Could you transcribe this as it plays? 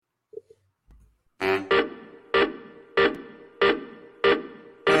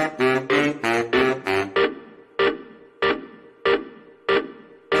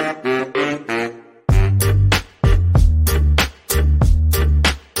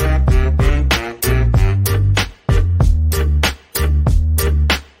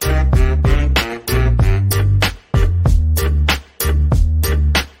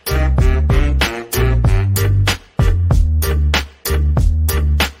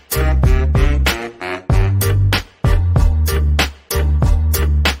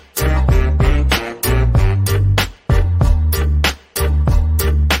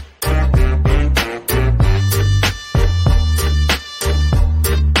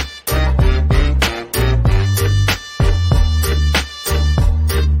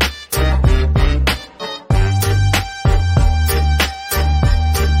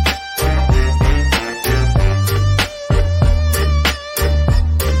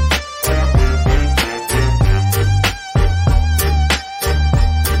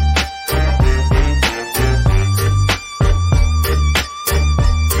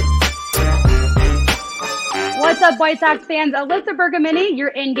White Sox fans? Alyssa Bergamini, your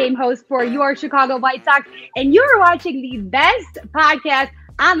in-game host for your Chicago White Sox, and you are watching the best podcast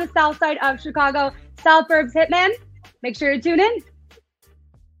on the south side of Chicago, South Burbs Hitmen. Make sure to tune in.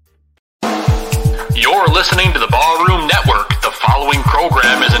 You're listening to the Ballroom Network. The following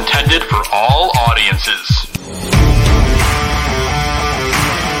program is intended for all audiences.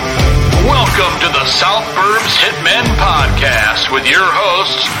 Welcome to the South Burbs Hitmen Podcast with your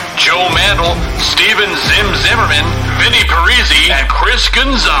hosts, Joe Mandel, Steven Zim Zimmerman, Vinny Parisi, and Chris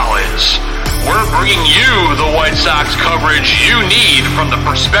Gonzalez. We're bringing you the White Sox coverage you need from the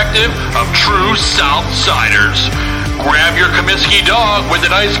perspective of true Southsiders. Grab your Comiskey dog with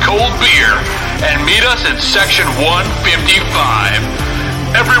an ice cold beer and meet us in section 155.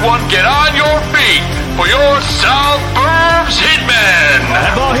 Everyone get on your feet for your South Burbs Hitmen.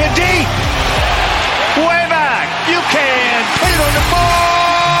 That ball hit deep. Way back. You can put it on the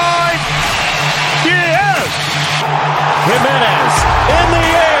board. Yes. Jimenez in the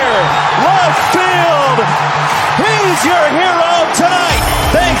air. Left field. He's your hero tonight.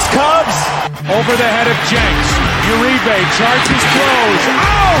 Thanks, Cubs. Over the head of Jenks. Uribe charges, throws.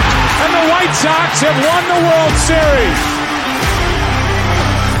 Out! And the White Sox have won the World Series.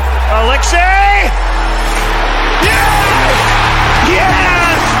 Alexei! Yes!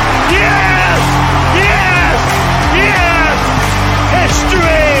 Yes! Yes! Yes! Yes!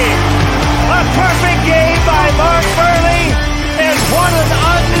 History! A perfect game by Mark Buehrle, and what an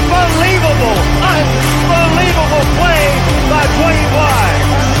unbelievable play by Dwayne Wise.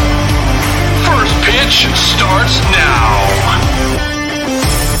 First pitch starts now.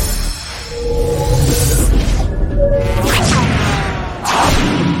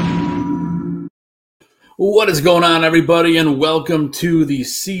 What is going on, everybody, and welcome to the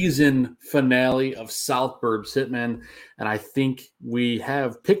season finale of South Burbs Hitmen. And I think we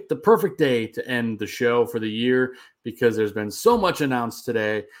have picked the perfect day to end the show for the year because there's been so much announced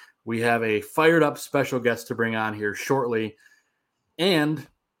today. We have a fired-up special guest to bring on here shortly, and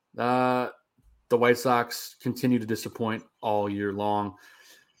the White Sox continue to disappoint all year long.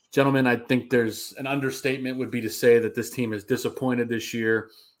 Gentlemen, I think there's an understatement would be to say that this team is disappointed this year.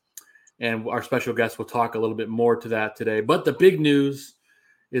 And our special guest will talk a little bit more to that today. But the big news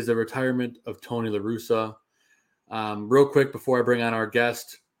is the retirement of Tony La Russa. Real quick before I bring on our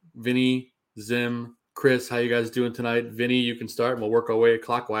guest, Vinny, Zim, Chris, how you guys doing tonight? Vinny, you can start and we'll work our way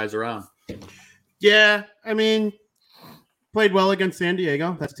clockwise around. Yeah, I mean, played well against San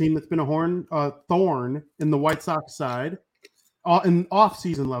Diego. That's a team that's been a thorn in the White Sox side. In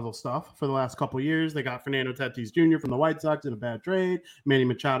off-season level stuff for the last couple of years. They got Fernando Tatis Jr. from the White Sox in a bad trade. Manny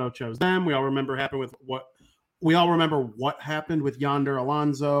Machado chose them. We all remember what happened with Yonder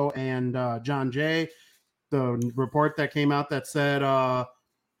Alonso and John Jay. The report that came out that said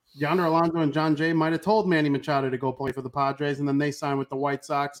Yonder Alonso and John Jay might have told Manny Machado to go play for the Padres, and then they signed with the White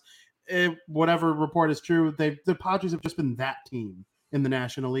Sox. Whatever report is true, the Padres have just been that team in the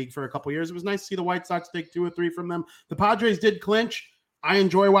National League for a couple years. It was nice to see the White Sox take 2 or 3 from them. The Padres did clinch. I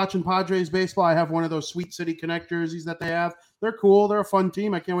enjoy watching Padres baseball. I have one of those Sweet City Connect jerseys that they have. They're cool. They're a fun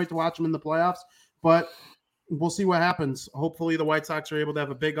team. I can't wait to watch them in the playoffs, but we'll see what happens. Hopefully the White Sox are able to have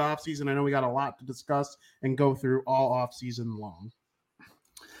a big offseason. I know we got a lot to discuss and go through all offseason long.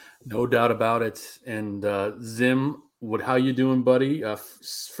 No doubt about it. And Zim, how you doing, buddy?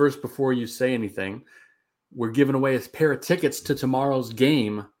 First, before you say anything, we're giving away a pair of tickets to tomorrow's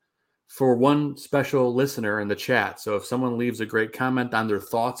game for one special listener in the chat. So if someone leaves a great comment on their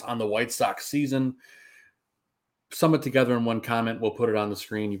thoughts on the White Sox season, sum it together in one comment. We'll put it on the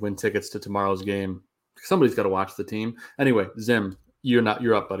screen. You win tickets to tomorrow's game. Somebody's got to watch the team. Anyway, Zim,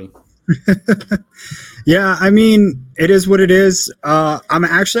 you're up, buddy. Yeah, I mean, it is what it is.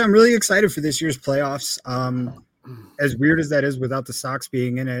 I'm really excited for this year's playoffs. As weird as that is without the Sox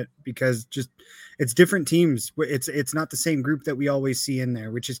being in it, because it's different teams. It's not the same group that we always see in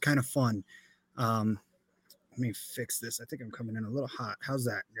there, which is kind of fun. Let me fix this. I think I'm coming in a little hot. How's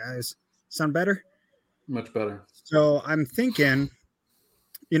that, guys? Sound better? Much better. So I'm thinking,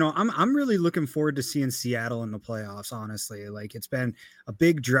 I'm really looking forward to seeing Seattle in the playoffs, honestly. Like, it's been a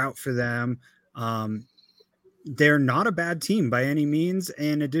big drought for them. They're not a bad team by any means,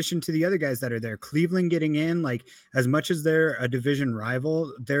 in addition to the other guys that are there. Cleveland getting in, like, as much as they're a division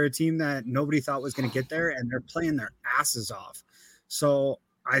rival, they're a team that nobody thought was going to get there, and they're playing their asses off. So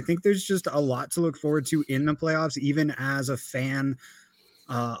I think there's just a lot to look forward to in the playoffs, even as a fan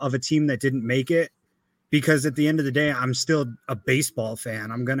of a team that didn't make it, because at the end of the day, I'm still a baseball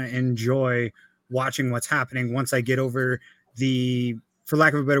fan. I'm going to enjoy watching what's happening once I get over the, for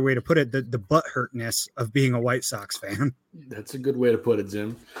lack of a better way to put it, the butt-hurtness of being a White Sox fan. That's a good way to put it,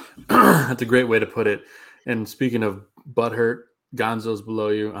 Jim. That's a great way to put it. And speaking of butthurt, Gonzo's below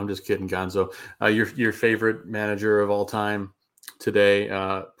you. I'm just kidding, Gonzo. Your favorite manager of all time today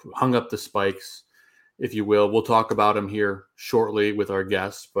hung up the spikes, if you will. We'll talk about him here shortly with our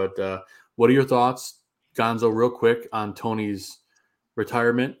guests. But what are your thoughts, Gonzo, real quick, on Tony's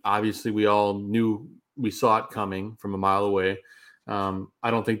retirement? Obviously, we saw it coming from a mile away.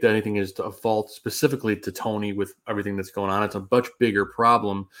 I don't think that anything is a fault specifically to Tony with everything that's going on. It's a much bigger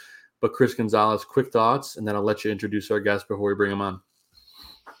problem. But Chris Gonzalez, quick thoughts, and then I'll let you introduce our guest before we bring him on.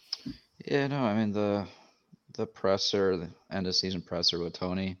 Yeah, no, I mean the presser, the end of season presser with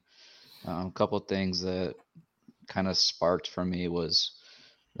Tony. A couple of things that kind of sparked for me was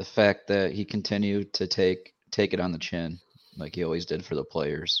the fact that he continued to take it on the chin, like he always did for the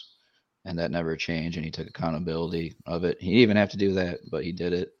players, and that never changed. And he took accountability of it. He didn't even have to do that, but he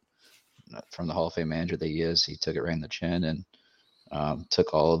did it. From the Hall of Fame manager that he is, he took it right in the chin and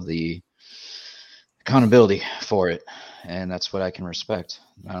took all of the accountability for it, and that's what I can respect.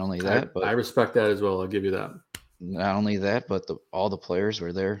 Not only that, but I respect that as well. I'll give you that. Not only that, but all the players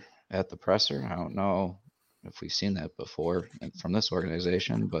were there at the presser. I don't know if we've seen that before from this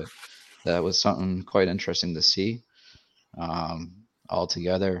organization, but that was something quite interesting to see.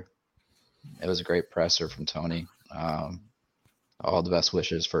 Altogether, it was a great presser from Tony. All the best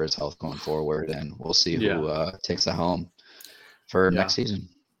wishes for his health going forward, and we'll see who takes the helm for next season.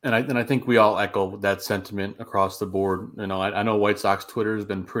 And I think we all echo that sentiment across the board. You know, I know White Sox Twitter has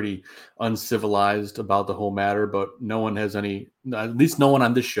been pretty uncivilized about the whole matter, but no one has at least no one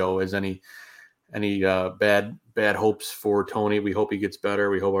on this show has any bad hopes for Tony. We hope he gets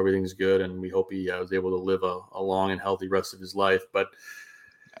better. We hope everything's good, and we hope he was able to live a long and healthy rest of his life. But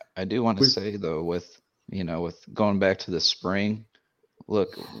I do want to say though, with going back to the spring,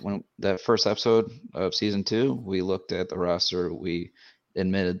 look, when that first episode of season 2, we looked at the roster. We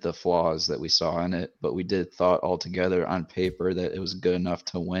admitted the flaws that we saw in it, but we did thought altogether on paper that it was good enough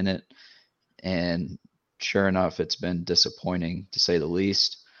to win it. And sure enough, it's been disappointing to say the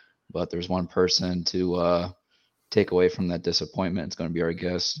least. But there's one person to take away from that disappointment. It's going to be our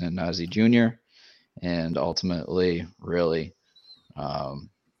guest, and Ozzie Jr. And ultimately, really,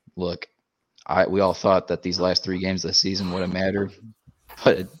 look, we all thought that these last 3 games of the season would have mattered,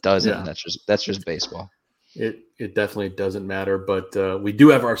 but it doesn't. Yeah. That's just baseball. It definitely doesn't matter, but we do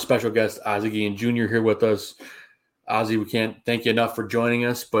have our special guest, Ozzie Guillen Jr. here with us. Ozzie, we can't thank you enough for joining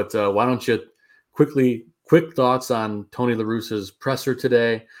us, but why don't you quick thoughts on Tony La Russa's presser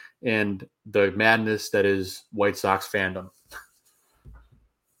today and the madness that is White Sox fandom.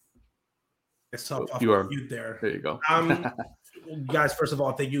 You are there. There you go. Guys, first of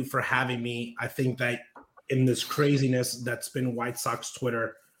all, thank you for having me. I think that in this craziness that's been White Sox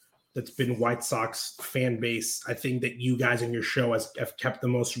Twitter, that's been White Sox fan base, I think that you guys in your show have kept the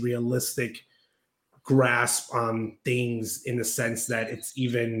most realistic grasp on things, in the sense that it's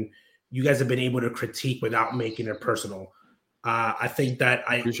even you guys have been able to critique without making it personal. I think that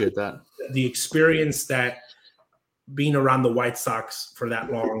I appreciate that. The experience that being around the White Sox for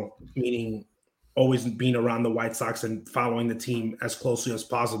that long, meaning always being around the White Sox and following the team as closely as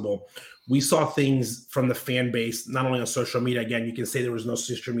possible, we saw things from the fan base, not only on social media. Again, you can say there was no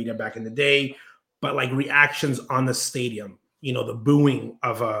social media back in the day, but like reactions on the stadium, the booing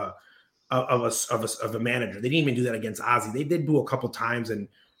of a manager. They didn't even do that against Ozzie. They did boo a couple times and,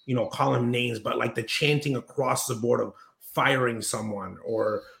 call him names, but like the chanting across the board of firing someone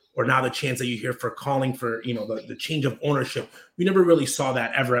or now the chants that you hear for calling for, the change of ownership. We never really saw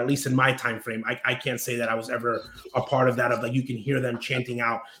that ever, at least in my time frame. I can't say that I was ever a part of that, of like, you can hear them chanting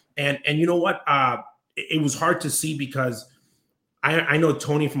out. And you know what? It was hard to see because I know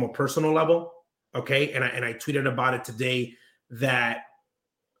Tony from a personal level. Okay. And I tweeted about it today that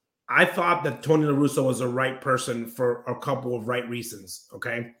I thought that Tony La Russa was the right person for a couple of right reasons.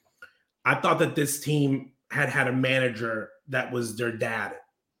 Okay. I thought that this team had a manager that was their dad.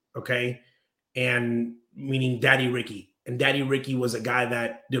 Okay. And meaning Daddy Ricky. And Daddy Ricky was a guy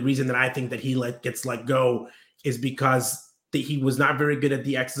that the reason that I think that he gets let go is because he was not very good at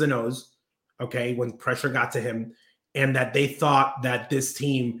the X's and O's. Okay. When pressure got to him, and that they thought that this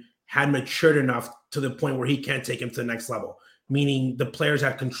team had matured enough to the point where he can't take him to the next level, meaning the players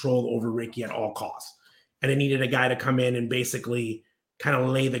had control over Ricky at all costs. And they needed a guy to come in and basically kind of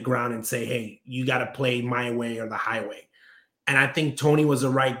lay the ground and say, hey, you got to play my way or the highway. And I think Tony was the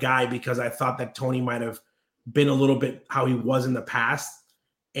right guy because I thought that Tony might have been a little bit how he was in the past.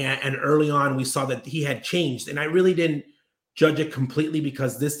 And early on, we saw that he had changed. And I really didn't judge it completely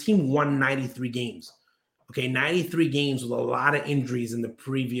because this team won 93 games. Okay, 93 games with a lot of injuries in the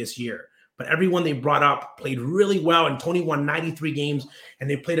previous year. but everyone they brought up played really well, and Tony won 93 games, and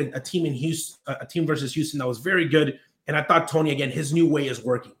they played a team in Houston, a team versus Houston that was very good. And I thought Tony, again, his new way is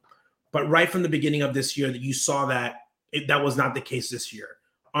working. But right from the beginning of this year, that you saw that that was not the case this year.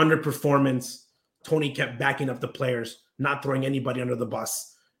 Underperformance. Tony kept backing up the players, not throwing anybody under the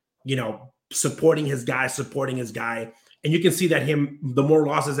bus, supporting his guy. And you can see that the more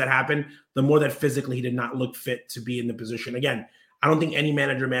losses that happened, the more that physically he did not look fit to be in the position. Again, I don't think any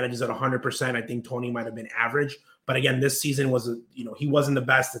manager manages at 100%. I think Tony might have been average. But again, this season was, he wasn't the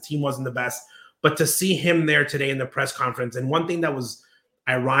best. The team wasn't the best. But to see him there today in the press conference, and one thing that was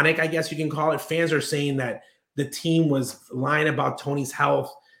ironic, I guess you can call it, fans are saying that the team was lying about Tony's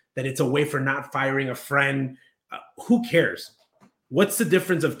health, that it's a way for not firing a friend. Who cares? What's the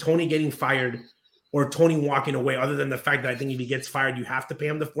difference of Tony getting fired or Tony walking away, other than the fact that I think if he gets fired, you have to pay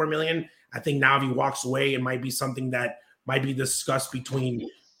him the $4 million? I think now if he walks away, it might be something that might be discussed between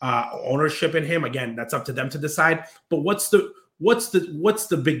ownership and him. Again, that's up to them to decide. But what's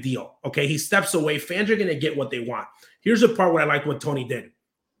the big deal? Okay, he steps away. Fans are going to get what they want. Here's the part where I like what Tony did.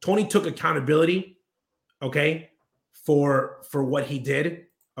 Tony took accountability, okay, for what he did,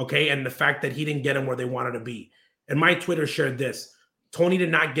 okay, and the fact that he didn't get him where they wanted to be. And my Twitter shared this. Tony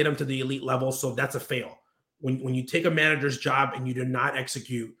did not get him to the elite level, so that's a fail. When you take a manager's job and you do not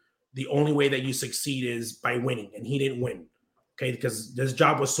execute, the only way that you succeed is by winning, and he didn't win, okay, because his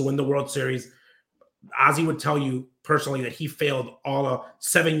job was to win the World Series. Ozzie would tell you personally that he failed all of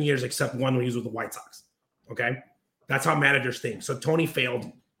 7 years except one when he was with the White Sox, okay? That's how managers think. So Tony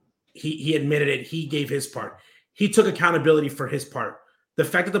failed. He admitted it. He gave his part. He took accountability for his part. The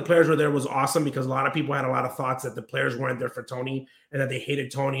fact that the players were there was awesome because a lot of people had a lot of thoughts that the players weren't there for Tony and that they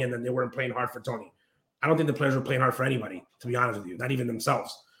hated Tony and then they weren't playing hard for Tony. I don't think the players were playing hard for anybody, to be honest with you, not even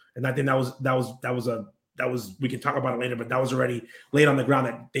themselves. And I think that was we can talk about it later, but that was already laid on the ground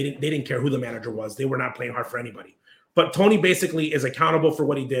that they didn't care who the manager was. They were not playing hard for anybody. But Tony basically is accountable for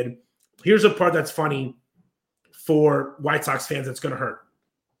what he did. Here's a part that's funny for White Sox fans that's going to hurt.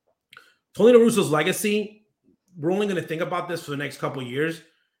 Tony La Russa's legacy, we're only going to think about this for the next couple of years.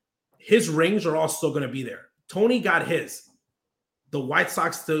 His rings are all still going to be there. Tony got his. The White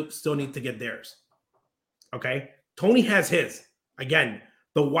Sox still need to get theirs. Okay? Tony has his. Again,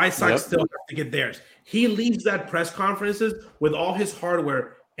 the White Sox still have to get theirs. He leaves that press conferences with all his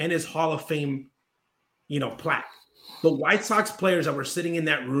hardware and his Hall of Fame, plaque. The White Sox players that were sitting in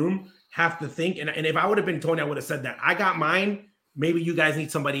that room have to think, and if I would have been Tony, I would have said that. I got mine. Maybe you guys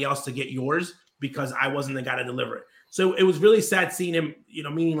need somebody else to get yours because I wasn't the guy to deliver it. So it was really sad seeing him,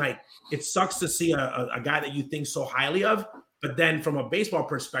 meaning like it sucks to see a guy that you think so highly of, but then from a baseball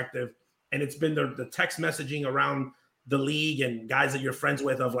perspective, and it's been the text messaging around the league and guys that you're friends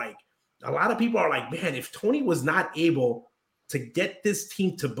with of like, a lot of people are like, man, if Tony was not able to get this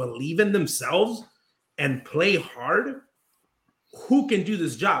team to believe in themselves and play hard, who can do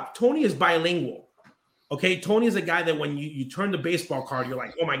this job? Tony is bilingual. Okay, Tony is a guy that when you turn the baseball card, you're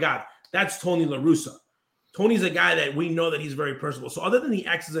like, oh my God, that's Tony La Russa. Tony's a guy that we know that he's very personable. So other than the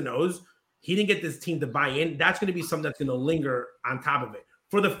X's and O's, he didn't get this team to buy in. That's going to be something that's going to linger on top of it.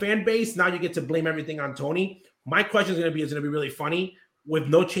 For the fan base, now you get to blame everything on Tony. My question is going to be really funny. With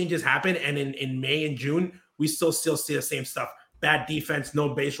no changes happen, and in May and June, we still see the same stuff. Bad defense,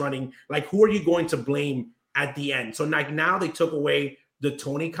 no base running. Like, who are you going to blame at the end? So like now they took away the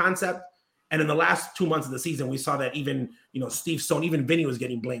Tony concept. And in the last 2 months of the season, we saw that even, Steve Stone, even Vinny was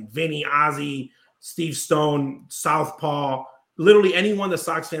getting blamed. Vinny, Ozzie, Steve Stone, Southpaw, literally anyone the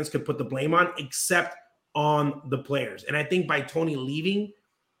Sox fans could put the blame on except on the players. And I think by Tony leaving,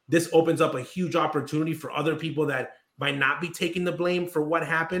 this opens up a huge opportunity for other people that might not be taking the blame for what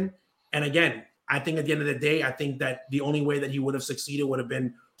happened. And again, I think at the end of the day, I think that the only way that he would have succeeded would have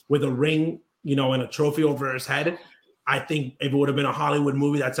been with a ring, and a trophy over his head. I think if it would have been a Hollywood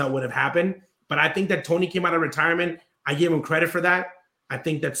movie, that's how it would have happened. But I think that Tony came out of retirement. I give him credit for that. I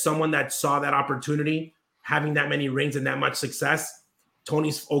think that someone that saw that opportunity, having that many rings and that much success,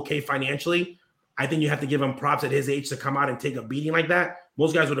 Tony's okay financially. I think you have to give him props at his age to come out and take a beating like that.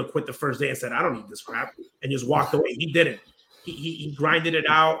 Most guys would have quit the first day and said, I don't need this crap, and just walked away. He didn't. He grinded it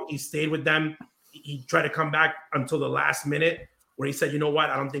out. He stayed with them. He tried to come back until the last minute where he said, you know what,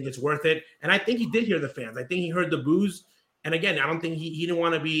 I don't think it's worth it. And I think he did hear the fans. I think he heard the boos. And again, I don't think he didn't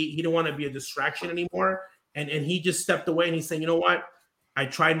want to be a distraction anymore. And he just stepped away and he's saying, you know what, I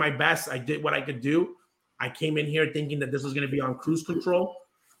tried my best. I did what I could do. I came in here thinking that this was going to be on cruise control.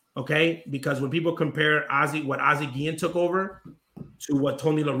 Okay. Because when people compare what Ozzie Guillen took over to what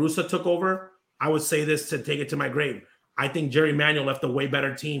Tony La Russa took over, I would say this to take it to my grave. I think Jerry Manuel left a way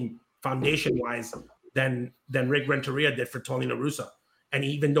better team foundation wise than Rick Renteria did for Tony La Russa. And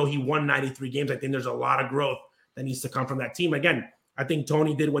even though he won 93 games, I think there's a lot of growth that needs to come from that team. Again, I think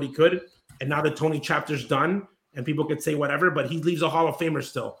Tony did what he could. And now the Tony chapter's done, and people could say whatever, but he leaves a Hall of Famer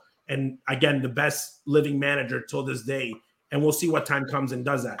still. And again, the best living manager till this day. And we'll see what time comes and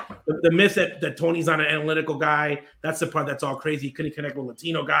does that. The myth that Tony's not an analytical guy, that's the part that's all crazy. He couldn't connect with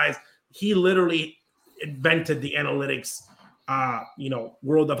Latino guys. He literally invented the analytics,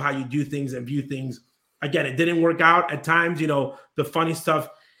 world of how you do things and view things. Again, it didn't work out at times. The funny stuff,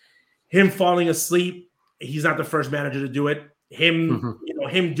 him falling asleep, he's not the first manager to do it. Him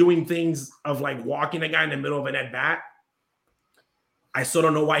doing things of like walking a guy in the middle of an at-bat. I still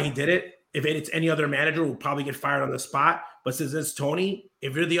don't know why he did it. If it's any other manager, we'll probably get fired on the spot. But since it's Tony,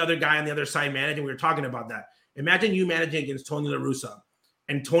 if you're the other guy on the other side managing, we were talking about that. Imagine you managing against Tony La Russa,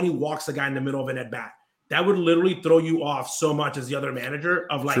 and Tony walks the guy in the middle of an at-bat. That would literally throw you off so much as the other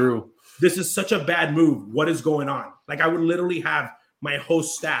manager of like, True. This is such a bad move. What is going on? Like I would literally have my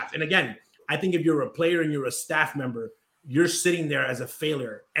host staff. And again, I think if you're a player and you're a staff member, you're sitting there as a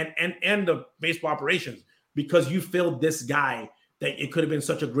failure and the baseball operations because you failed this guy. That it could have been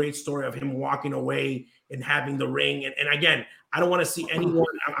such a great story of him walking away and having the ring. And again, I don't want to see anyone.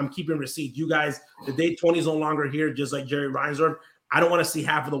 I'm keeping receipts. You guys, the day Tony's no longer here, just like Jerry Reinsdorf, I don't want to see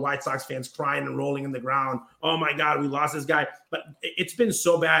half of the White Sox fans crying and rolling in the ground. Oh my God, we lost this guy. But it's been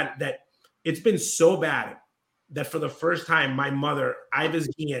so bad that for the first time, my mother, Ivis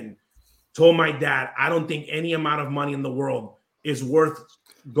Guillen, told my dad, I don't think any amount of money in the world is worth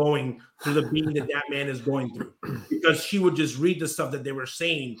going through the beating that man is going through, because she would just read the stuff that they were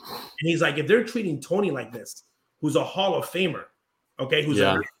saying. And he's like, if they're treating Tony like this, who's a Hall of Famer, okay, who's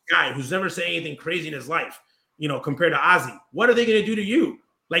a guy who's never said anything crazy in his life, compared to Ozzie, what are they going to do to you?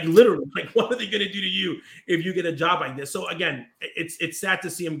 Like literally, like what are they going to do to you if you get a job like this? So again, it's sad to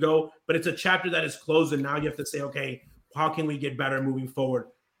see him go, but it's a chapter that is closed. And now you have to say, okay, how can we get better moving forward?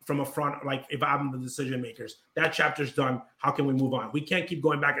 From a front, like if I'm the decision makers, that chapter's done. How can we move on? We can't keep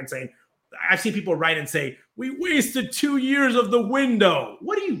going back and saying, I've seen people write and say, we wasted 2 years of the window.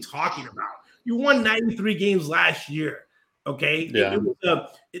 What are you talking about? You won 93 games last year. Okay. Yeah.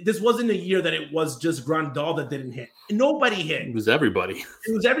 This wasn't a year that it was just Grandal that didn't hit. Nobody hit. It was everybody.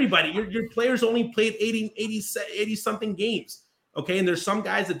 It was everybody. Your players only played 80 something games. Okay. And there's some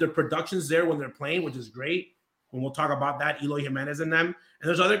guys that their production's there when they're playing, which is great. And we'll talk about that, Eloy Jimenez and them. And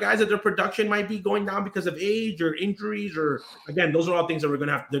there's other guys that their production might be going down because of age or injuries, or again, those are all things that they're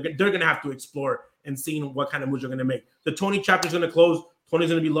going to have to explore and seeing what kind of moves they're going to make. The Tony chapter is going to close. Tony's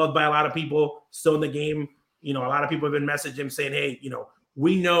going to be loved by a lot of people still in the game. A lot of people have been messaging him saying, hey,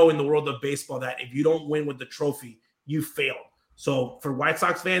 we know in the world of baseball that if you don't win with the trophy, you failed. So for White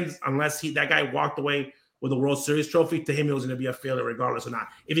Sox fans, unless that guy walked away with a World Series trophy, to him, it was going to be a failure regardless or not.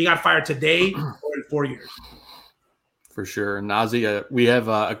 If he got fired today or in 4 years. For sure. And Ozzie, we have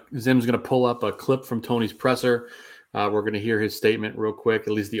Zim's going to pull up a clip from Tony's presser. We're going to hear his statement real quick,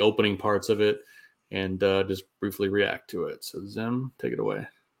 at least the opening parts of it, and just briefly react to it. So Zim, take it away.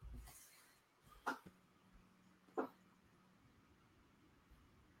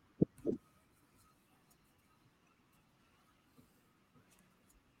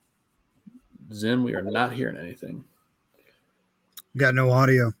 Zim, we are not hearing anything. Got no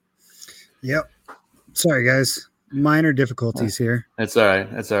audio. Yep. Sorry, guys. Minor difficulties here. That's all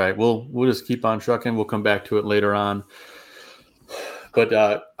right. That's all right. We'll just keep on trucking. We'll come back to it later on.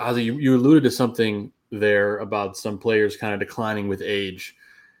 But Ozzie, you alluded to something there about some players kind of declining with age.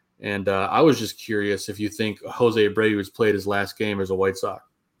 And I was just curious if you think Jose Abreu has played his last game as a White Sox.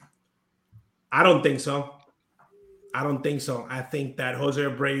 I don't think so. I think that Jose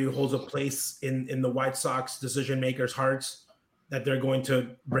Abreu holds a place in the White Sox decision makers' hearts, that they're going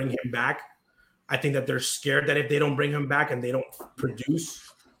to bring him back. I think that they're scared that if they don't bring him back and they don't produce,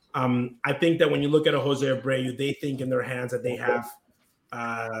 I think that when you look at a Jose Abreu, they think in their hands that they have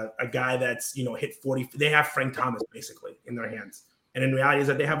a guy that's, hit 40. They have Frank Thomas basically in their hands. And in reality is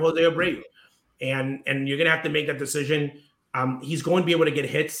that they have Jose Abreu. And you're going to have to make that decision. He's going to be able to get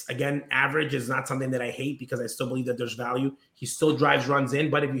hits. Again, average is not something that I hate because I still believe that there's value. He still drives runs in,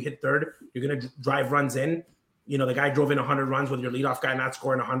 but if you hit third, you're going to drive runs in. The guy drove in 100 runs with your leadoff guy not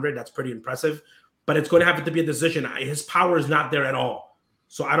scoring 100. That's pretty impressive. But it's going to have to be a decision. His power is not there at all.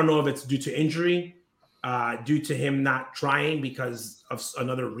 So I don't know if it's due to injury, due to him not trying because of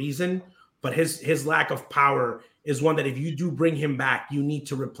another reason. But his lack of power is one that if you do bring him back, you need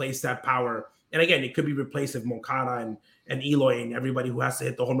to replace that power. And again, it could be replaced if Moncada and Eloy and everybody who has to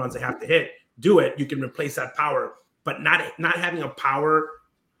hit the home runs they have to hit, do it. You can replace that power. But not having a power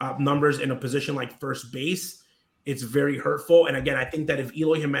numbers in a position like first base, it's very hurtful. And again, I think that if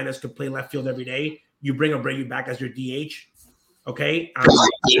Eloy Jimenez could play left field every day, you bring Abreu back as your DH, Okay.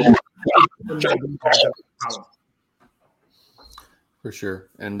 For sure.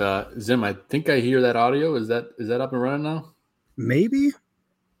 And Zim, I think I hear that audio. Is that up and running now? Maybe.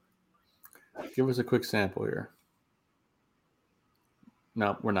 Give us a quick sample here.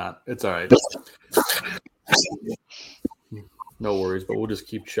 No, we're not. It's all right. No worries, but we'll just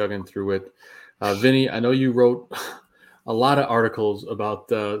keep chugging through it. Vinny, I know you wrote a lot of articles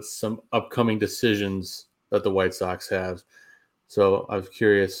about some upcoming decisions that the White Sox have. So I was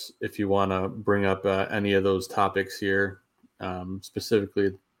curious if you want to bring up any of those topics here.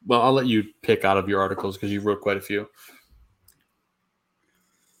 Specifically, well, I'll let you pick out of your articles because you wrote quite a few.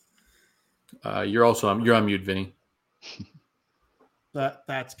 You're on mute, Vinny.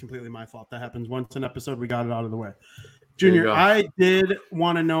 That's completely my fault. That happens once an episode. We got it out of the way. Junior, I did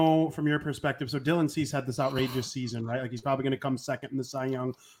want to know from your perspective. So Dylan Cease had this outrageous season, right? Like he's probably going to come second in the Cy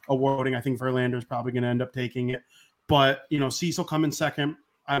Young awarding. I think Verlander's probably going to end up taking it. But, Cease will come in second,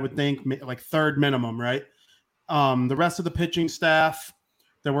 I would think, like third minimum, right? The rest of the pitching staff,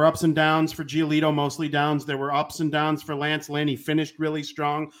 there were ups and downs for Giolito, mostly downs. There were ups and downs for Lance Lynn. He finished really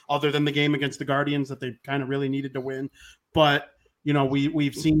strong, other than the game against the Guardians that they kind of really needed to win. But,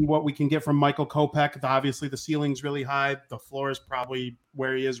 we've seen what we can get from Michael Kopech. Obviously, the ceiling's really high. The floor is probably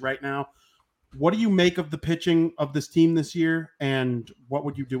where he is right now. What do you make of the pitching of this team this year, and what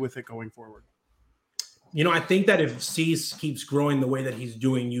would you do with it going forward? I think that if Cease keeps growing the way that he's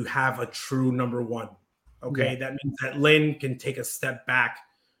doing, you have a true number one. Okay, That means that Lynn can take a step back.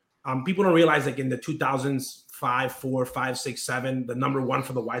 People don't realize, like in the 2000s, 5, 4, 5, 6, 7, the number one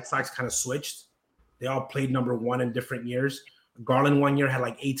for the White Sox kind of switched. They all played number one in different years. Garland one year had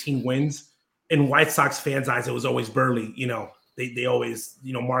like 18 wins. In White Sox fans' eyes, it was always Burley. They always,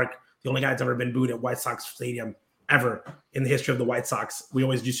 Mark, the only guy that's ever been booed at White Sox Stadium ever in the history of the White Sox. We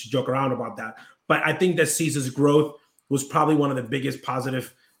always used to joke around about that. But I think that Cease's growth was probably one of the biggest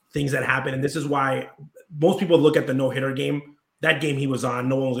positive things that happened. And this is why most people look at the no-hitter game. That game he was on,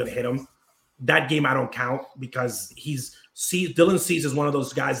 no one was going to hit him. That game I don't count because Dylan Cease is one of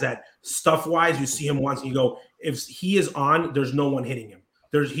those guys that stuff-wise, you see him once and you go, if he is on, there's no one hitting him.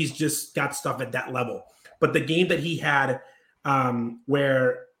 He's just got stuff at that level. But the game that he had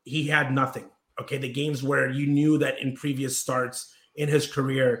where he had nothing, okay, the games where you knew that in previous starts in his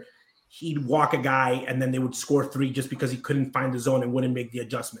career, he'd walk a guy and then they would score 3 just because he couldn't find the zone and wouldn't make the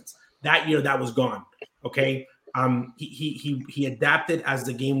adjustments. That year, that was gone, okay? He adapted as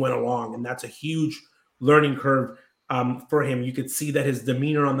the game went along, and that's a huge learning curve for him. You could see that his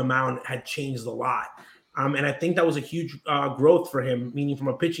demeanor on the mound had changed a lot. And I think that was a huge growth for him, meaning from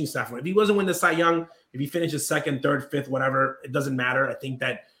a pitching staff. If he wasn't winning the Cy Young, if he finishes second, third, fifth, whatever, it doesn't matter. I think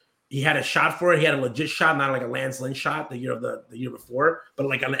that he had a shot for it. He had a legit shot, not like a Lance Lynn shot the year before, but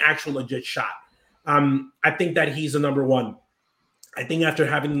like an actual legit shot. I think that he's a number one. I think after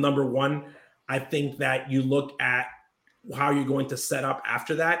having the number one, I think that you look at how you're going to set up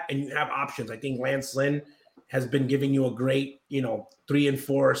after that, and you have options. I think Lance Lynn has been giving you a great, 3 and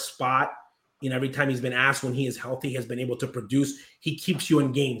 4 spot. Every time he's been asked when he is healthy, he has been able to produce. He keeps you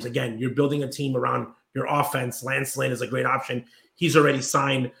in games. Again, you're building a team around your offense. Lance Lynn is a great option. He's already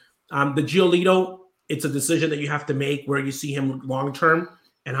signed. The Giolito, it's a decision that you have to make where you see him long-term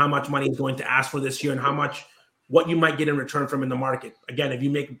and how much money he's going to ask for this year and what you might get in return from in the market. Again, if you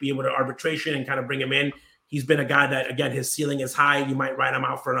be able to arbitration and kind of bring him in, he's been a guy that, again, his ceiling is high. You might write him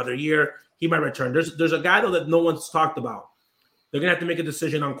out for another year. He might return. There's a guy, though, that no one's talked about. They're going to have to make a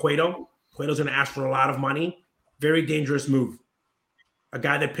decision on Cueto. Cueto's going to ask for a lot of money. Very dangerous move. A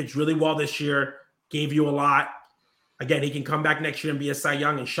guy that pitched really well this year, gave you a lot. Again, he can come back next year and be a Cy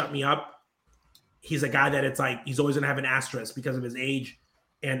Young and shut me up. He's a guy that it's like he's always going to have an asterisk because of his age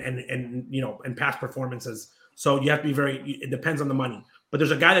and past performances. So you have to be it depends on the money. But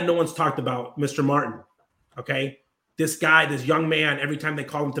there's a guy that no one's talked about, Mr. Martin. Okay? This guy, this young man, every time they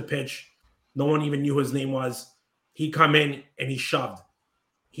call him to pitch, no one even knew his name was. He'd come in and he shoved.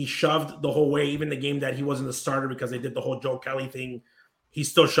 He shoved the whole way, even the game that he wasn't the starter because they did the whole Joe Kelly thing. He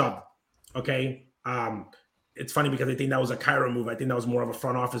still shoved. Okay? It's funny because I think that was a Cairo move. I think that was more of a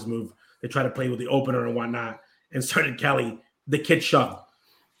front office move. They tried to play with the opener and whatnot and started Kelly. The kid shoved.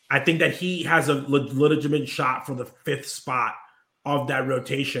 I think that he has a legitimate shot for the 5th spot of that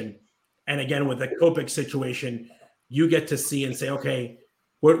rotation. And again, with the Kopech situation, you get to see and say, okay,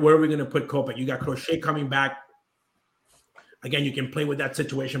 where are we going to put Kopech? You got Crochet coming back. Again, you can play with that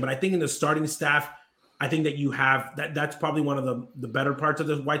situation. But I think in the starting staff, I think that you have that's probably one of the better parts of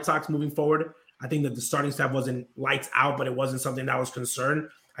the White Sox moving forward. I think that the starting staff wasn't lights out, but it wasn't something that was concerned.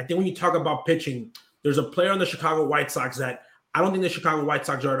 I think when you talk about pitching, there's a player on the Chicago White Sox that I don't think the Chicago White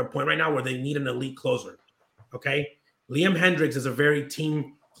Sox are at a point right now where they need an elite closer. Okay? Liam Hendriks is a very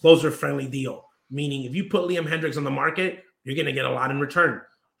team closer-friendly deal, meaning if you put Liam Hendriks on the market, you're going to get a lot in return.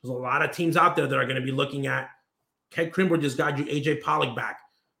 There's a lot of teams out there that are going to be looking at, Ken Krimber just got you A.J. Pollock back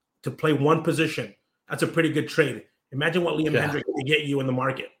to play one position. That's a pretty good trade. Imagine what Liam Hendriks can get you in the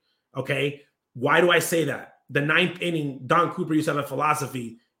market, okay? Why do I say that? The ninth inning, Don Cooper used to have a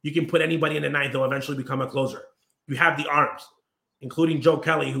philosophy. You can put anybody in the ninth, they'll eventually become a closer. You have the arms, including Joe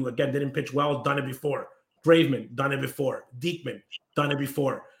Kelly, who, again, didn't pitch well, done it before. Graveman, done it before. Diekman, done it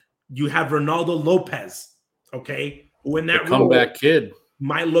before. You have Ronaldo Lopez, okay, who in that comeback kid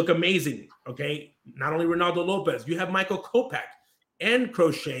might look amazing, okay? Not only Ronaldo Lopez, you have Michael Kopech and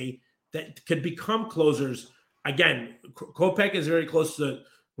Crochet that could become closers. Again, Kopech is very close to,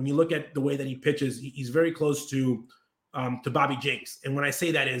 when you look at the way that he pitches, he's very close to Bobby Jenks. And when I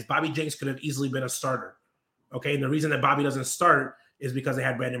say that is, Bobby Jenks could have easily been a starter, okay? And the reason that Bobby doesn't start is because they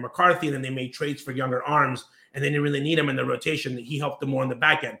had Brandon McCarthy, and then they made trades for younger arms, and they didn't really need him in the rotation. He helped them more on the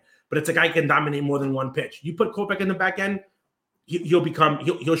back end. But it's a guy who can dominate more than one pitch. You put Kopech in the back end,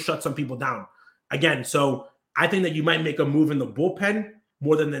 he'll shut some people down. Again, so I think that you might make a move in the bullpen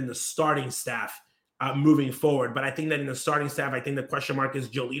more than in the starting staff moving forward. But I think that in the starting staff, I think the question mark is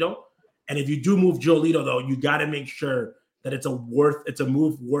Giolito. And if you do move Giolito, though, you got to make sure that it's a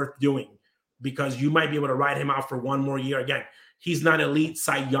move worth doing, because you might be able to ride him out for one more year. Again, he's not elite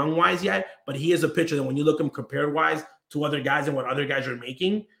Cy Young wise yet, but he is a pitcher that when you look at him compared wise to other guys and what other guys are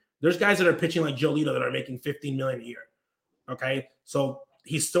making, there's guys that are pitching like Giolito that are making $15 million a year. Okay, so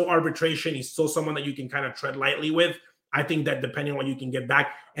he's still arbitration. He's still someone that you can kind of tread lightly with. I think that depending on what you can get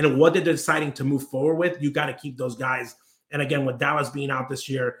back and what they're deciding to move forward with, you got to keep those guys. And again, with Dallas being out this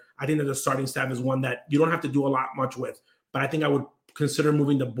year, I think that the starting staff is one that you don't have to do a lot much with. But I think I would consider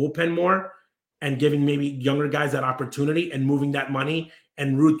moving the bullpen more and giving maybe younger guys that opportunity and moving that money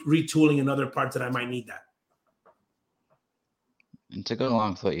and retooling in other parts that I might need that. And to go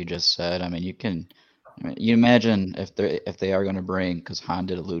along with what you just said, I mean, you imagine if they are going to bring, because Han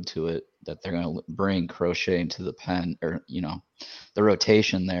did allude to it, that they're going to bring Crochet into the pen, or the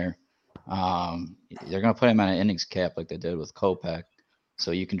rotation there. They're going to put him on an innings cap like they did with Kopech,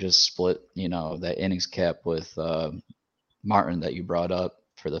 so you can just split that innings cap with Martin that you brought up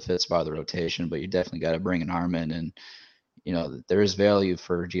for the fifth spot of the rotation. But you definitely got to bring an arm in, and there is value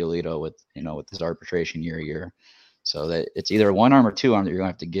for Giolito with his arbitration year. So that it's either one arm or two arm that you're going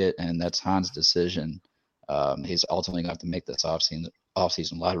to have to get, and that's Han's decision. He's ultimately going to have to make this offseason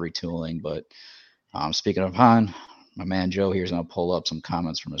a lot of retooling. But speaking of Han, my man Joe here is going to pull up some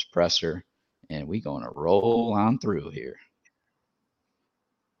comments from his presser, and we're going to roll on through here.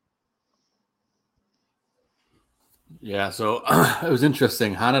 Yeah, so it was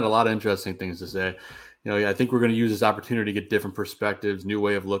interesting. Han had a lot of interesting things to say. I think we're going to use this opportunity to get different perspectives, new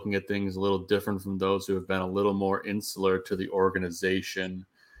way of looking at things, a little different from those who have been a little more insular to the organization.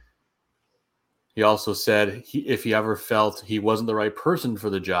 He also said if he ever felt he wasn't the right person for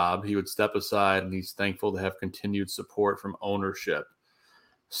the job, he would step aside, and he's thankful to have continued support from ownership.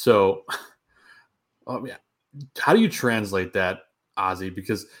 So, how do you translate that, Ozzy?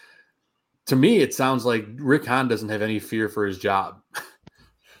 Because to me, it sounds like Rick Hahn doesn't have any fear for his job.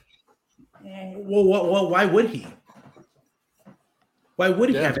 Well, why would he? Why would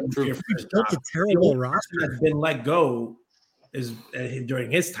he have any fear for his job? That's a terrible roster. Has been let go during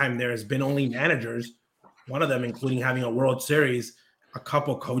his time there has been only managers. One of them, including having a World Series, a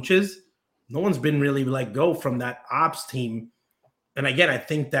couple coaches. No one's been really let go from that ops team. And again, I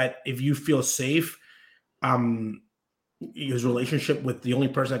think that if you feel safe, his relationship with the only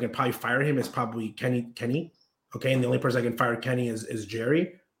person that can probably fire him is probably Kenny. Okay, and the only person that can fire Kenny is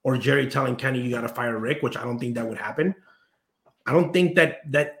Jerry. Or Jerry telling Kenny, you got to fire Rick, which I don't think that would happen. I don't think that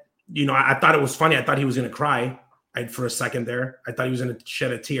I thought it was funny. I thought he was going to cry for a second there. I thought he was going to shed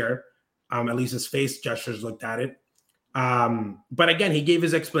a tear. At least his face gestures looked at it. But again, he gave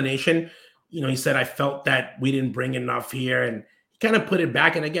his explanation. He said, I felt that we didn't bring enough here. And he kind of put it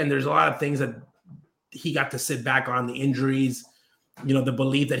back. And again, there's a lot of things that he got to sit back on, the injuries, the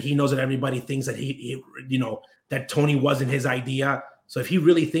belief that he knows that everybody thinks that he that Tony wasn't his idea. So if he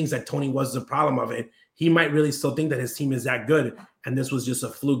really thinks that Tony was the problem of it, he might really still think that his team is that good. And this was just a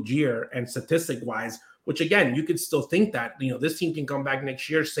fluke year. And statistic-wise, which again, you could still think that, this team can come back next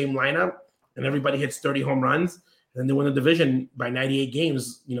year, same lineup, and everybody hits 30 home runs. And then they win the division by 98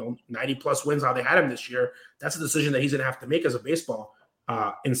 games, 90-plus wins, how they had him this year. That's a decision that he's going to have to make as a baseball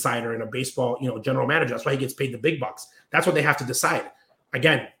insider and a baseball, general manager. That's why he gets paid the big bucks. That's what they have to decide.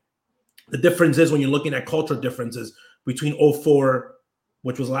 Again, the difference is when you're looking at cultural differences between 2004,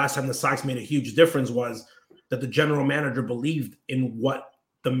 which was the last time the Sox made a huge difference, was that the general manager believed in what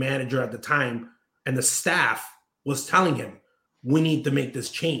the manager at the time and the staff was telling him, we need to make this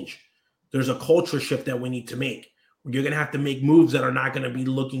change. There's a culture shift that we need to make. You're going to have to make moves that are not going to be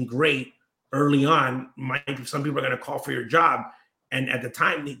looking great early on. Some people are going to call for your job. And at the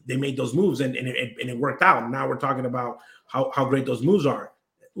time, they made those moves, and it worked out. Now we're talking about how great those moves are.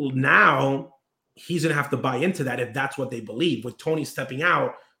 Now he's going to have to buy into that if that's what they believe. With Tony stepping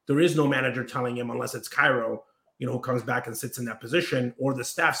out, there is no manager telling him, unless it's Cairo, who comes back and sits in that position, or the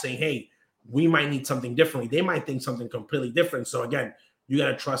staff saying, hey, we might need something differently. They might think something completely different. So again, you got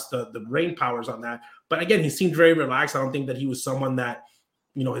to trust the brain powers on that. But again, he seemed very relaxed. I don't think that he was someone that,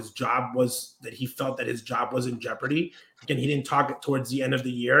 he felt that his job was in jeopardy. Again, he didn't talk towards the end of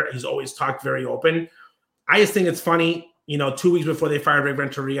the year. He's always talked very open. I just think it's funny, 2 weeks before they fired Rick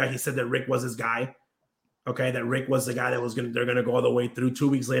Renteria, he said that Rick was his guy. Okay, that Rick was the guy that they're going to go all the way through. 2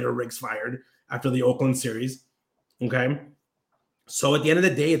 weeks later, Rick's fired after the Oakland series. Okay. So at the end of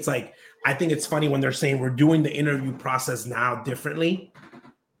the day, it's like, I think it's funny when they're saying we're doing the interview process now differently.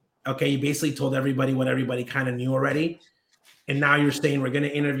 Okay, you basically told everybody what everybody kind of knew already. And now you're saying we're going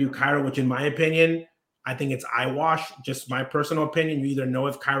to interview Cairo, which in my opinion, I think it's eyewash. Just my personal opinion. You either know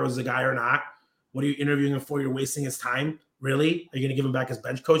if Cairo's the guy or not. What are you interviewing him for? You're wasting his time. Really? Are you going to give him back his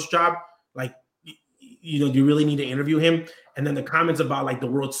bench coach job? Like, do you really need to interview him? And then the comments about like the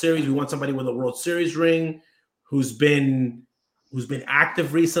World Series, we want somebody with a World Series ring who's been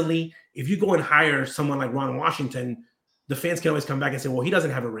active recently. If you go and hire someone like Ron Washington, the fans can always come back and say, well, he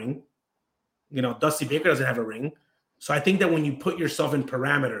doesn't have a ring. Dusty Baker doesn't have a ring. So I think that when you put yourself in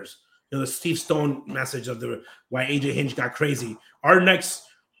parameters, the Steve Stone message of why AJ Hinch got crazy. Our next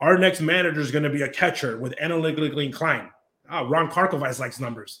manager is going to be a catcher with analytically inclined. Ron Karkovice likes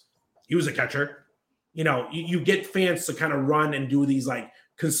numbers. He was a catcher. You get fans to kind of run and do these like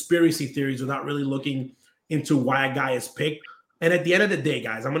conspiracy theories without really looking into why a guy is picked. And at the end of the day,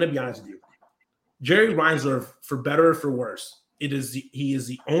 guys, I'm going to be honest with you. Jerry Reinsdorf, for better or for worse, he is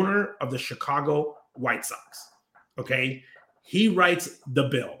the owner of the Chicago White Sox. Okay? He writes the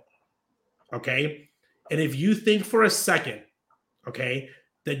bill. Okay? And if you think for a second, okay,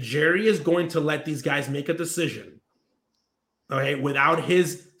 that Jerry is going to let these guys make a decision, okay, without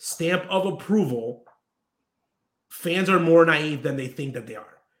his stamp of approval, fans are more naive than they think that they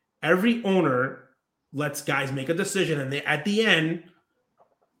are. Every owner lets guys make a decision, and at the end,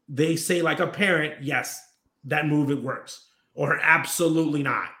 they say like a parent, yes, that move, it works. Or absolutely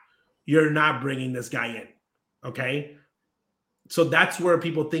not. You're not bringing this guy in. Okay? So that's where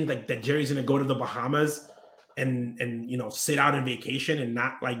people think like that Jerry's going to go to the Bahamas and sit out on vacation and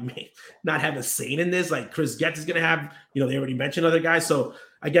not have a say in this. Like Chris Getz is going to have, they already mentioned other guys. So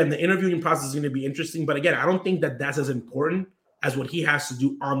again, the interviewing process is going to be interesting. But again, I don't think that that's as important as what he has to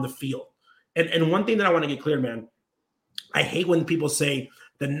do on the field. And one thing that I want to get clear, man, I hate when people say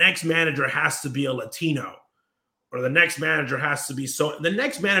the next manager has to be a Latino or the next manager has to be the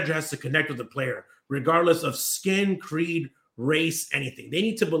next manager has to connect with the player, regardless of skin, creed, race, anything. They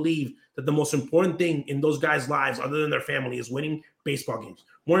need to believe that the most important thing in those guys' lives, other than their family, is winning baseball games.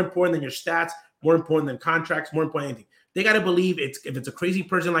 More important than your stats, more important than contracts, more important than anything. They got to believe if it's a crazy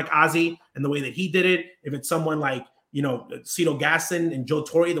person like Ozzy and the way that he did it, if it's someone like, Cito Gaston and Joe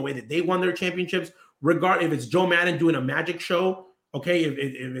Torre, the way that they won their championships, if it's Joe Madden doing a magic show, okay, if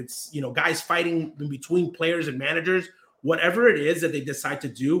it's, guys fighting in between players and managers, whatever it is that they decide to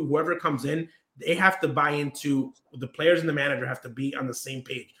do, whoever comes in, they have to buy into, the players and the manager have to be on the same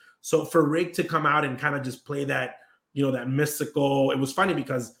page. So for Rick to come out and kind of just play that, that mystical, it was funny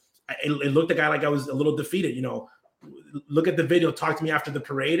because it looked a guy like I was a little defeated, look at the video, talk to me after the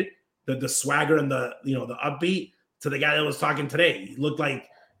parade, the swagger and the upbeat to the guy that was talking today. He looked like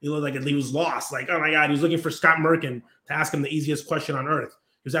he was lost. Like, oh my God, he was looking for Scott Merkin to ask him the easiest question on earth.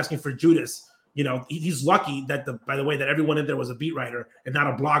 He was asking for Judas. He's lucky that by the way, that everyone in there was a beat writer and not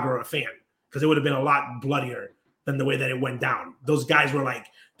a blogger or a fan, because it would have been a lot bloodier than the way that it went down. Those guys were like,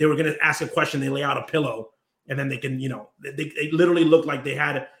 they were going to ask a question, they lay out a pillow, and then they can, they literally looked like they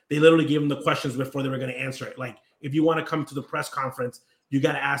literally gave them the questions before they were going to answer it. Like, if you want to come to the press conference, you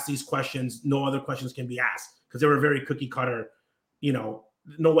got to ask these questions. No other questions can be asked, because they were very cookie cutter.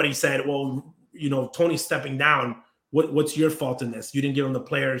 Nobody said, well, Tony's stepping down. What's your fault in this? You didn't give him the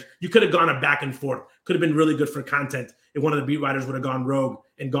players. You could have gone a back and forth. Could have been really good for content if one of the beat writers would have gone rogue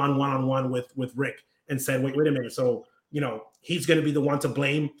and gone one-on-one with Rick and said, wait a minute. So, he's going to be the one to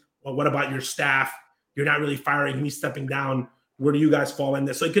blame. Well, what about your staff? You're not really firing him. He's stepping down. Where do you guys fall in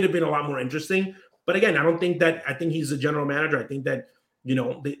this? So it could have been a lot more interesting. But again, I think he's a general manager. I think that,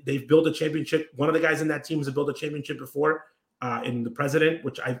 they've built a championship. One of the guys in that team has built a championship before in the president,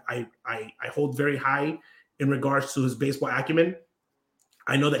 which I hold very high in regards to his baseball acumen.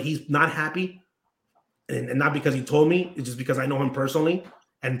 I know that he's not happy and not because he told me, it's just because I know him personally,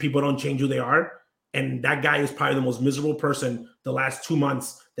 and people don't change who they are. And that guy is probably the most miserable person the last 2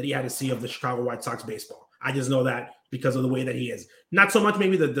 months that he had to see of the Chicago White Sox baseball. I just know that because of the way that he is. Not so much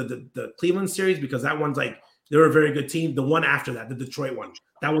maybe the Cleveland series, because that one's like, they're a very good team. The one after that, the Detroit one,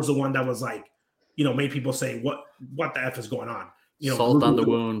 that was the one that was like, made people say, what the F is going on? Salt on the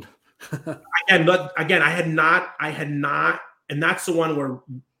wound. Again, I had not, and that's the one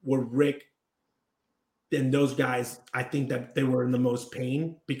where Rick and those guys, I think that they were in the most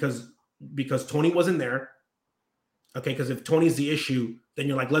pain because Tony wasn't there. Okay, because if Tony's the issue, then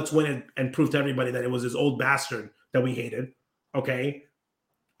you're like, let's win it and prove to everybody that it was this old bastard that we hated. Okay.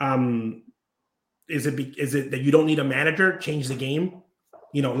 Is it that you don't need a manager? Change the game.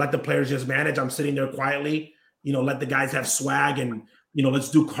 Let the players just manage. I'm sitting there quietly. Let the guys have swag and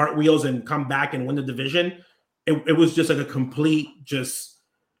let's do cartwheels and come back and win the division. It was just like a complete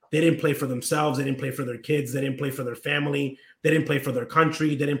they didn't play for themselves. They didn't play for their kids. They didn't play for their family. They didn't play for their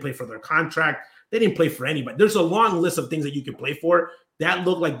country. They didn't play for their contract. They didn't play for anybody. There's a long list of things that you could play for. That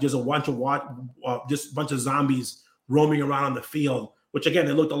looked like just a bunch of zombies roaming around on the field, which again,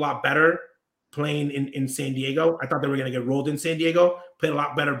 they looked a lot better playing in San Diego. I thought they were going to get rolled in San Diego, played a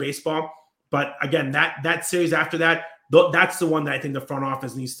lot better baseball. But again, that series after that, that's the one that I think the front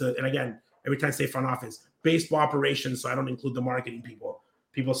office needs to, and again, every time I say front office, baseball operations, so I don't include the marketing people.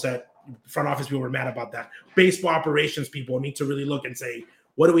 People said front office people were mad about that. Baseball operations people need to really look and say,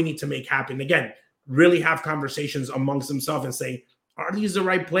 what do we need to make happen? Again, really have conversations amongst themselves and say, are these the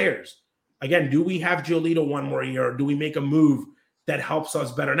right players? Again, do we have Giolito one more year, or do we make a move that helps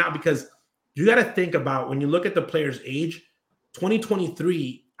us better now? Because you got to think about when you look at the player's age,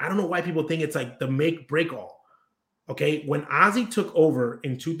 2023, I don't know why people think it's like the make break all. Okay, when Ozzie took over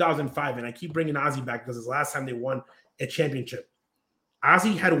in 2005, and I keep bringing Ozzie back because it's the last time they won a championship.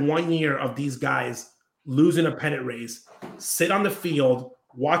 Ozzie had 1 year of these guys losing a pennant race, sit on the field,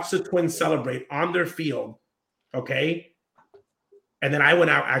 watch the Twins celebrate on their field, okay? And then I went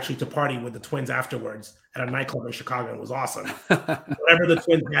out actually to party with the Twins afterwards at a nightclub in Chicago. It was awesome. Whatever the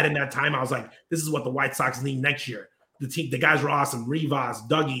Twins had in that time, I was like, this is what the White Sox need next year. The guys were awesome. Rivas,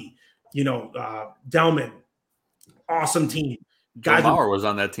 Dougie, Delman, awesome team. Guy Bauer was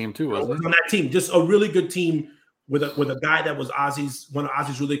on that team too, wasn't he? On that team, just a really good team with a guy that was one of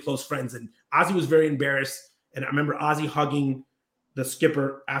Ozzie's really close friends. And Ozzie was very embarrassed. And I remember Ozzie hugging the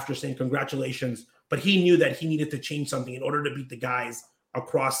skipper after saying congratulations, but he knew that he needed to change something in order to beat the guys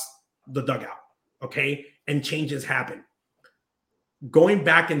across the dugout. Okay. And changes happen. Going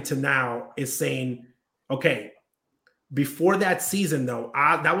back into now is saying, okay, before that season though,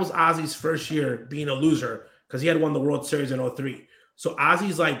 that was Ozzie's first year being a loser because he had won the World Series in 2003. So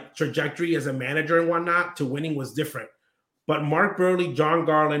Ozzie's like trajectory as a manager and whatnot to winning was different. But Mark Burley, John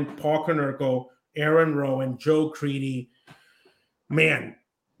Garland, Paul Konerko, Aaron Rowan, Joe Crede, man,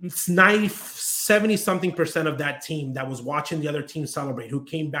 it's 70-something% of that team that was watching the other team celebrate, who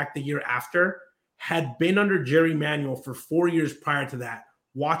came back the year after, had been under Jerry Manuel for 4 years prior to that,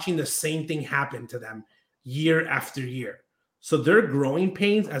 watching the same thing happen to them year after year. So their growing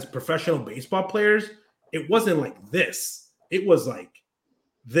pains as professional baseball players, it wasn't like this. It was like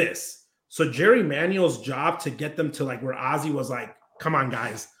this. So Jerry Manuel's job to get them to like where Ozzie was like, come on,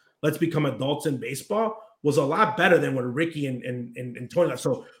 guys, let's become adults in baseball, was a lot better than what Ricky and Tony left.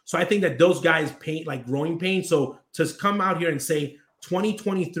 So I think that those guys paint like growing pain. So to come out here and say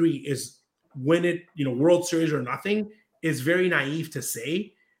 2023 is win it, World Series or nothing is very naive to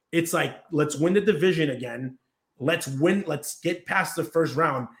say. It's like, let's win the division again. Let's win. Let's get past the first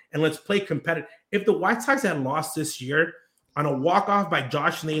round and let's play competitive. If the White Sox had lost this year on a walk-off by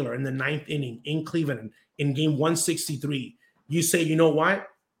Josh Naylor in the 9th inning in Cleveland in game 163, you say, you know what?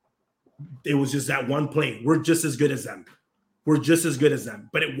 It was just that one play. We're just as good as them. We're just as good as them.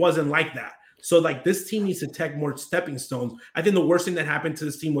 But it wasn't like that. So, like, this team needs to take more stepping stones. I think the worst thing that happened to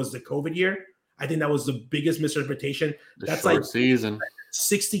this team was the COVID year. I think that was the biggest misinterpretation. That's short like season.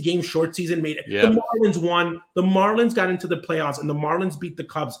 60-game short season made it. Yeah. The Marlins won. The Marlins got into the playoffs, and the Marlins beat the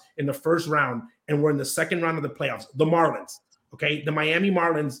Cubs in the first round, and we're in the second round of the playoffs. The Marlins, okay? The Miami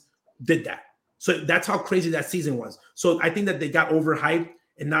Marlins did that. So that's how crazy that season was. So I think that they got overhyped,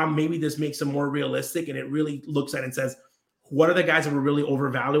 and now maybe this makes them more realistic, and it really looks at it and says, what are the guys that we're really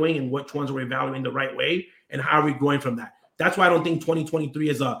overvaluing, and which ones are we valuing the right way, and how are we going from that? That's why I don't think 2023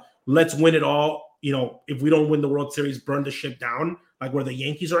 is a let's win it all. If we don't win the World Series, burn the ship down, like where the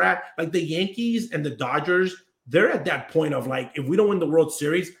Yankees are at. Like the Yankees and the Dodgers, they're at that point of like, if we don't win the World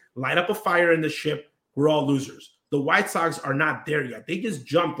Series, light up a fire in the ship, we're all losers. The White Sox are not there yet. They just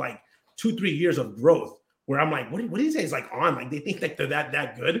jumped like 2-3 years of growth where I'm like, what do you say is like on? Like they think like they're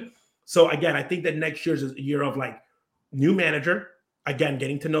that good. So again, I think that next year is a year of like new manager, again,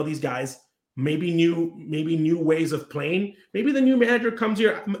 getting to know these guys, maybe new ways of playing. Maybe the new manager comes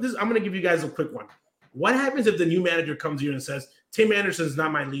here. I'm going to give you guys a quick one. What happens if the new manager comes here and says, Tim Anderson is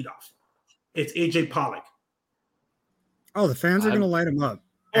not my leadoff? It's AJ Pollock. Oh, the fans are going to light him up.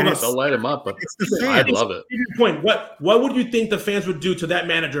 They'll light him up, but it's the fans. I'd love it. Point. What would you think the fans would do to that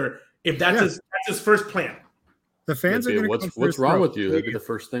manager if that's his first plan? The fans are going to what's wrong with you? That'd be the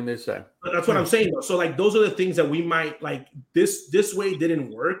first thing they say. But that's what I'm saying, though. So, like, those are the things that we might like. This way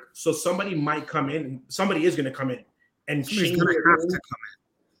didn't work, so somebody might come in. Somebody is going to come in and change.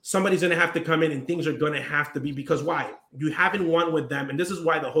 Somebody's going to have to come in, and things are going to have to be because why? You haven't won with them, and this is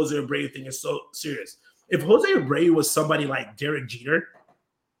why the Jose Abreu thing is so serious. If Jose Abreu was somebody like Derek Jeter,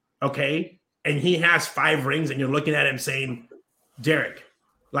 okay, and he has 5 rings, and you're looking at him saying, Derek,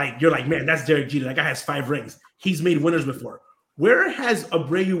 like, you're like, man, that's Derek Jeter. That guy has 5 rings. He's made winners before. Where has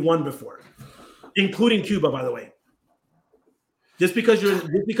Abreu won before? Including Cuba, by the way. Just because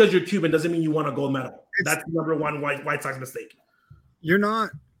you're Cuban doesn't mean you won a gold medal. That's the number one White Sox mistake. You're not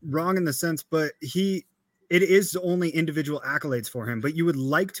wrong in the sense, but it is only individual accolades for him. But you would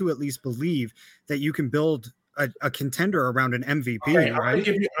like to at least believe that you can build a contender around an MVP, okay, right?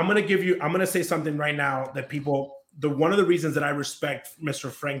 I'm going to say something right now that people. One of the reasons that I respect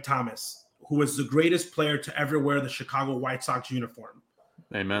Mr. Frank Thomas, who was the greatest player to ever wear the Chicago White Sox uniform.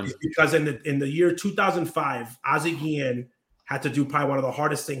 Amen. Is because in the year 2005, Ozzie Guillen had to do probably one of the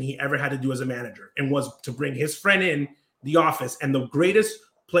hardest things he ever had to do as a manager, and was to bring his friend in the office and the greatest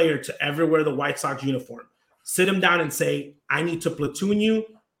player to ever wear the White Sox uniform, sit him down and say, I need to platoon you.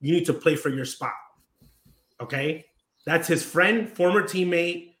 You need to play for your spot. Okay? That's his friend, former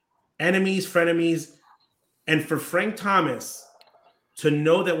teammate, enemies, frenemies. And for Frank Thomas to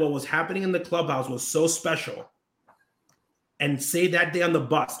know that what was happening in the clubhouse was so special and say that day on the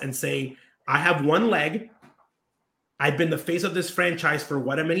bus and say, I have one leg. I've been the face of this franchise for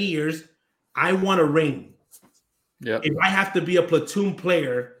what many years. I want a ring. Yep. If I have to be a platoon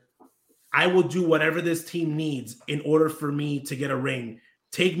player, I will do whatever this team needs in order for me to get a ring.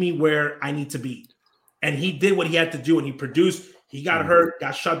 Take me where I need to be. And he did what he had to do, and he produced. He got hurt,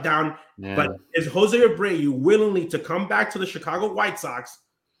 got shut down. Yeah. But is Jose Abreu willingly to come back to the Chicago White Sox?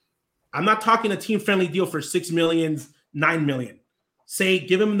 I'm not talking a team-friendly deal for $6 million, $9 million. Say,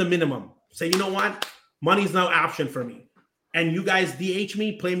 give him the minimum. Say, you know what? Money's no option for me. And you guys DH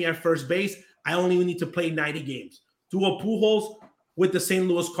me, play me at first base. I only need to play 90 games. Do a Pujols with the St.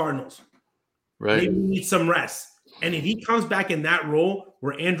 Louis Cardinals. Right. Maybe you need some rest. And if he comes back in that role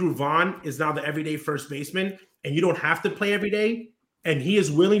where Andrew Vaughn is now the everyday first baseman and you don't have to play every day, and he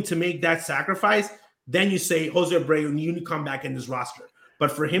is willing to make that sacrifice, then you say, Jose Abreu, you need to come back in this roster.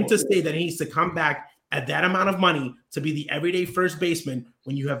 But for him to say that he needs to come back at that amount of money to be the everyday first baseman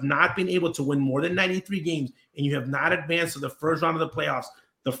when you have not been able to win more than 93 games and you have not advanced to the first round of the playoffs,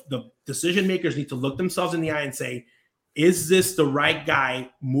 the decision makers need to look themselves in the eye and say, is this the right guy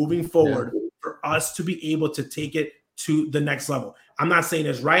moving forward for us to be able to take it to the next level? I'm not saying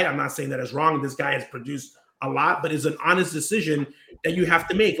it's right. I'm not saying that it's wrong. This guy has produced a lot, but it's an honest decision that you have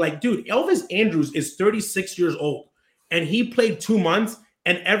to make. Like, dude, Elvis Andrus is 36 years old, and he played 2 months,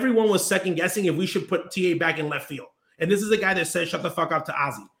 and everyone was second guessing if we should put TA back in left field. And this is a guy that said, shut the fuck up to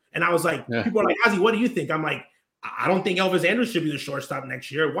Ozzie. And I was like, people are like, Ozzie, what do you think? I'm like, I don't think Elvis Andrus should be the shortstop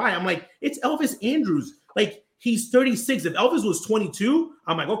next year. Why? I'm like, it's Elvis Andrus. Like, he's 36. If Elvis was 22,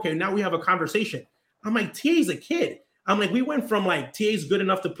 I'm like, okay, now we have a conversation. I'm like, TA's a kid. I'm like, we went from like, TA's good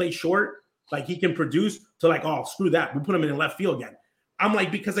enough to play short, like he can produce, to like, oh, screw that. We put him in left field again. I'm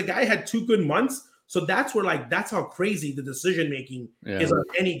like, because the guy had 2 good months. So that's where, like, that's how crazy the decision-making is on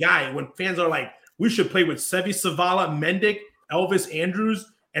any guy. When fans are like, we should play with Sevi Savala, Mendick, Elvis Andrus,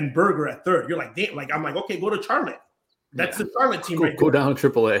 and Berger at third. You're like, damn. Like, I'm like, okay, go to Charlotte. That's the Charlotte team right Go there. down to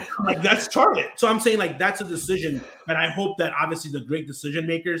AAA. Like, that's Charlotte. So I'm saying, like, that's a decision. And I hope that obviously the great decision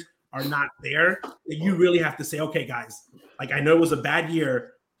makers are not there. That you really have to say, okay, guys, like, I know it was a bad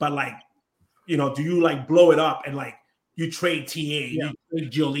year, but like, you know, do you like blow it up and like you trade TA, you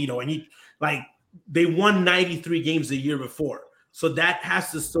trade Giolito, and you like they won 93 games the year before. So that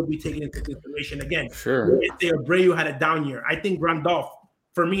has to still be taken into consideration. Again, sure. If Abreu had a down year, I think Grandal,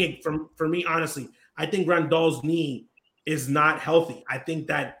 for me, honestly, I think Grandal's knee is not healthy. I think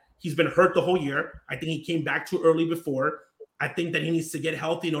that he's been hurt the whole year. I think he came back too early before. I think that he needs to get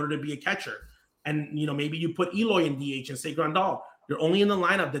healthy in order to be a catcher. And, you know, maybe you put Eloy in DH and say, Grandal, you're only in the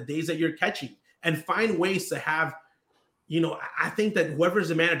lineup the days that you're catching, and find ways to have, you know, I think that whoever's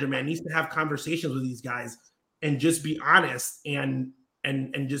the manager, man, needs to have conversations with these guys and just be honest and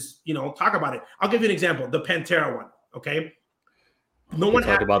just, you know, talk about it. I'll give you an example, the Pantera one, okay? No one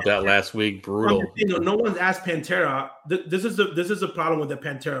talked about that last week. Brutal. No one's asked Pantera. This is the problem with the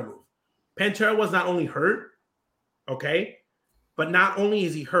Pantera move. Pantera was not only hurt, okay, but not only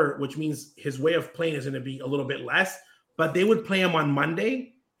is he hurt, which means his way of playing is going to be a little bit less, but they would play him on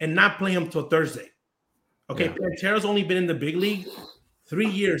Monday and not play him till Thursday. Okay, yeah. Pantera's only been in the big league 3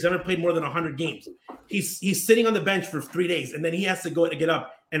 years, never played more than 100 games. He's sitting on the bench for 3 days, and then he has to go and get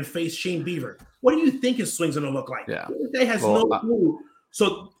up and face Shane Bieber. What do you think his swing's going to look like? Yeah, he has no clue.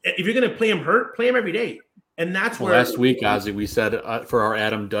 So if you're going to play him hurt, play him every day. And that's where last week, Ozzy, we said for our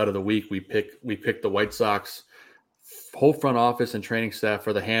Adam Dudd of the week, we picked the White Sox whole front office and training staff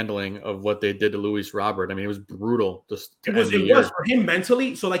for the handling of what they did to Luis Robert. I mean, it was brutal. It was for him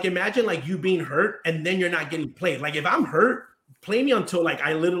mentally. So like, imagine like you being hurt and then you're not getting played. Like if I'm hurt, play me until like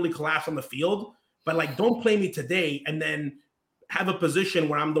I literally collapse on the field. But like, don't play me today and then have a position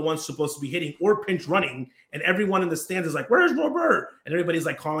where I'm the one supposed to be hitting or pinch running, and everyone in the stands is like, "Where's Robert?" And everybody's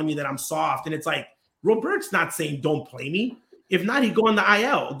like calling me that I'm soft, and it's like, Robert's not saying don't play me. If not, he'd go on the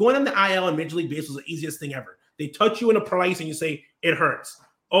IL. Going on the IL in Major League Baseball is the easiest thing ever. They touch you in a price and you say, it hurts.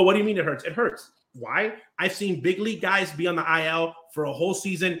 Oh, what do you mean it hurts? It hurts. Why? I've seen big league guys be on the IL for a whole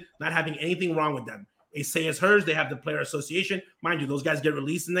season, not having anything wrong with them. They say it's hers. They have the player association. Mind you, those guys get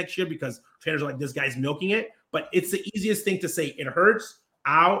released the next year because trainers are like, this guy's milking it. But it's the easiest thing to say, it hurts.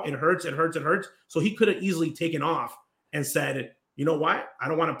 Ow, it hurts, it hurts, it hurts. So he could have easily taken off and said, you know what? I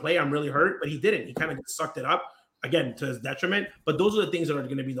don't want to play. I'm really hurt. But he didn't. He kind of just sucked it up, again, to his detriment. But those are the things that are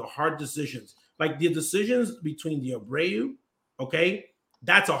going to be the hard decisions. Like the decisions between the Abreu, okay,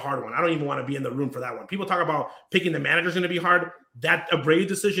 that's a hard one. I don't even want to be in the room for that one. People talk about picking the manager is going to be hard. That Abreu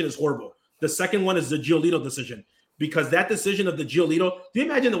decision is horrible. The second one is the Giolito decision, because that decision of the Giolito, do you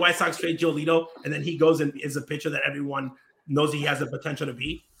imagine the White Sox trade Giolito and then he goes and is a pitcher that everyone knows he has the potential to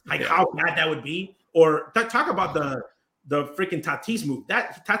be? Like how bad that would be? Or talk about the freaking Tatis move.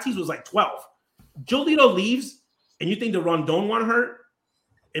 That Tatis was like 12. Giolito leaves and you think the Rondon one hurt?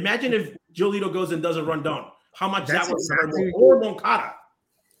 Imagine if Giolito goes and does a Rondon. How much that would hurt? Or Moncada.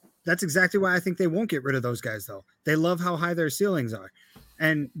 That's exactly why I think they won't get rid of those guys, though. They love how high their ceilings are.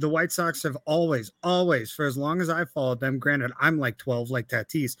 And the White Sox have always, for as long as I've followed them, granted, I'm like 12, like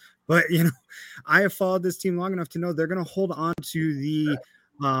Tatis, but, you know, I have followed this team long enough to know they're going to hold on to the,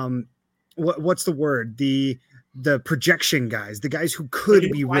 what's the word? The projection guys, the guys who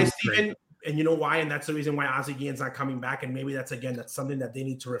could be really great. And you know why? And that's the reason why Ozzie Guillen's not coming back. And maybe that's something that they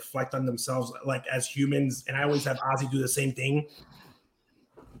need to reflect on themselves, like as humans. And I always have Ozzie do the same thing.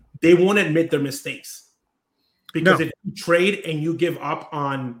 They won't admit their mistakes. Because if you trade and you give up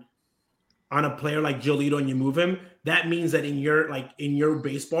on a player like Giolito and you move him, that means that in your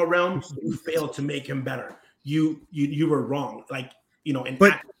baseball realm, you failed to make him better. You were wrong. Like, you know,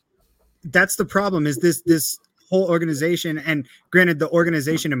 that's the problem is this whole organization, and granted, the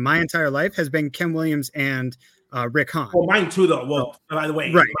organization in my entire life has been Ken Williams and Rick Hahn. Well, mine too, though. Well, by the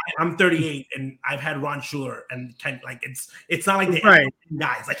way, right. I'm 38 and I've had Ron Schuler and Ken. Like it's not like the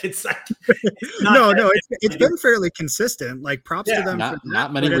guys. Like it's it's been fairly consistent. Like props to them.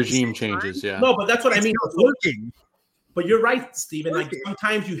 Not many regime changes. Yeah. No, but that's what I mean. It's working. But you're right, Steven. Like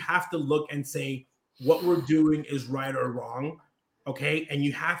sometimes you have to look and say what we're doing is right or wrong. Okay, and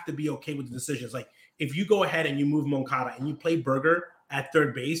you have to be okay with the decisions. Like if you go ahead and you move Moncada and you play Berger at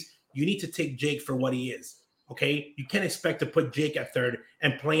third base, you need to take Jake for what he is. Okay, you can't expect to put Jake at third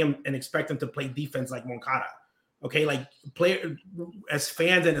and play him and expect him to play defense like Moncada. Okay, like as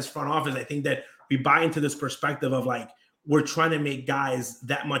fans and as front office, I think that we buy into this perspective of like we're trying to make guys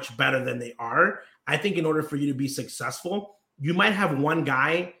that much better than they are. I think in order for you to be successful, you might have one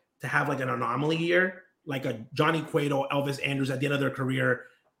guy to have like an anomaly year, like a Johnny Cueto, Elvis Andrus at the end of their career.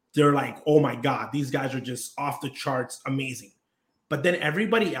 They're like, oh my God, these guys are just off the charts, amazing. But then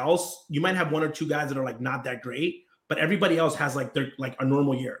everybody else, you might have one or two guys that are like not that great, but everybody else has like their like a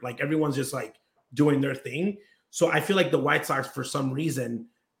normal year. Like everyone's just like doing their thing. So I feel like the White Sox, for some reason,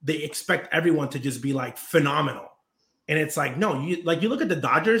 they expect everyone to just be like phenomenal. And it's like, no, you look at the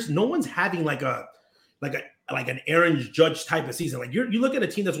Dodgers, no one's having like an Aaron Judge type of season. Like you look at a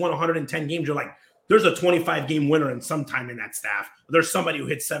team that's won 110 games, you're like, there's a 25 game winner in some time in that staff. There's somebody who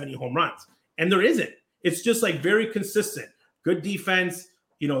hits 70 home runs. And there isn't. It's just like very consistent. Good defense,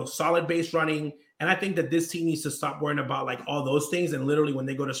 you know, solid base running. And I think that this team needs to stop worrying about like all those things. And literally when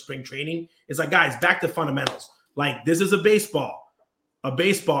they go to spring training, it's like, guys, back to fundamentals. Like this is a baseball,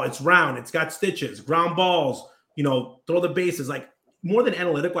 it's round. It's got stitches, ground balls, you know, throw the bases. Like more than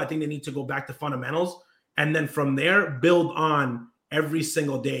analytical, I think they need to go back to fundamentals. And then from there, build on every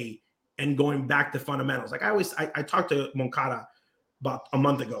single day and going back to fundamentals. Like I talked to Moncada about a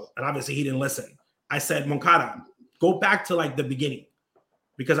month ago, and obviously he didn't listen. I said, Moncada, go back to like the beginning.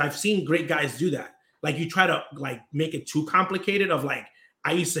 because I've seen great guys do that. Like you try to like make it too complicated of like,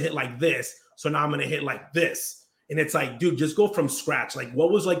 I used to hit like this, so now I'm going to hit like this. And it's like, dude, just go from scratch. Like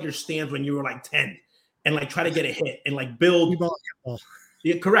what was like your stance when you were like 10 and like try to get a hit and like build.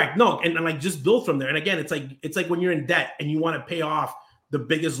 Yeah, correct. No. And like just build from there. And again, it's like when you're in debt and you want to pay off the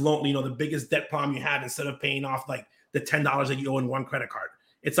biggest loan, you know, the biggest debt problem you have instead of paying off like the $10 that you owe in one credit card.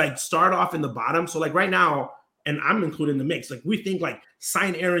 It's like start off in the bottom. So like right now, and I'm included in the mix, like we think like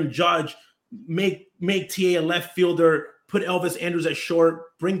sign Aaron Judge, make TA a left fielder, put Elvis Andrus at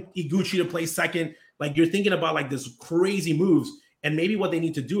short, bring Iguchi to play second. Like you're thinking about like this crazy moves. And maybe what they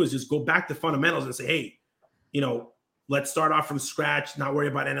need to do is just go back to fundamentals and say, hey, you know, let's start off from scratch, not worry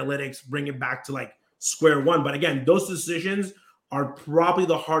about analytics, bring it back to like square one. But again, those decisions are probably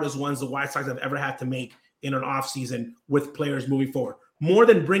the hardest ones the White Sox have ever had to make in an offseason with players moving forward. More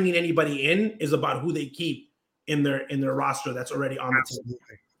than bringing anybody in is about who they keep in their roster that's already on the team.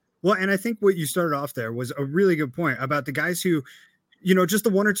 Well, and I think what you started off there was a really good point about the guys who, you know, just the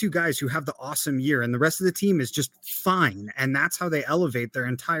one or two guys who have the awesome year and the rest of the team is just fine. And that's how they elevate their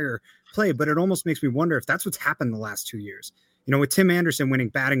entire play. But it almost makes me wonder if that's what's happened the last 2 years. You know, with Tim Anderson winning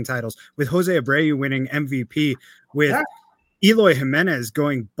batting titles, with Jose Abreu winning MVP, with Eloy Jimenez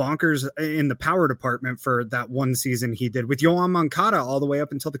going bonkers in the power department for that one season he did, with Yoan Moncada all the way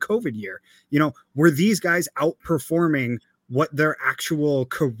up until the COVID year. You know, were these guys outperforming what their actual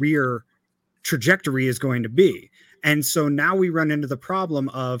career trajectory is going to be? And so now we run into the problem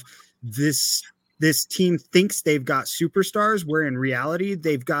of this team thinks they've got superstars, where in reality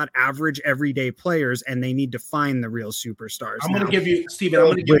they've got average everyday players and they need to find the real superstars. I'm going to give you, Steven, I'm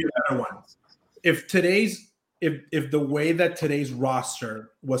going to give you another one. If the way that today's roster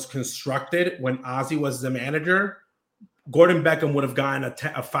was constructed when Ozzie was the manager, Gordon Beckham would have gotten a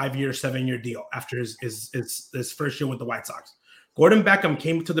 5-year, 7-year deal after his first year with the White Sox. Gordon Beckham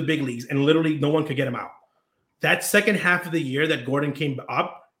came to the big leagues and literally no one could get him out. That second half of the year that Gordon came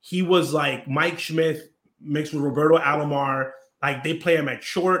up, he was like Mike Schmidt mixed with Roberto Alomar. Like they play him at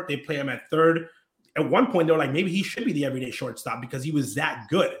short, they play him at third. At one point, they were like, maybe he should be the everyday shortstop because he was that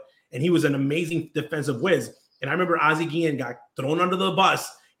good. And he was an amazing defensive whiz. And I remember Ozzie Guillen got thrown under the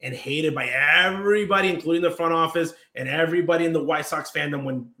bus and hated by everybody, including the front office and everybody in the White Sox fandom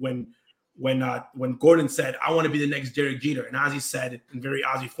when Gordon said, I want to be the next Derek Jeter. And Ozzie said in very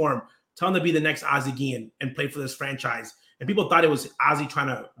Ozzie form, tell him to be the next Ozzie Guillen and play for this franchise. And people thought it was Ozzie trying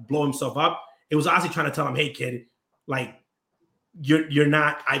to blow himself up. It was Ozzie trying to tell him, hey kid, like you're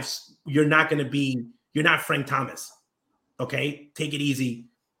not Frank Thomas. Okay. Take it easy.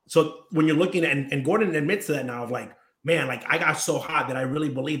 So when you're looking at, and Gordon admits to that now of like, man, like I got so hot that I really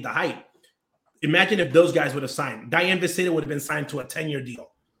believed the hype. Imagine if those guys would have signed. Diane Vicida would have been signed to a 10-year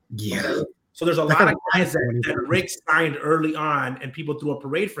deal. Yeah. Okay? So there's a lot of guys that Rick signed early on and people threw a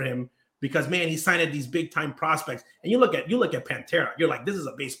parade for him because, man, he signed at these big-time prospects. And you look at Pantera. You're like, this is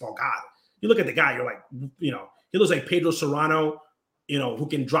a baseball god. You look at the guy. You're like, you know, he looks like Pedro Serrano, you know, who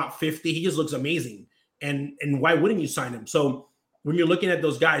can drop 50. He just looks amazing. And why wouldn't you sign him? So when you're looking at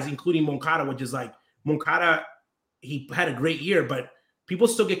those guys, including Moncada, which is like Moncada, he had a great year, but people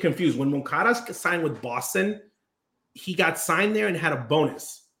still get confused. When Moncada signed with Boston, he got signed there and had a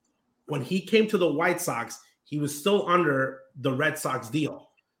bonus. When he came to the White Sox, he was still under the Red Sox deal.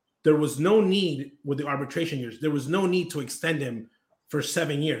 There was no need with the arbitration years. There was no need to extend him for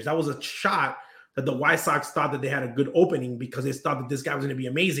 7 years. That was a shot that the White Sox thought that they had a good opening because they thought that this guy was going to be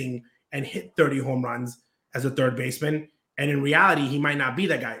amazing and hit 30 home runs as a third baseman. And in reality, he might not be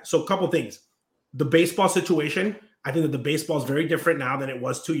that guy. So a couple things. The baseball situation, I think that the baseball is very different now than it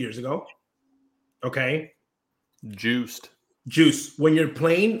was 2 years ago. Okay. Juice. When you're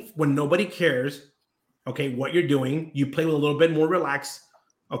playing, when nobody cares, okay, what you're doing, you play with a little bit more relaxed.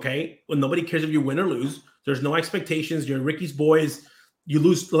 Okay. When nobody cares if you win or lose, there's no expectations. You're Ricky's boys. You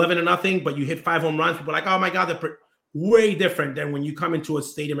lose 11-0, but you hit 5 home runs. People are like, oh my God, they're way different than when you come into a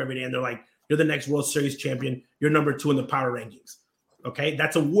stadium every day and they're like, you're the next World Series champion. You're number 2 in the power rankings. Okay.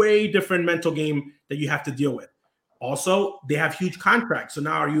 That's a way different mental game that you have to deal with. Also, they have huge contracts. So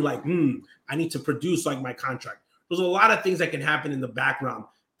now are you like, I need to produce like my contract. There's a lot of things that can happen in the background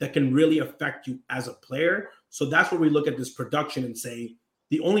that can really affect you as a player. So that's where we look at this production and say,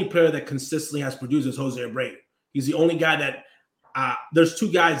 the only player that consistently has produced is Jose Abreu. He's the only guy that there's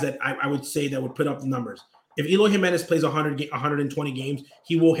 2 guys that I would say that would put up the numbers. If Eloy Jimenez plays 120 games,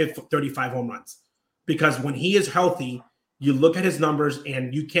 he will hit 35 home runs because when he is healthy, you look at his numbers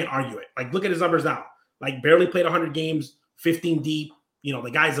and you can't argue it. Like look at his numbers now. Like barely played 100 games, 15 deep. You know,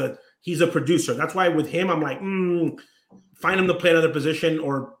 the guy's he's a producer. That's why with him, I'm like, find him to play another position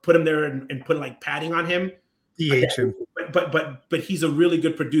or put him there and put like padding on him. DH him. But he's a really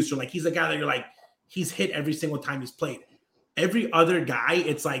good producer. Like he's a guy that you're like, he's hit every single time he's played. Every other guy,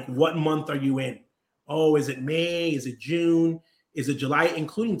 it's like, what month are you in? Oh, is it May? Is it June? Is it July?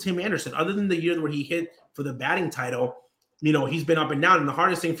 Including Tim Anderson. Other than the year where he hit for the batting title, he's been up and down. And the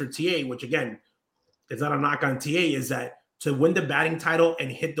hardest thing for TA, which again, it's not a knock on TA, is that to win the batting title and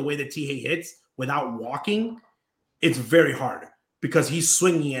hit the way that TA hits without walking, it's very hard because he's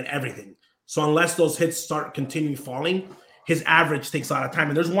swinging at everything. So unless those hits continue falling, his average takes a lot of time.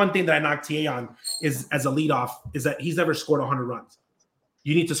 And there's one thing that I knock TA on is as a leadoff is that he's never scored 100 runs.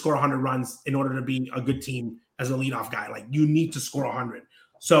 You need to score 100 runs in order to be a good team as a leadoff guy. Like you need to score 100.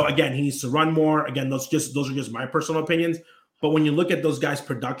 So again, he needs to run more. Again, those are just my personal opinions. But when you look at those guys'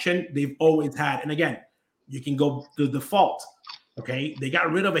 production, they've always had, and again, you can go to the default. Okay, they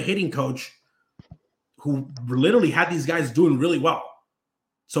got rid of a hitting coach who literally had these guys doing really well.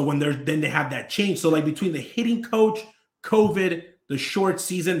 So when they have that change. So like between the hitting coach, COVID, the short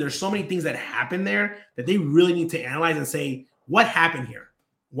season, there's so many things that happen there that they really need to analyze and say, what happened here?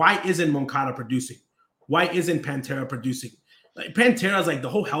 Why isn't Moncada producing? Why isn't Pantera producing? Like Pantera's like the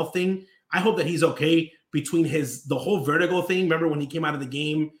whole health thing. I hope that he's okay between the whole vertigo thing. Remember when he came out of the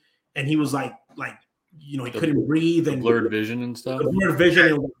game and he was like he couldn't breathe and blurred vision and stuff. The blurred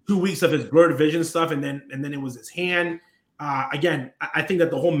vision, 2 weeks of his blurred vision stuff, and then it was his hand. Again, I think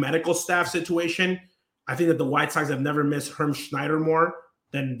that the whole medical staff situation. I think that the White Sox have never missed Herm Schneider more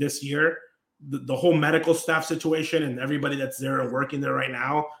than this year. The whole medical staff situation and everybody that's there and working there right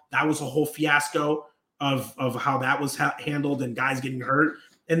now, that was a whole fiasco of how that was handled and guys getting hurt.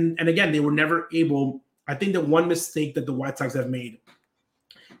 And again, they were never able. I think that one mistake that the White Sox have made,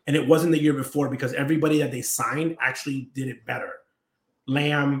 and it wasn't the year before because everybody that they signed actually did it better.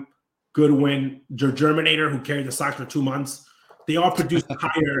 Lamb, Goodwin, Germinator, who carried the Sox for 2 months, they all produced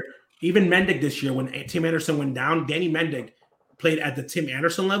higher. Even Mendick this year, when Tim Anderson went down, Danny Mendick played at the Tim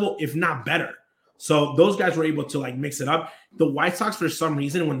Anderson level, if not better. So those guys were able to like mix it up. The White Sox, for some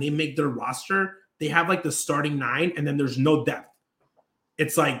reason, when they make their roster, they have like the starting 9 and then there's no depth.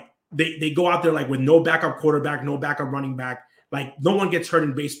 It's like they go out there like with no backup quarterback, no backup running back. Like no one gets hurt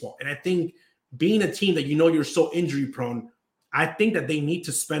in baseball. And I think being a team that you're so injury prone, I think that they need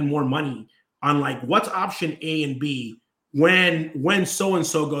to spend more money on like what's option A and B when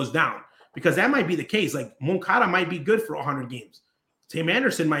so-and-so goes down, because that might be the case. Like Moncada might be good for 100 games. Tim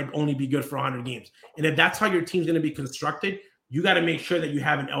Anderson might only be good for 100 games. And if that's how your team's going to be constructed, you got to make sure that you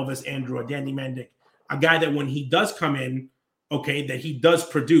have an Elvis Andrew, a Danny Mendick, a guy that when he does come in, okay, that he does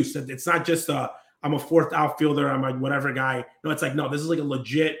produce. That it's not just I'm a fourth outfielder, I'm a whatever guy. No, it's like, no, this is like a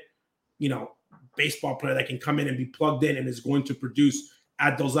legit, baseball player that can come in and be plugged in and is going to produce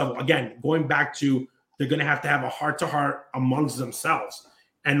at those levels. Again, going back to they're going to have a heart-to-heart amongst themselves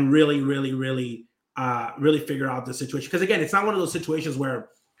and really, really, really, really figure out the situation. Because, again, it's not one of those situations where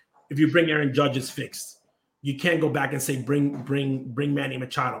if you bring Aaron Judge, it's fixed. You can't go back and say, bring Manny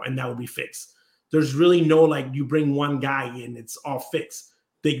Machado, and that will be fixed. There's really no, like, you bring one guy in, it's all fixed.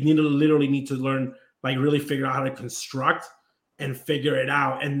 They literally need to learn, like, really figure out how to construct and figure it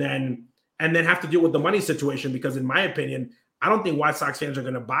out. And then have to deal with the money situation, because in my opinion, I don't think White Sox fans are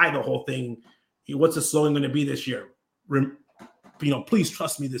going to buy the whole thing. What's the slogan going to be this year? Please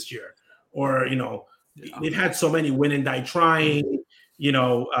trust me this year. Or, they've had so many win and die trying,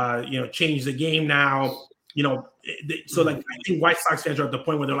 change the game now, so like, I think White Sox fans are at the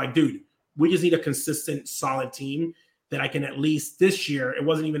point where they're like, dude, we just need a consistent, solid team that I can at least this year. It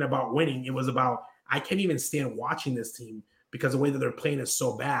wasn't even about winning. It was about, I can't even stand watching this team because the way that they're playing is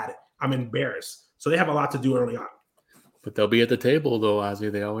so bad. I'm embarrassed. So they have a lot to do early on. But they'll be at the table though,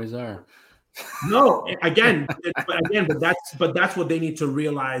 Ozzy. They always are. No, but that's what they need to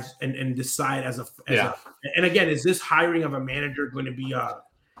realize and decide and again, is this hiring of a manager going to be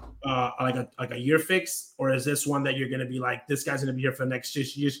like a year fix, or is this one that you're going to be like, this guy's going to be here for the next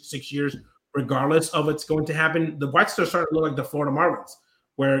 6 years, regardless of what's going to happen? The White Sox are starting to look like the Florida Marlins,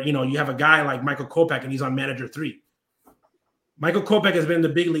 where you have a guy like Michael Kopech and he's on manager 3. Michael Kopech has been in the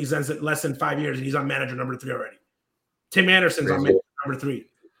big leagues since less than 5 years and he's on manager number 3 already. Tim Anderson's on manager number 3.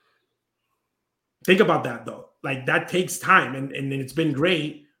 Think about that, though. Like, that takes time, and it's been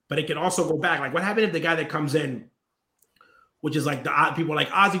great, but it can also go back. Like, what happened if the guy that comes in, which is like people are like,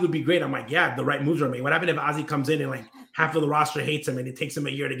 Ozzy would be great. I'm like, yeah, the right moves are made. What happened if Ozzy comes in and like half of the roster hates him and it takes him a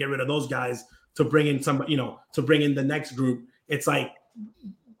year to get rid of those guys to bring in somebody, to bring in the next group? It's like,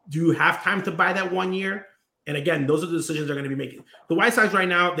 do you have time to buy that 1 year? And again, those are the decisions they're going to be making. The White Sox right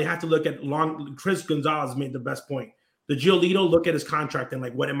now, they have to look at Chris Gonzalez made the best point. The Giolito, look at his contract and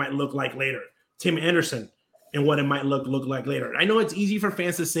like what it might look like later. Tim Anderson and what it might look like later. I know it's easy for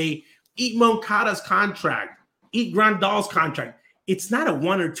fans to say, eat Moncada's contract. Grandal's contract. It's not a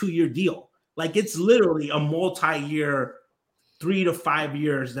 1 or 2 year deal. Like it's literally a multi-year, 3 to 5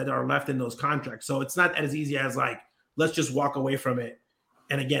 years that are left in those contracts. So it's not as easy as like, let's just walk away from it.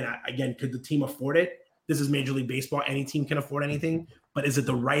 And again, could the team afford it? This is Major League Baseball. Any team can afford anything, but is it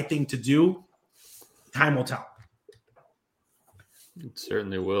the right thing to do? Time will tell. It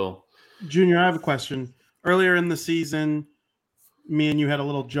certainly will. Junior, I have a question. Earlier in the season, me and you had a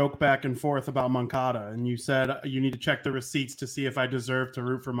little joke back and forth about Moncada, and you said you need to check the receipts to see if I deserve to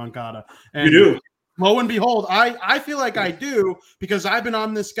root for Moncada. And you do. Lo and behold, I feel like I do, because I've been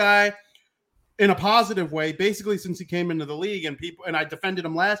on this guy in a positive way basically since he came into the league, and I defended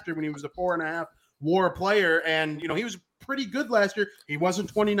him last year when he was a 4.5 WAR player, and he was pretty good last year. He wasn't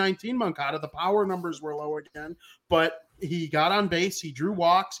 2019 Moncada. The power numbers were low again, but he got on base. He drew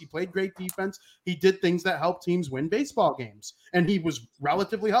walks. He played great defense. He did things that helped teams win baseball games, and he was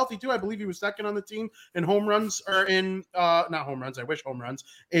relatively healthy too. I believe he was second on the team in home runs, or in not home runs. I wish home runs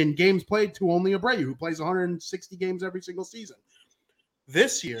in games played to only Abreu, who plays 160 games every single season.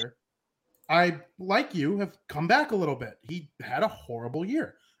 This year, I, like you, have come back a little bit. He had a horrible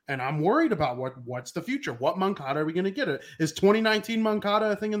year. And I'm worried about what's the future. What Moncada are we going to get? Is 2019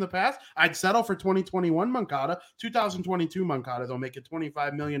 Moncada a thing in the past? I'd settle for 2021 Moncada. 2022 Moncada, they'll make it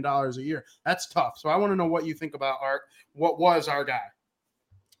 $25 million a year. That's tough. So I want to know what you think about what was our guy.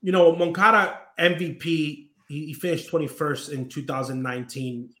 Moncada MVP, he finished 21st in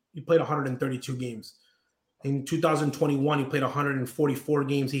 2019. He played 132 games. In 2021, he played 144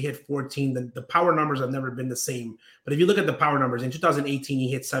 games. He hit 14. The power numbers have never been the same. But if you look at the power numbers, in 2018,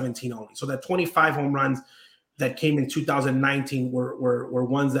 he hit 17 only. So that 25 home runs that came in 2019 were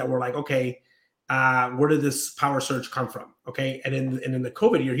ones that were like, okay, where did this power surge come from? Okay. And in the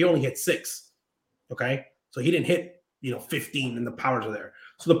COVID year, he only hit 6. Okay. So he didn't hit, 15, and the powers are there.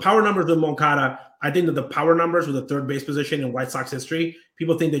 So the power numbers of Moncada, I think that the power numbers with the third base position in White Sox history,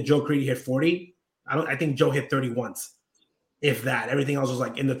 people think that Joe Crede hit 40. I think Joe hit 30 once, if that. Everything else was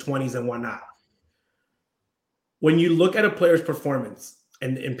like in the 20s and whatnot. When you look at a player's performance,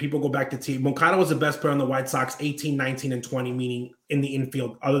 and people go back to team, Moncada was the best player on the White Sox, 18, 19, and 20, meaning in the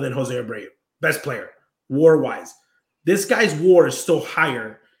infield, other than Jose Abreu. Best player, WAR-wise. This guy's WAR is still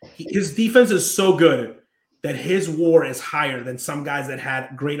higher. His defense is so good that his WAR is higher than some guys that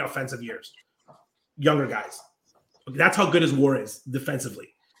had great offensive years, younger guys. That's how good his WAR is defensively.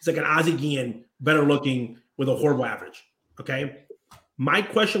 He's like an Ozzie Guillen, better looking with a horrible average. Okay. My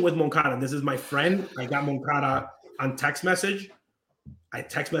question with Moncada, this is my friend. I got Moncada on text message. I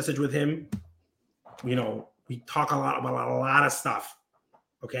text message with him. We talk a lot about a lot of stuff.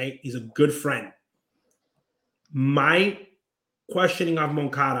 Okay. He's a good friend. My questioning of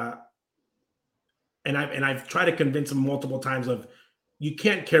Moncada, and I've tried to convince him multiple times of, you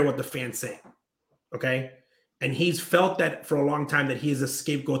can't care what the fans say. Okay. And he's felt that for a long time, that he is a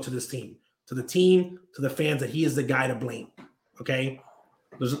scapegoat to this team, to the fans, that he is the guy to blame. Okay.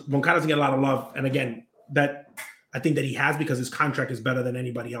 Moncada doesn't get a lot of love. And again, that I think that he has, because his contract is better than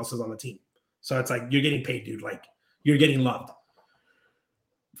anybody else's on the team. So it's like, you're getting paid, dude. Like, you're getting loved.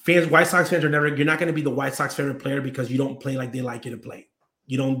 White Sox fans you're not going to be the White Sox favorite player because you don't play like they like you to play.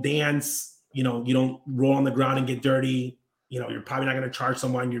 You don't dance, you don't roll on the ground and get dirty. You're probably not going to charge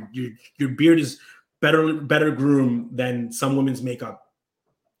someone. Your beard is better groomed than some women's makeup.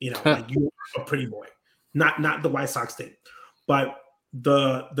 Like you're a pretty boy. Not the White Sox thing. But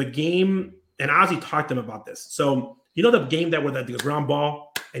the game, and Ozzie talked to him about this. So the game that where the ground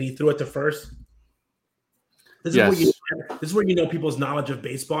ball and he threw it to first? This is where you know people's knowledge of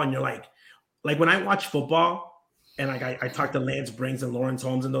baseball, and you're like when I watch football and like I talk to Lance Brings and Lawrence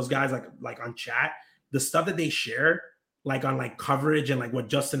Holmes and those guys like on chat, the stuff that they share like on like coverage and like what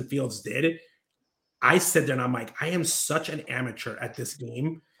Justin Fields did, I sit there and I'm like, I am such an amateur at this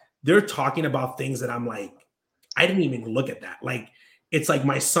game. They're talking about things that I'm like, I didn't even look at that. Like, it's like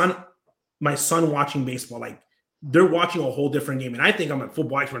my son watching baseball, like they're watching a whole different game. And I think I'm a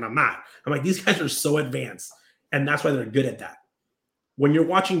football expert and I'm not. I'm like, these guys are so advanced. And that's why they're good at that. When you're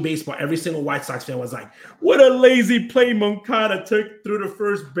watching baseball, every single White Sox fan was like, what a lazy play Moncada took through the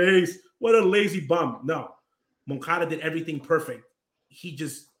first base. What a lazy bum. No, Moncada did everything perfect. He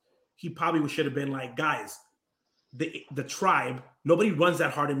probably should have been like, guys, the tribe, nobody runs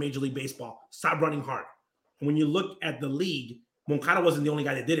that hard in Major League Baseball. Stop running hard. And when you look at the league, Moncada wasn't the only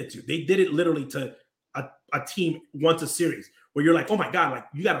guy that did it to. They did it literally to a team once a series where you're like, oh my God, like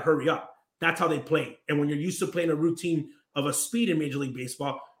you got to hurry up. That's how they play. And when you're used to playing a routine of a speed in Major League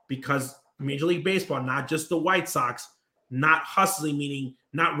Baseball, because Major League Baseball, not just the White Sox, not hustling, meaning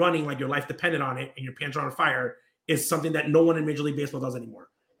not running like your life depended on it and your pants are on fire, is something that no one in Major League Baseball does anymore.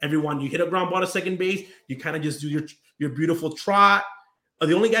 Everyone, you hit a ground ball to second base, you kind of just do your beautiful trot.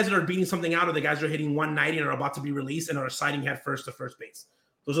 The only guys that are beating something out are the guys that are hitting 190 and are about to be released and are sliding head first to first base.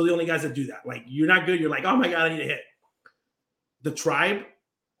 Those are the only guys that do that. Like, you're not good. You're like, oh my God, I need a hit. The Tribe,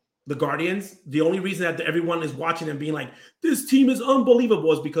 the Guardians, the only reason that everyone is watching and being like, this team is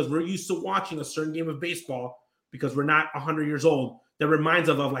unbelievable, is because we're used to watching a certain game of baseball, because we're not 100 years old, that reminds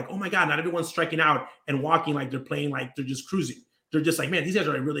us of like, oh my God, not everyone's striking out and walking like they're playing like they're just cruising. They're just like, man, these guys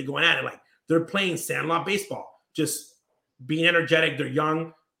are really going at it. Like, they're playing sandlot baseball, just being energetic. They're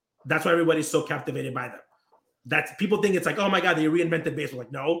young. That's why everybody's so captivated by them. That's, people think it's like, oh my God, they reinvented baseball.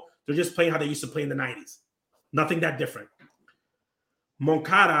 Like, no, they're just playing how they used to play in the 90s. Nothing that different.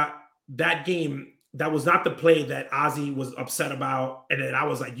 Moncada, that game, that was not the play that Ozzie was upset about. And then I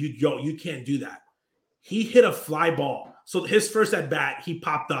was like, you can't do that. He hit a fly ball. So his first at bat, he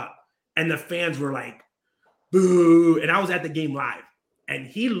popped up and the fans were like, boo. And I was at the game live and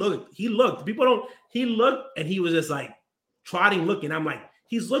he looked, he looked and he was just like trotting, looking. I'm like,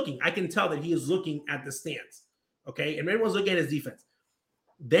 he's looking. I can tell that he is looking at the stands. Okay. And everyone's looking at his defense.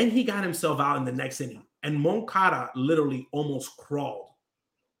 Then he got himself out in the next inning and Moncada literally almost crawled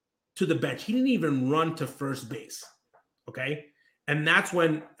to the bench. He didn't even run to first base. Okay. And that's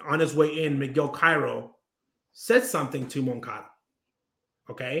when, on his way in, Miguel Cairo said something to Moncada.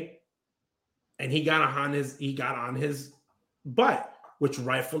 Okay. And he got on his butt, which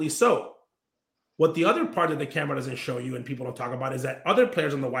rightfully so. What the other part that the camera doesn't show you and people don't talk about is that other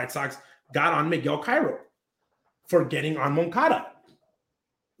players on the White Sox got on Miguel Cairo for getting on Moncada.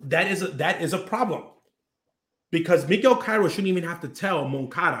 That is a problem, because Miguel Cairo shouldn't even have to tell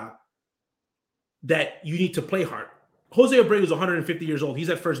Moncada that you need to play hard. Jose Abreu is 150 years old. He's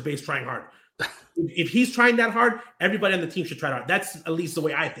at first base trying hard. If he's trying that hard, everybody on the team should try hard. That's at least the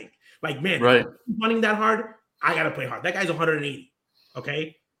way I think. Like, man, right, if I'm running that hard, I got to play hard. That guy's 180.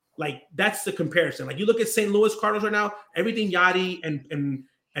 Okay. Like, that's the comparison. Like, you look at St. Louis Cardinals right now, everything Yachty and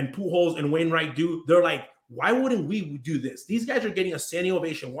Pujols and Wainwright do, they're like, why wouldn't we do this? These guys are getting a standing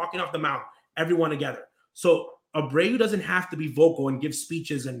ovation, walking off the mound, everyone together. So Abreu doesn't have to be vocal and give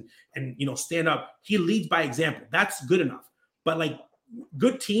speeches and stand up. He leads by example. That's good enough. But like,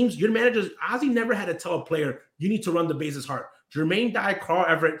 good teams, your managers, Ozzie never had to tell a player, you need to run the bases hard. Jermaine Dye, Carl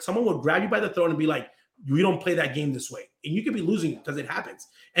Everett, someone would grab you by the throat and be like, we don't play that game this way. And you could be losing because it happens.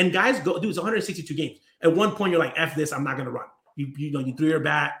 And guys go, dude, it's 162 games. At one point, you're like, F this, I'm not going to run. You threw your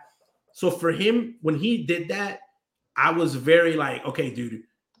bat. So for him, when he did that, I was very like, okay, dude,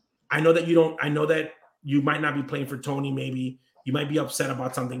 I know that you might not be playing for Tony, maybe. You might be upset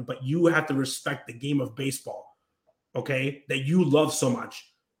about something, but you have to respect the game of baseball, okay, that you love so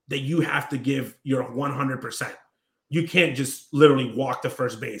much that you have to give your 100%. You can't just literally walk to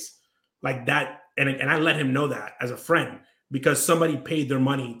first base like that. And I let him know that as a friend, because somebody paid their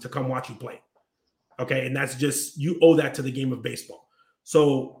money to come watch you play, okay? And that's just, you owe that to the game of baseball.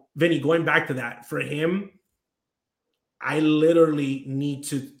 So, Vinny, going back to that, for him, I literally need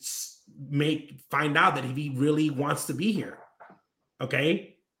to find out that if he really wants to be here.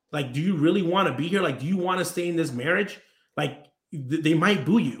 Okay. Like, do you really want to be here? Like, do you want to stay in this marriage? Like, they might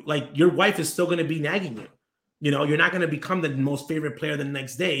boo you. Like, your wife is still going to be nagging you. You're not going to become the most favorite player the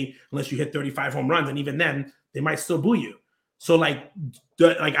next day unless you hit 35 home runs. And even then, they might still boo you. So like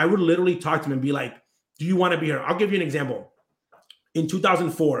I would literally talk to him and be like, do you want to be here? I'll give you an example. In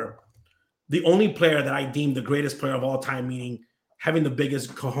 2004, the only player that I deemed the greatest player of all time, meaning having the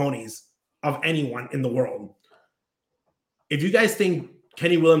biggest cojones of anyone in the world. If you guys think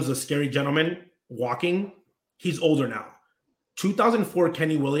Kenny Williams is a scary gentleman walking, he's older now. 2004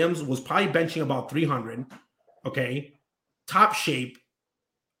 Kenny Williams was probably benching about 300, okay, top shape,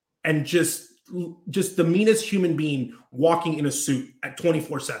 and just the meanest human being walking in a suit at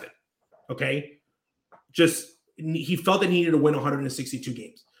 24/7, okay? He felt that he needed to win 162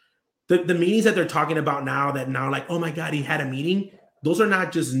 games. The meetings that they're talking about now, like, oh my God, he had a meeting, those are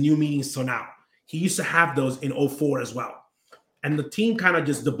not just new meetings till now. He used to have those in 2004 as well. And the team kind of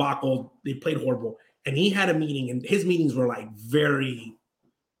just debacled. They played horrible. And he had a meeting, and his meetings were like very,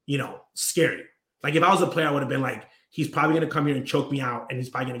 scary. Like, if I was a player, I would have been like, he's probably going to come here and choke me out, and he's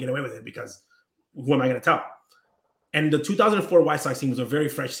probably going to get away with it, because who am I going to tell? And the 2004 White Sox team was a very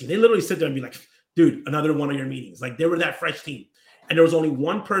fresh team. They literally sit there and be like, dude, another one of your meetings. Like, they were that fresh team. And there was only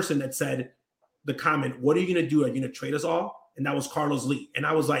one person that said the comment, what are you going to do? Are you going to trade us all? And that was Carlos Lee. And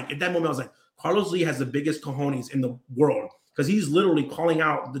I was like, at that moment, I was like, Carlos Lee has the biggest cojones in the world, because he's literally calling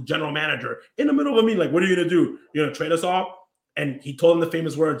out the general manager in the middle of a meeting, like, what are you going to do? You're going to trade us all? And he told him the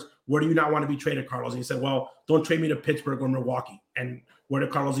famous words, where do you not want to be traded, Carlos? And he said, well, don't trade me to Pittsburgh or Milwaukee. And where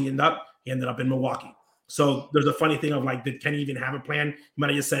did Carlos Lee end up? He ended up in Milwaukee. So there's a funny thing of like, did Kenny even have a plan? He might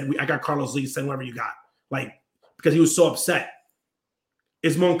have just said, I got Carlos Lee, send whatever you got. Like, because he was so upset.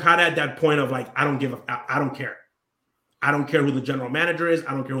 Is Moncada at that point of like, I don't care. I don't care who the general manager is.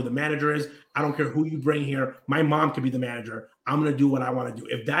 I don't care who the manager is. I don't care who you bring here. My mom could be the manager. I'm going to do what I want to do.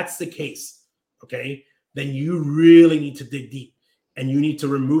 If that's the case, okay, then you really need to dig deep and you need to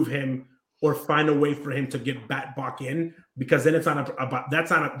remove him or find a way for him to get back in, because then it's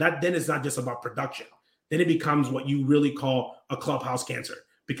not then it's not just about production. Then it becomes what you really call a clubhouse cancer,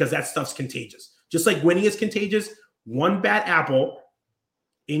 because that stuff's contagious. Just like winning is contagious, one bad apple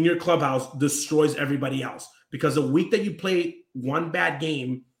in your clubhouse destroys everybody else. Because the week that you play one bad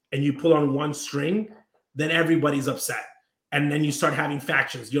game and you pull on one string, then everybody's upset. And then you start having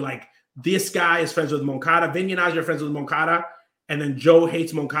factions. You're like, this guy is friends with Moncada. Vinny and I are friends with Moncada. And then Joe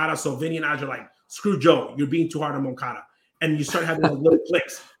hates Moncada. So Vinny and I are like, screw Joe. You're being too hard on Moncada. And you start having little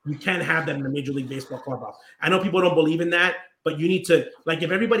clicks. You can't have that in the Major League Baseball clubhouse. I know people don't believe in that, but you need to, like,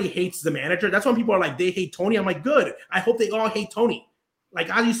 if everybody hates the manager, that's when people are like, they hate Tony. I'm like, good. I hope they all hate Tony. Like,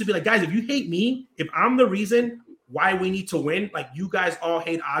 I used to be like, guys, if you hate me, if I'm the reason why we need to win, like, you guys all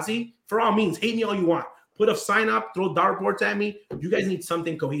hate Ozzy, for all means, hate me all you want. Put a sign up, throw dartboards at me. You guys need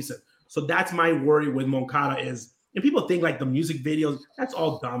something cohesive. So that's my worry with Moncada is, and people think like the music videos, that's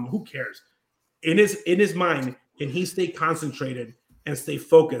all dumb. Who cares? In his mind, can he stay concentrated and stay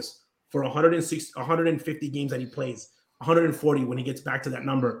focused for 150 games that he plays, 140 when he gets back to that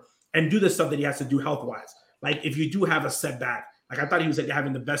number, and do the stuff that he has to do health-wise? Like, if you do have a setback, like, I thought he was like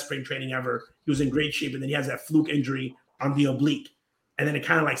having the best spring training ever. He was in great shape, and then he has that fluke injury on the oblique. And then it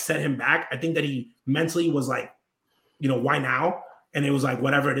kind of like set him back. I think that he mentally was like, why now? And it was like,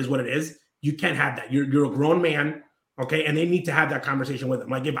 whatever it is, what it is. You can't have that. You're a grown man, okay? And they need to have that conversation with him.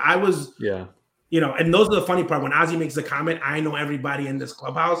 Like, if I was, and those are the funny part. When Ozzy makes the comment, I know everybody in this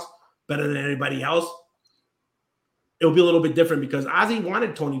clubhouse better than anybody else. It'll be a little bit different because Ozzy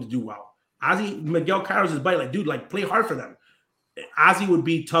wanted Tony to do well. Miguel Cairo's his buddy. Like, dude, like, play hard for them. Ozzy would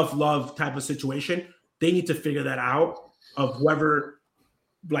be tough love type of situation. They need to figure that out of whoever,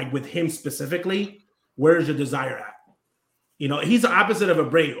 like with him specifically, where's your desire at? He's the opposite of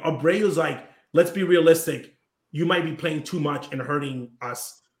Abreu. Abreu's like, let's be realistic. You might be playing too much and hurting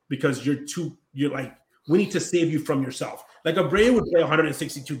us because you're like, we need to save you from yourself. Like, Abreu would play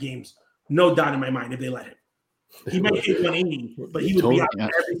 162 games, no doubt in my mind, if they let him. He might hit 180, but he would be out there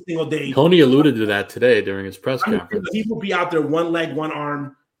every single day. Tony alluded to that today during his press conference. He would be out there, one leg, one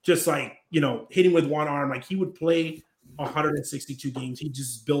arm, just like, hitting with one arm. Like, he would play 162 games. He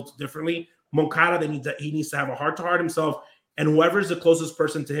just built differently. Moncada, he needs to have a heart-to-heart himself. And whoever's the closest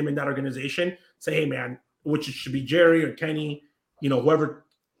person to him in that organization, say, hey, man, which it should be Jerry or Kenny, whoever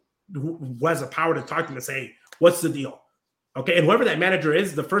who has the power to talk to him and say, what's the deal? Okay, and whoever that manager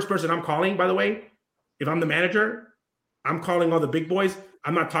is, the first person I'm calling, by the way, if I'm the manager, I'm calling all the big boys.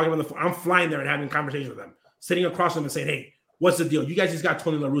 I'm not talking about I'm flying there and having a conversation with them, sitting across them and saying, hey, what's the deal? You guys just got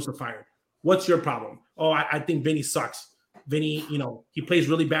Tony La Russa fired. What's your problem? Oh, I think Vinny sucks. Vinny, he plays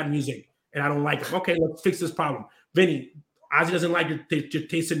really bad music and I don't like him. Okay, let's fix this problem. Vinny, Ozzy doesn't like your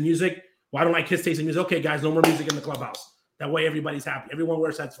taste in music. Well, I don't like his taste in music. Okay, guys, no more music in the clubhouse. That way everybody's happy. Everyone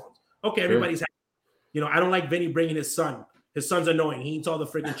wears headphones. Okay, everybody's happy. I don't like Vinny bringing his son. His son's annoying. He eats all the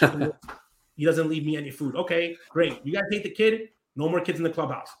freaking chicken. He doesn't leave me any food. Okay, great. You guys hate the kid? No more kids in the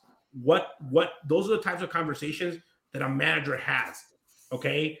clubhouse. What? Those are the types of conversations that a manager has.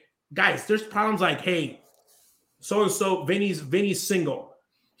 Okay, guys, there's problems like, hey, so-and-so, Vinny's single.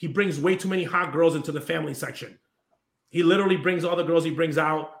 He brings way too many hot girls into the family section. He literally brings all the girls he brings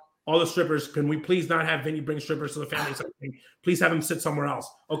out, all the strippers. Can we please not have Vinny bring strippers to the family section? Please have him sit somewhere else.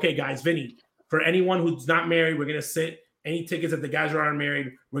 Okay, guys, Vinny, for anyone who's not married, we're going to sit any tickets that the guys are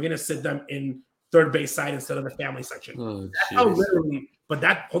unmarried, we're going to sit them in third base side instead of the family section. That's how literally,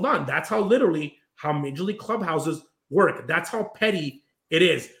 that's how literally how Major League clubhouses work. That's how petty it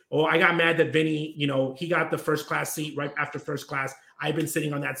is. Oh, I got mad that Vinny, he got the first class seat right after first class. I've been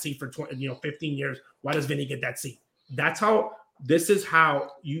sitting on that seat for 15 years. Why does Vinny get that seat? This is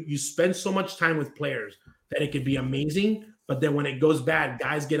how you spend so much time with players that it could be amazing, but then when it goes bad,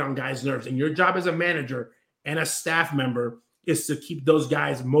 guys get on guys' nerves. And your job as a manager and a staff member is to keep those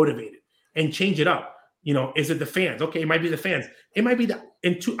guys motivated and change it up. Is it the fans? Okay, it might be the fans. It might be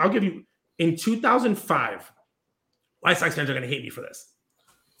in 2005, White Sox fans are going to hate me for this.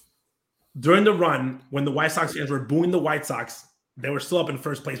 During the run, when the White Sox fans were booing the White Sox, they were still up in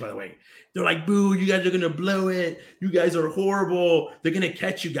first place, by the way. They're like, boo, you guys are going to blow it. You guys are horrible. They're going to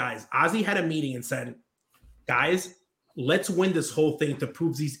catch you guys. Ozzy had a meeting and said, guys, let's win this whole thing to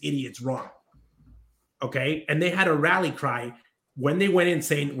prove these idiots wrong. Okay? And they had a rally cry. when they went in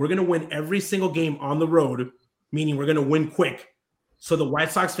saying, we're going to win every single game on the road, meaning we're going to win quick, so the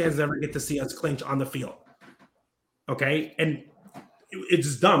White Sox fans never get to see us clinch on the field. Okay? And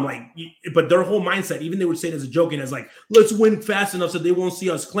it's dumb. But their whole mindset, even they would say it as a joke, and as like, let's win fast enough so they won't see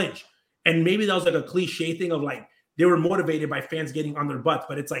us clinch. And maybe that was like a cliche thing of like, they were motivated by fans getting on their butts,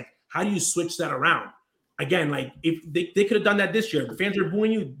 but it's like, how do you switch that around? Again, like if they could have done that this year, the fans are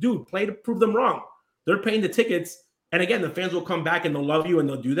booing you, dude, play to prove them wrong. They're paying the tickets. And again, the fans will come back and they'll love you and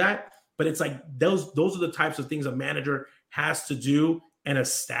they'll do that. But it's like, those are the types of things a manager has to do and a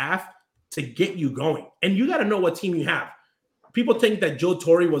staff to get you going. And you got to know what team you have. People think that Joe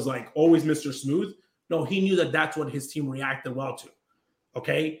Torre was like always Mr. Smooth. No, he knew that that's what his team reacted well to.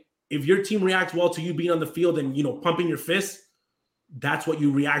 Okay. If your team reacts well to you being on the field and, pumping your fists, that's what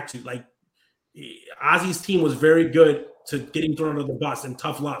you react to. Like Ozzy's team was very good to getting thrown under the bus and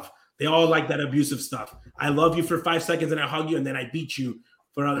tough love. They all like that abusive stuff. I love you for 5 seconds and I hug you and then I beat you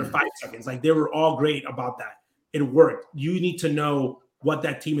for another 5 seconds. Like they were all great about that. It worked. You need to know what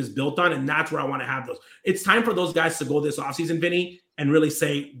that team is built on, and that's where I want to have those. It's time for those guys to go this offseason, Vinny, and really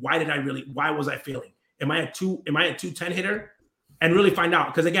say, why was I failing? Am I a 210 hitter? And really find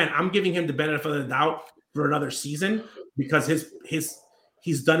out. Because again, I'm giving him the benefit of the doubt for another season because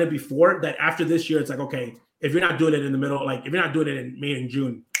he's done it before. That after this year, it's like, okay, if you're not doing it in the middle, like if you're not doing it in May and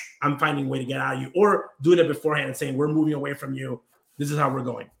June, I'm finding a way to get out of you, or doing it beforehand and saying, we're moving away from you. This is how we're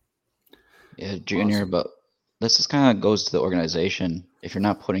going. Yeah, Junior, awesome. But this just kind of goes to the organization. If you're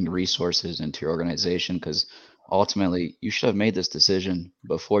not putting resources into your organization, because ultimately you should have made this decision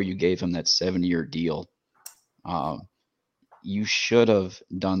before you gave him that 7-year deal. You should have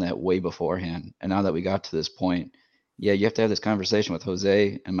done that way beforehand. And now that we got to this point, yeah, you have to have this conversation with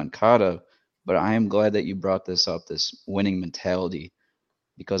Jose and Moncada, but I am glad that you brought this up, this winning mentality,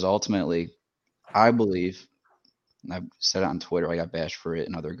 because ultimately I believe, and I've said it on Twitter, I got bashed for it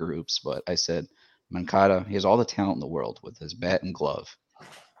in other groups, but I said, Moncada, he has all the talent in the world with his bat and glove.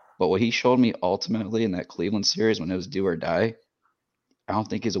 But what he showed me ultimately in that Cleveland series when it was do or die, I don't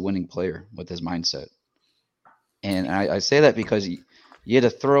think he's a winning player with his mindset. And I say that because he had to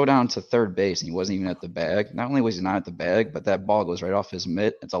throw down to third base and he wasn't even at the bag. Not only was he not at the bag, but that ball goes right off his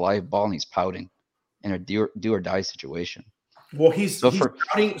mitt. It's a live ball and he's pouting in a do or die situation. Well, he's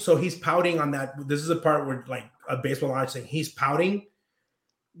pouting. So he's pouting on that. This is a part where like a baseball analogy saying he's pouting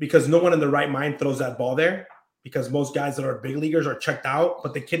because no one in the right mind throws that ball there, because most guys that are big leaguers are checked out.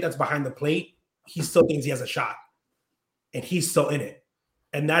 But the kid that's behind the plate, he still thinks he has a shot and he's still in it.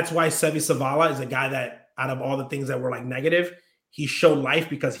 And that's why Seby Zavala is a guy that, out of all the things that were like negative, he showed life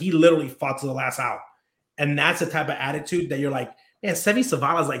because he literally fought to the last out. And that's the type of attitude that you're like, man, Seby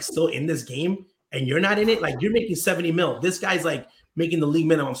Zavala is like still in this game and you're not in it. Like you're making 70 mil. This guy's like making the league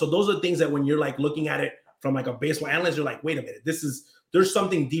minimum. So those are the things that when you're like looking at it from like a baseball analyst, you're like, wait a minute, there's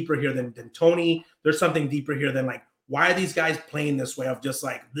something deeper here than Tony. There's something deeper here than like, why are these guys playing this way of just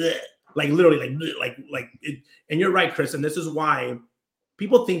like, bleh, like literally like it. And you're right, Chris. And this is why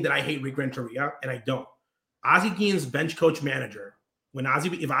people think that I hate Rick Renteria, and I don't. Ozzie Guillen's bench coach manager,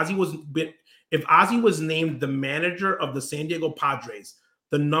 if Ozzie was named the manager of the San Diego Padres,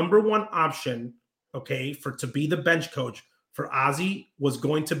 the number one option, okay, to be the bench coach for Ozzie was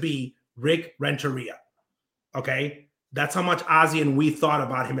going to be Rick Renteria. Okay, that's how much Ozzie and we thought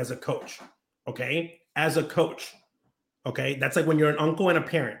about him as a coach. Okay, as a coach. Okay, that's like when you're an uncle and a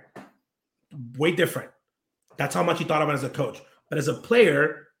parent. Way different. That's how much he thought about as a coach. But as a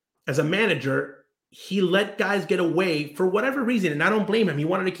player, as a manager, he let guys get away for whatever reason, and I don't blame him. He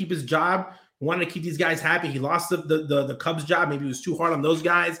wanted to keep his job. He wanted to keep these guys happy. He lost the Cubs job. Maybe he was too hard on those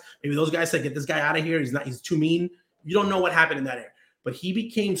guys. Maybe those guys said, get this guy out of here. He's too mean. You don't know what happened in that area. But he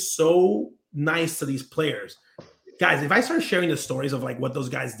became so nice to these players. Guys, if I start sharing the stories of like what those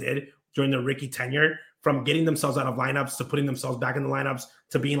guys did during the Ricky tenure, from getting themselves out of lineups to putting themselves back in the lineups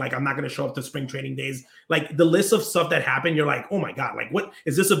to being like, I'm not going to show up to spring training days. Like the list of stuff that happened, you're like, oh my God, like what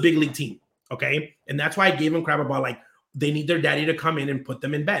is this a big league team? Okay. And that's why I gave him crap about like, they need their daddy to come in and put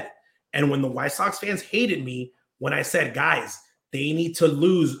them in bed. And when the White Sox fans hated me, when I said, guys, they need to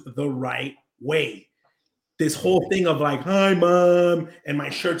lose the right way. This whole thing of like, hi mom, and my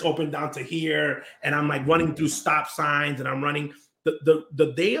shirt's open down to here. And I'm like running through stop signs and I'm running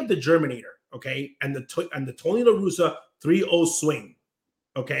the day of the Germinator. Okay. And the Tony La Russa 3-0 swing.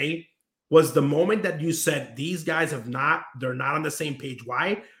 Okay. Was the moment that you said, these guys they're not on the same page.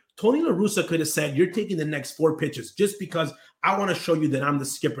 Why? Tony La Russa could have said, you're taking the next 4 pitches just because I want to show you that I'm the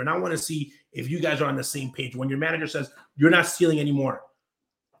skipper. And I want to see if you guys are on the same page. When your manager says, you're not stealing anymore.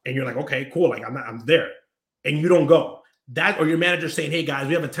 And you're like, okay, cool. Like I'm there. And you don't go. That, or your manager saying, hey guys,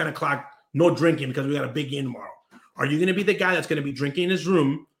 we have a 10 o'clock, no drinking because we got a big game tomorrow. Are you going to be the guy that's going to be drinking in his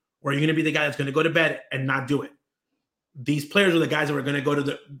room, or are you going to be the guy that's going to go to bed and not do it? These players are the guys that were going to go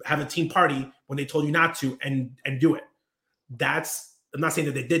to have a team party when they told you not to and do it. I'm not saying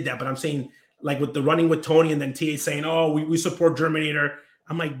that they did that, but I'm saying like with the running with Tony and then TA saying, oh, we support Germinator.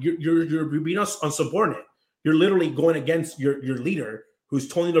 I'm like, you're being unsubordinate. You're literally going against your leader, who's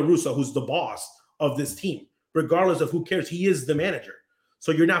Tony La Russa, who's the boss of this team, regardless of who cares. He is the manager.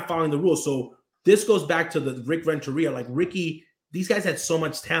 So you're not following the rules. So this goes back to the Rick Renteria. Like Ricky, these guys had so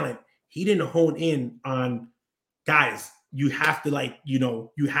much talent. He didn't hone in on, guys, you have to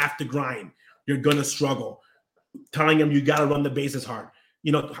you have to grind. You're going to struggle. Telling them you got to run the bases hard.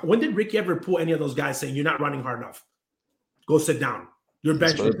 When did Ricky ever pull any of those guys saying you're not running hard enough? Go sit down. Your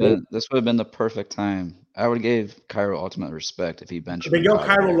bench. This would have been the perfect time. I would have gave Cairo ultimate respect if he benched Miguel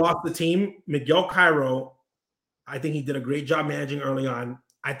Cairo lost the team. Miguel Cairo, I think he did a great job managing early on.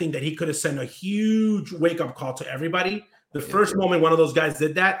 I think that he could have sent a huge wake-up call to everybody. The first moment one of those guys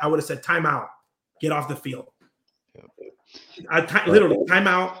did that, I would have said, time out, get off the field. Literally, time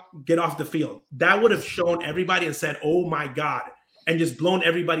out, get off the field. That would have shown everybody and said, oh my God, and just blown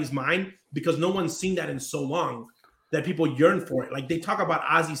everybody's mind, because no one's seen that in so long that people yearn for it. Like they talk about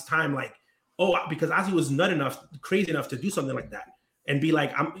Ozzy's time, like, oh, because Ozzy was crazy enough to do something like that and be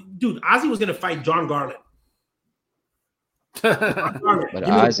like, dude, Ozzy was going to fight John Garland. But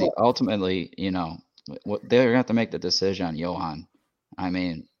Ozzy, ultimately, they're going to have to make the decision on Johan. I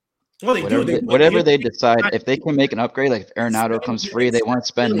mean, well, whatever they decide, if they can make an upgrade, like if Arenado comes free, they want to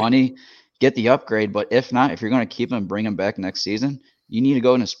spend money, get the upgrade. But if not, if you're going to keep him, bring him back next season, you need to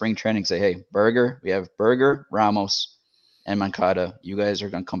go into spring training and say, hey, we have Berger, Ramos, and Moncada. You guys are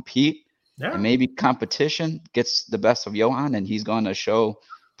going to compete. Yeah. And maybe competition gets the best of Johan and he's going to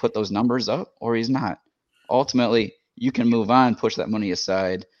put those numbers up, or he's not. Ultimately, you can move on, push that money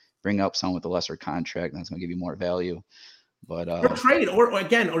aside, bring up someone with a lesser contract, and that's going to give you more value. But or trade,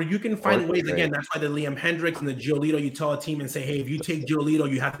 or you can find ways. Trade. Again, that's why the Liam Hendricks and the Giolito, you tell a team and say, hey, if you take Giolito,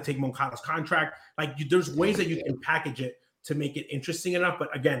 you have to take Moncada's contract. Like there's ways that you can package it to make it interesting enough.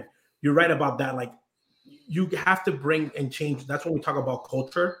 But again, you're right about that. Like you have to bring and change. That's when we talk about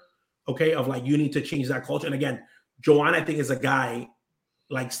culture, okay? Of like, you need to change that culture. And again, Joanne, I think, is a guy,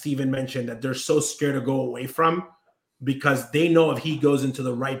 like Steven mentioned, that they're so scared to go away from, because they know if he goes into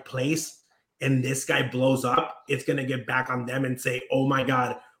the right place and this guy blows up, it's going to get back on them and say, oh my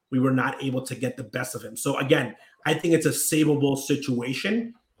God, we were not able to get the best of him. So again, I think it's a savable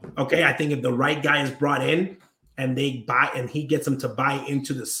situation. Okay. I think if the right guy is brought in and they buy, and he gets them to buy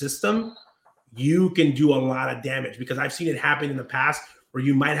into the system, you can do a lot of damage, because I've seen it happen in the past where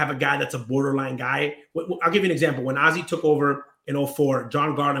you might have a guy that's a borderline guy. I'll give you an example. When Ozzy took over in 2004,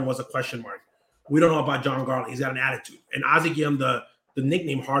 John Garland was a question mark. We don't know about John Garland. He's got an attitude. And Ozzy gave him the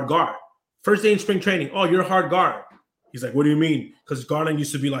nickname Hard Guard. First day in spring training, oh, you're a hard guard. He's like, what do you mean? Because Garland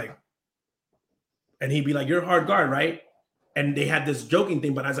used to be like, and he'd be like, you're a hard guard, right? And they had this joking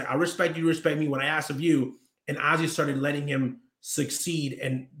thing, but I was like, I respect you, respect me when I asked of you. And Ozzy started letting him succeed,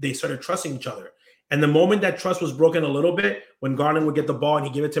 and they started trusting each other. And the moment that trust was broken a little bit, when Garland would get the ball and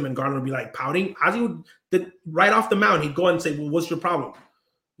he'd give it to him and Garland would be like pouting, Ozzy would, right off the mound, he'd go and say, well, what's your problem?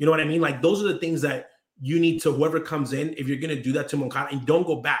 You know what I mean? Like, those are the things that you need to, whoever comes in, if you're going to do that to Moncada, and don't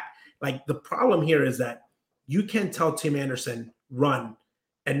go back. Like, the problem here is that you can't tell Tim Anderson run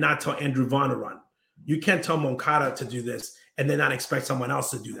and not tell Andrew Vaughn to run. You can't tell Moncada to do this and then not expect someone else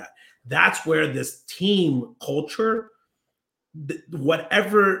to do that. That's where this team culture,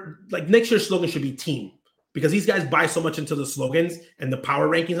 whatever, like next year's slogan should be team, because these guys buy so much into the slogans and the power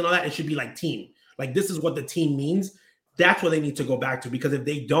rankings and all that. It should be like team. Like, this is what the team means. That's what they need to go back to, because if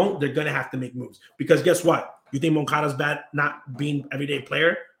they don't, they're going to have to make moves. Because guess what? You think Moncada's bad not being everyday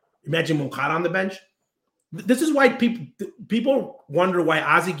player? Imagine Moncada on the bench. This is why people wonder why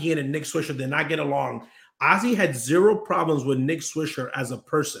Ozzie Guillen and Nick Swisher did not get along. Ozzie had zero problems with Nick Swisher as a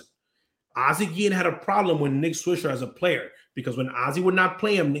person. Ozzie Guillen had a problem with Nick Swisher as a player, because when Ozzie would not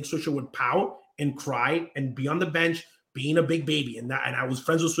play him, Nick Swisher would pout and cry and be on the bench being a big baby. And I was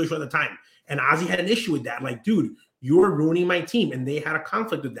friends with Swisher at the time. And Ozzie had an issue with that. Like, dude, you're ruining my team. And they had a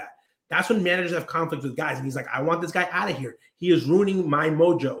conflict with that. That's when managers have conflict with guys. And he's like, I want this guy out of here. He is ruining my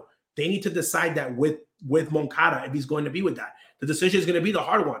mojo. They need to decide that with Moncada, if he's going to be with that. The decision is going to be the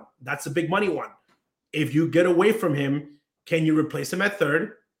hard one. That's the big money one. If you get away from him, can you replace him at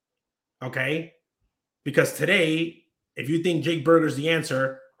third? Okay. Because today, if you think Jake Berger's the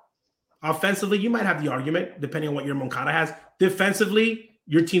answer, offensively, you might have the argument, depending on what your Moncada has. Defensively,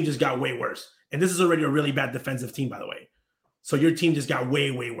 your team just got way worse. And this is already a really bad defensive team, by the way. So your team just got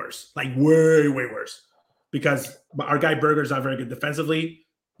way, way worse. Like way, way worse. Because our guy Berger's not very good defensively.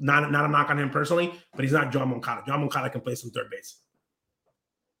 Not a knock on him personally, but he's not John Moncada. John Moncada can play some third base.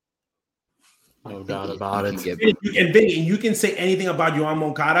 No doubt about it. And Vinny, you can say anything about Yoan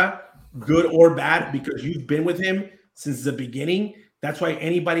Moncada, good or bad, because you've been with him since the beginning. That's why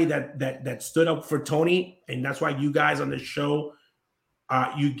anybody that stood up for Tony, and that's why you guys on the show,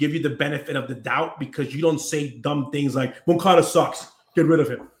 you give you the benefit of the doubt, because you don't say dumb things like Moncada sucks, get rid of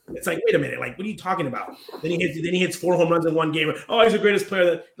him. It's like, wait a minute, like, what are you talking about? Then he hits 4 home runs in one game. Oh, he's the greatest player.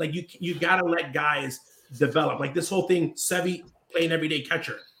 That like you gotta let guys develop. Like this whole thing, Sevy playing everyday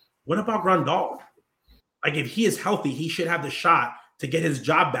catcher. What about Grandal? Like, if he is healthy, he should have the shot to get his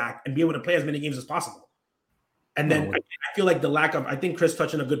job back and be able to play as many games as possible. And then I feel like I think Chris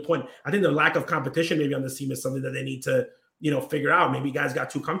touched on a good point. I think the lack of competition maybe on this team is something that they need to, figure out. Maybe guys got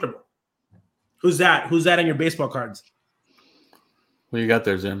too comfortable. Who's that? Who's that on your baseball cards? What you got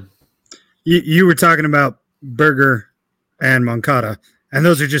there, Zim? You were talking about Burger and Moncada, and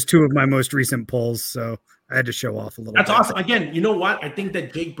those are just 2 of my most recent polls, so I had to show off a little That's bit. awesome. Again, you know what? I think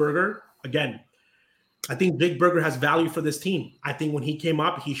that Jake Burger, has value for this team. I think when he came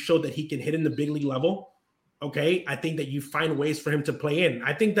up, he showed that he can hit in the big league level. Okay. I think that you find ways for him to play in.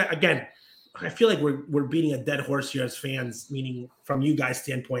 I think that, again, I feel like we're beating a dead horse here as fans, meaning from you guys'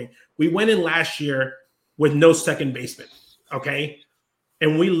 standpoint. We went in last year with no second baseman. Okay.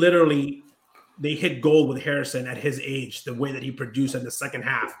 And they hit gold with Harrison at his age, the way that he produced in the second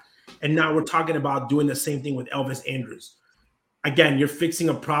half. And now we're talking about doing the same thing with Elvis Andrus. Again, you're fixing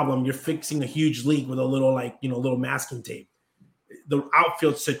a problem. You're fixing a huge leak with a little, little masking tape. The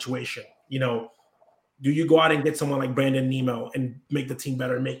outfield situation, do you go out and get someone like Brandon Nemo and make the team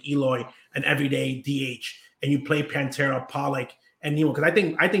better, make Eloy an everyday DH, and you play Pantera, Pollock, and Nemo? Because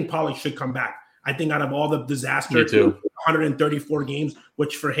I think Pollock should come back. I think out of all the disaster, 134 games,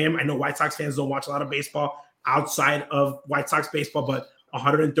 which for him, I know White Sox fans don't watch a lot of baseball outside of White Sox baseball, but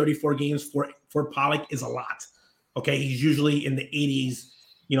 134 games for Pollock is a lot. Okay, he's usually in the 80s.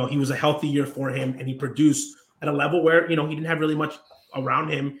 He was a healthy year for him, and he produced at a level where, he didn't have really much around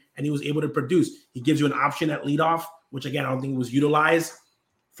him, and he was able to produce. He gives you an option at leadoff, which, again, I don't think was utilized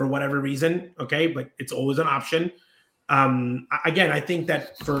for whatever reason, okay, but it's always an option. Again, I think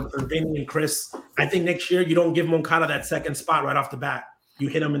that for Vinny and Chris, I think next year you don't give Moncada that second spot right off the bat. You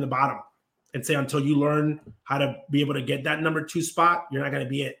hit him in the bottom and say, until you learn how to be able to get that number 2 spot, you're not going to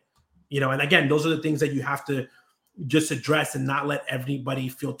be it. And again, those are the things that you have to just address and not let everybody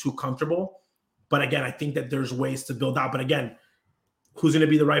feel too comfortable. But again, I think that there's ways to build out. But again, who's going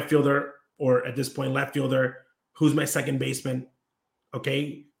to be the right fielder, or at this point, left fielder? Who's my second baseman?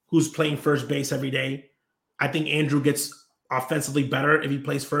 Okay. Who's playing first base every day? I think Andrew gets offensively better if he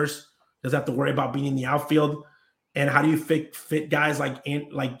plays first. Doesn't have to worry about being in the outfield. And how do you fit guys like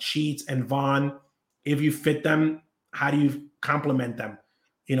Sheets and Vaughn? If you fit them, how do you complement them?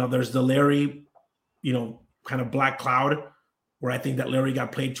 There's the Larry, kind of black cloud, where I think that Larry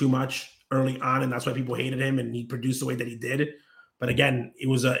got played too much early on, and that's why people hated him, and he produced the way that he did. But again, it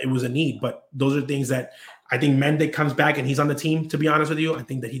was a need. But those are things that I think Mendick comes back and he's on the team, to be honest with you. I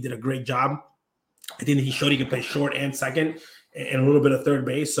think that he did a great job. I think that he showed he could play short and second and a little bit of third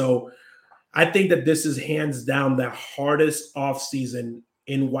base. So I think that this is hands down the hardest offseason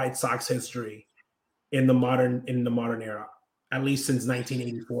in White Sox history in the modern era, at least since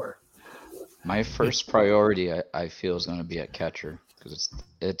 1984. My first priority, I feel, is going to be at catcher, because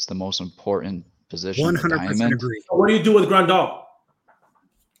it's the most important position. 100% agree. What do you do with Grandal?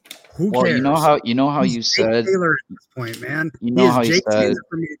 Who cares? You know how you said Taylor at this point, man. You know how you you said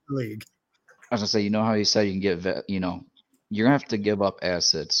for Major League. I was gonna say, you know how you said you can get, you're gonna have to give up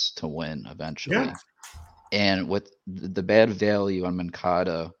assets to win eventually. Yeah. And with the bad value on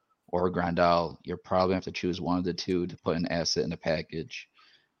Moncada or Grandal, you're probably have to choose one of the two to put an asset in the package.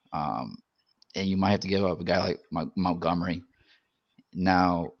 And you might have to give up a guy like Montgomery.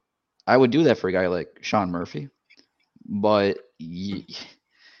 Now, I would do that for a guy like Sean Murphy, but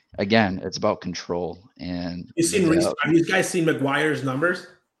again, it's about control. And have you guys seen McGuire's numbers?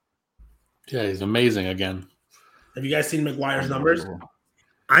 Yeah, he's amazing again. Have you guys seen McGuire's numbers?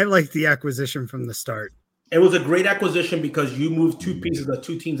 I like the acquisition from the start. It was a great acquisition because you moved 2 pieces of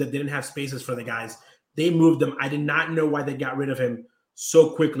 2 teams that didn't have spaces for the guys. They moved them. I did not know why they got rid of him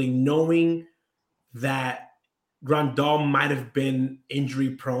so quickly, knowing that Grandal might have been injury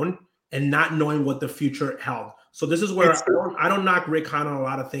prone and not knowing what the future held. So this is where I don't knock Rick Hahn on a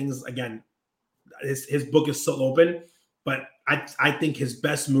lot of things. Again, his book is still open, but I think his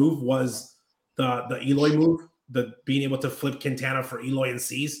best move was the Eloy move, the being able to flip Quintana for Eloy and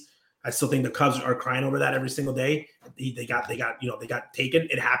Cease. I still think the Cubs are crying over that every single day. They got taken.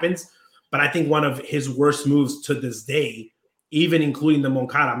 It happens. But I think one of his worst moves to this day even including the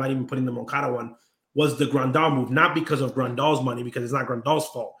Moncada, I'm not even putting the Moncada one, was the Grandal move, not because of Grandal's money, because it's not Grandal's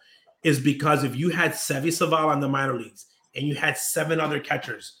fault, is because if you had Seve Zavala in the minor leagues and you had 7 other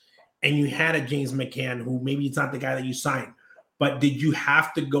catchers and you had a James McCann, who maybe it's not the guy that you signed, but did you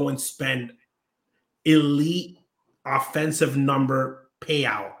have to go and spend elite offensive number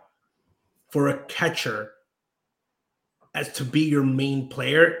payout for a catcher as to be your main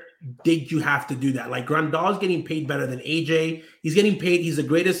player? Did you have to do that? Like, Grandal's getting paid better than AJ. He's getting paid. He's the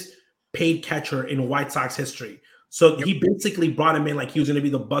greatest paid catcher in White Sox history. So he basically brought him in like he was going to be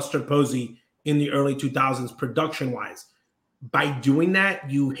the Buster Posey in the early 2000s production-wise. By doing that,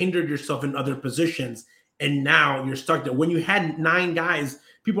 you hindered yourself in other positions, and now you're stuck there. When you had 9 guys,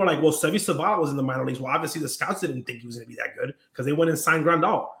 people are like, well, Seve Zavala was in the minor leagues. Well, obviously the scouts didn't think he was going to be that good because they went and signed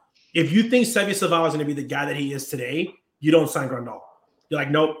Grandal. If you think Seve Zavala is going to be the guy that he is today, you don't sign Grandal. You're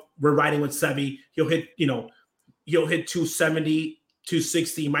like, nope, we're riding with Seve. He'll hit 270,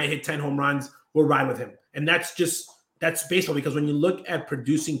 260, might hit 10 home runs. We'll ride with him. And that's baseball, because when you look at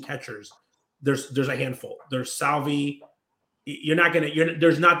producing catchers, there's a handful. There's Salvi.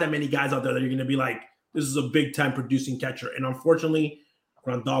 There's not that many guys out there that you're going to be like, this is a big time producing catcher. And unfortunately,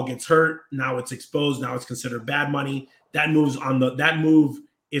 Grandal gets hurt. Now it's exposed. Now it's considered bad money. That move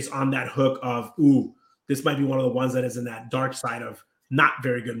is on that hook of, ooh, this might be one of the ones that is in that dark side of not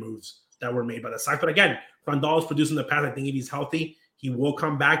very good moves that were made by the Sox. But again, Grandal is producing the pass. I think if he's healthy, he will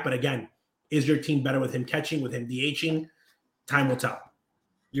come back. But again, is your team better with him catching, with him DHing? Time will tell.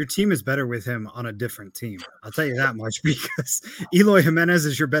 Your team is better with him on a different team. I'll tell you that much, because Eloy Jimenez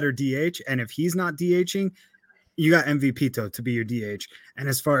is your better DH. And if he's not DHing, you got MVP to be your DH. And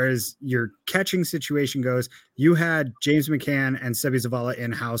as far as your catching situation goes, you had James McCann and Seve Zavala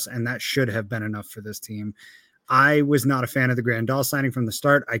in-house, and that should have been enough for this team. I was not a fan of the Grandal signing from the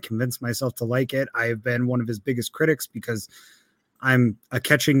start. I convinced myself to like it. I have been one of his biggest critics because I'm a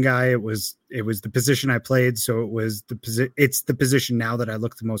catching guy. It was the position I played, so it's the position now that I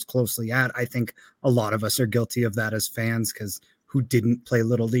look the most closely at. I think a lot of us are guilty of that as fans, because who didn't play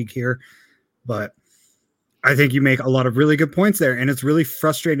Little League here? But I think you make a lot of really good points there, and it's really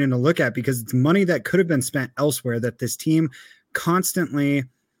frustrating to look at because it's money that could have been spent elsewhere that this team constantly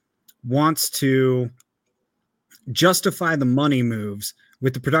wants to justify the money moves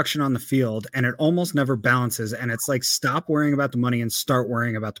with the production on the field, and it almost never balances. And it's like, stop worrying about the money and start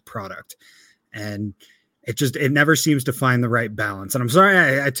worrying about the product. And it never seems to find the right balance. And I'm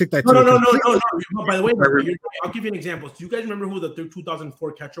sorry I took that. No. By the way, I'll give you an example. Do you guys remember who the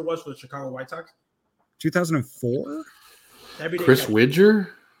 2004 catcher was for the Chicago White Sox? 2004? Chris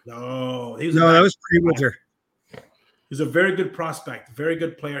Widger? No, that was pre-Widger. He's a very good prospect, very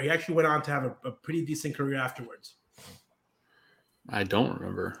good player. He actually went on to have a pretty decent career afterwards. I don't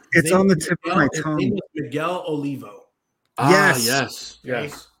remember. It's on the tip of my tongue. His name was Miguel Olivo. Yes.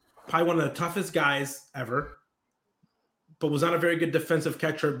 Probably one of the toughest guys ever, but was not a very good defensive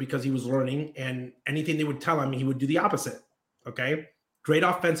catcher because he was learning, and anything they would tell him, he would do the opposite. Okay? Great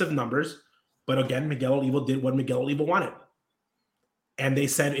offensive numbers, but again, Miguel Olivo did what Miguel Olivo wanted. And they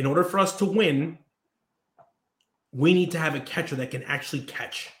said, in order for us to win, we need to have a catcher that can actually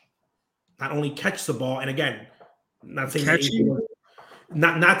catch. Not only catch the ball, and again, not saying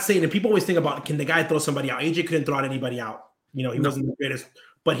not saying that people always think about, can the guy throw somebody out? AJ couldn't throw out anybody out. He wasn't the greatest,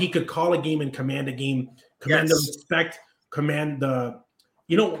 but he could call a game and command a game, command the respect, command the,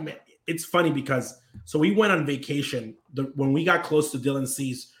 it's funny because, so we went on vacation. When we got close to Dylan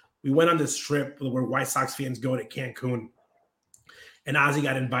Cease, we went on this trip where White Sox fans go to Cancun, and Ozzie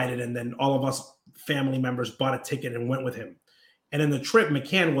got invited, and then all of us family members bought a ticket and went with him. And in the trip,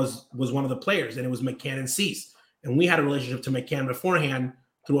 McCann was one of the players, and it was McCann and Cease. And we had a relationship to McCann beforehand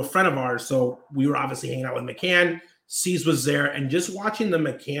through a friend of ours. So we were obviously hanging out with McCann. Cease was there. And just watching the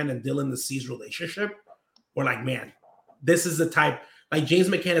McCann and Dylan the Cease relationship, we're like, man, this is the type. Like, James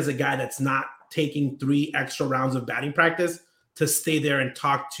McCann is a guy that's not taking 3 extra rounds of batting practice to stay there and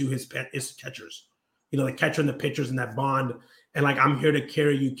talk to his catchers. The catcher and the pitchers and that bond. And like, I'm here to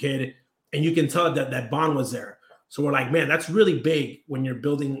carry you, kid. And you can tell that bond was there. So we're like, man, that's really big when you're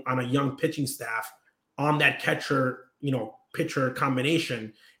building on a young pitching staff on that catcher, pitcher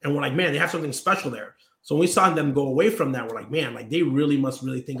combination. And we're like, man, they have something special there. So when we saw them go away from that, we're like, man, like, they really must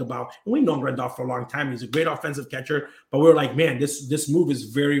think about, and we've known Grandal for a long time. He's a great offensive catcher, but we were like, man, this move is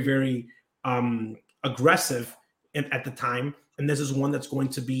very, very aggressive at the time. And this is one that's going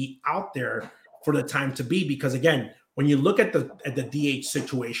to be out there for the time to be, because again, when you look at the DH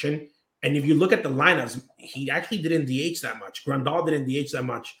situation, and if you look at the lineups, he actually didn't DH that much. Grandal didn't DH that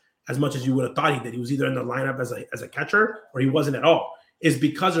much as you would have thought he did. He was either in the lineup as a catcher, or he wasn't at all. is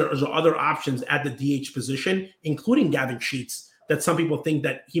because there's other options at the DH position, including Gavin Sheets, that some people think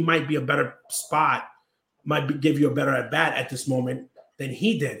that he might be a better spot, give you a better at bat at this moment than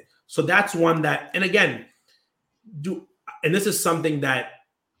he did. So that's one that, and again, and this is something that,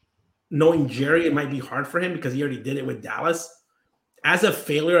 knowing Jerry, it might be hard for him because he already did it with Dallas. As a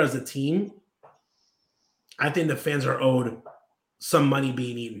failure as a team, I think the fans are owed some money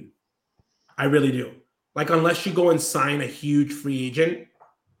being eaten. I really do. Like, unless you go and sign a huge free agent,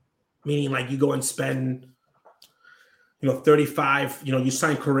 meaning like you go and spend, 35, you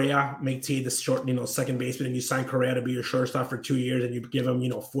sign Correa, make T the short, second baseman, and you sign Correa to be your shortstop for 2 years, and you give him,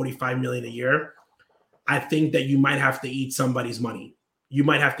 $45 million a year. I think that you might have to eat somebody's money. You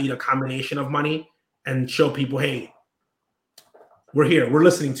might have to eat a combination of money and show people, hey, we're here. We're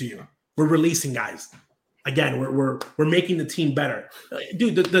listening to you. We're releasing guys. Again, we're making the team better.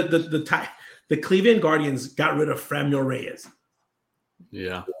 Dude, the Cleveland Guardians got rid of Franmil Reyes.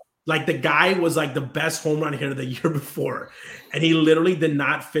 Yeah. Like, the guy was like the best home run hitter the year before. And he literally did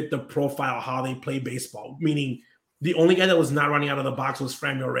not fit the profile of how they play baseball. Meaning the only guy that was not running out of the box was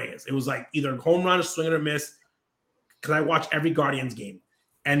Franmil Reyes. It was like either home run, swing or miss. Because I watch every Guardians game.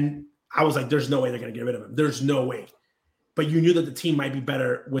 And I was like, there's no way they're going to get rid of him. There's no way. But you knew that the team might be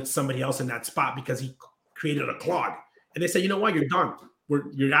better with somebody else in that spot because he created a clog. And they said, you know what? You're done.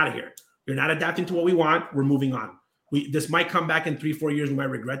 You're out of here. You're not adapting to what we want. We're moving on. This might come back in 3-4 years. We might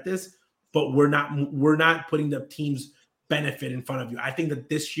regret this, but we're not putting the team's benefit in front of you. I think that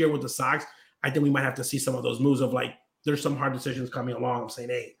this year with the Sox, I think we might have to see some of those moves of like, there's some hard decisions coming along. I'm saying,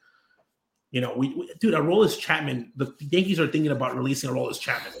 hey, dude, Aroldis Chapman, the Yankees are thinking about releasing Aroldis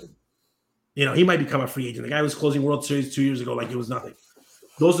Chapman. He might become a free agent. The guy was closing World Series 2 years ago like it was nothing.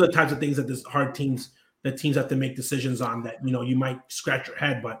 Those are the types of things that teams have to make decisions on that, you might scratch your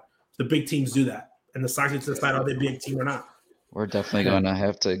head, but the big teams do that. And the Sox need to decide are they a big team or not. We're definitely going to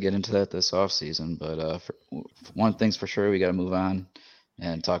have to get into that this offseason. But one thing's for sure, we got to move on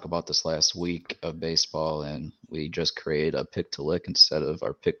and talk about this last week of baseball. And we just created a pick to lick instead of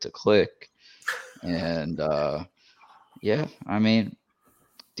our pick to click. And,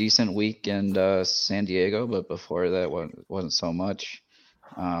 decent week in San Diego, but before that wasn't so much.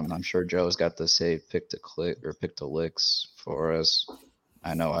 I'm sure Joe's got the save pick to click or pick to licks for us.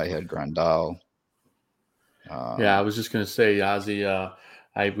 I know I had Grandal. I was just going to say, Ozzy,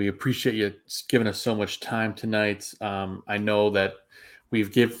 we appreciate you giving us so much time tonight. I know that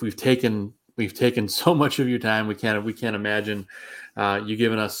we've taken so much of your time. We can't imagine you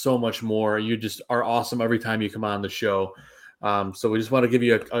giving us so much more. You just are awesome every time you come on the show. So we just want to give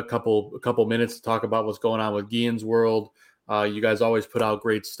you a couple minutes to talk about what's going on with Guillen's World. You guys always put out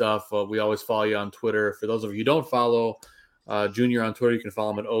great stuff. We always follow you on Twitter. For those of you who don't follow Junior on Twitter, you can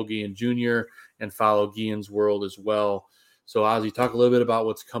follow him at Ogie and Junior, and follow Guillen's World as well. So Ozzy, talk a little bit about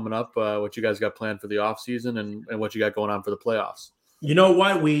what's coming up, what you guys got planned for the off season, and what you got going on for the playoffs. You know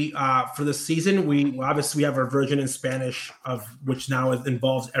what? We for the season, we obviously have our version in Spanish, of which now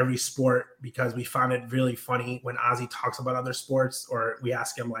involves every sport, because we found it really funny when Ozzy talks about other sports, or we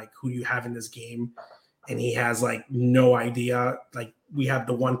ask him like, who do you have in this game? And he has like no idea. Like, we have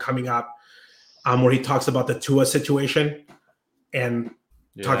the one coming up where he talks about the Tua situation and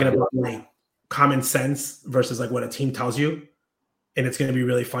talking about like common sense versus like what a team tells you. And it's going to be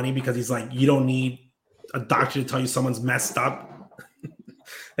really funny because he's like, you don't need a doctor to tell you someone's messed up.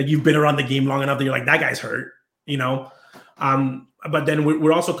 Like, you've been around the game long enough that you're like, that guy's hurt, But then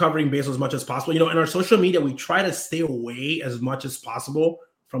we're also covering baseball as much as possible. In our social media, we try to stay away as much as possible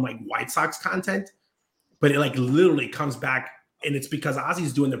from like White Sox content, but it like literally comes back, and it's because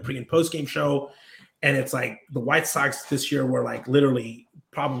Ozzy's doing the pre and post game show, and it's like the White Sox this year were like literally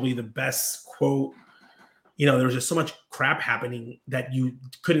probably the best quote. There was just so much crap happening that you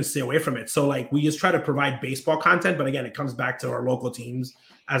couldn't stay away from it. So like, we just try to provide baseball content, but again, it comes back to our local teams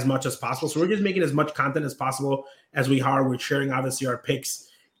as much as possible. So we're just making as much content as possible as we are. We're sharing obviously our picks.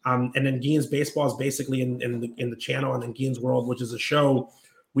 And then Guillen's Baseball is basically in the channel, and then Guillen's World, which is a show.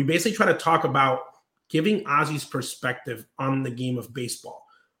 We basically try to talk about giving Ozzy's perspective on the game of baseball.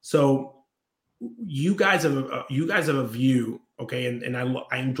 So you guys have a view, okay? And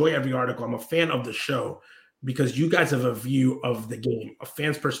I enjoy every article. I'm a fan of the show because you guys have a view of the game, a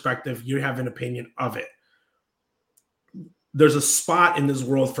fan's perspective. You have an opinion of it. There's a spot in this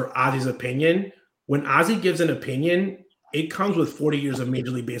world for Ozzy's opinion. When Ozzy gives an opinion, it comes with 40 years of Major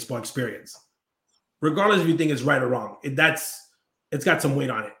League Baseball experience. Regardless if you think it's right or wrong, it's got some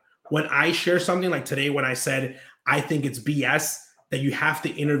weight on it. When I share something like today, when I said, I think it's BS that you have to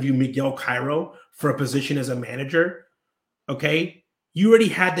interview Miguel Cairo for a position as a manager, okay? You already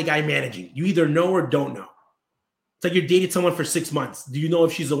had the guy managing. You either know or don't know. It's like you're dating someone for 6 months. Do you know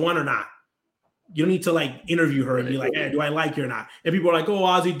if she's the one or not? You don't need to like interview her and be like, hey, do I like you or not? And people are like, oh,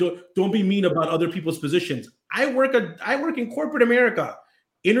 Ozzy, don't be mean about other people's positions. I work in corporate America.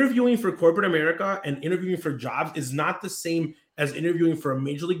 Interviewing for corporate America and interviewing for jobs is not the same as interviewing for a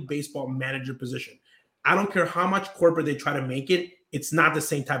Major League Baseball manager position. I don't care how much corporate they try to make it. It's not the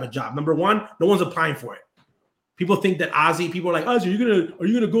same type of job. Number one, no one's applying for it. People think that Ozzy, people are like, Ozzy, are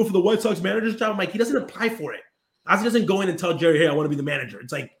you gonna go for the White Sox manager's job? I'm like, he doesn't apply for it. Ozzy doesn't go in and tell Jerry, hey, I want to be the manager.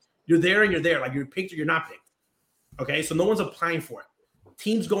 It's like you're there and you're there. Like you're picked or you're not picked. Okay, so no one's applying for it.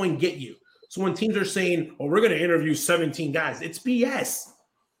 Teams go and get you. So when teams are saying, oh, we're going to interview 17 guys, it's BS.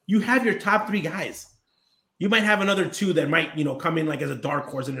 You have your top 3 guys. You might have another 2 that might, come in like as a dark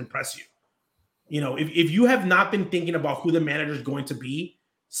horse and impress you. If you have not been thinking about who the manager is going to be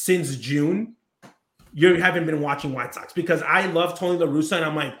since June, you haven't been watching White Sox, because I love Tony La Russa, and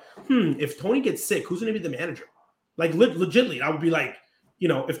I'm like, if Tony gets sick, who's going to be the manager? Like legitimately, I would be like,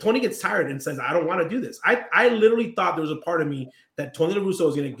 if Tony gets tired and says, I don't want to do this. I literally thought there was a part of me that Tony La Russa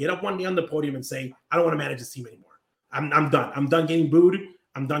was going to get up one day on the podium and say, I don't want to manage this team anymore. I'm done. I'm done getting booed.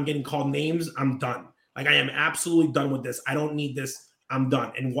 I'm done getting called names. I'm done. Like, I am absolutely done with this. I don't need this. I'm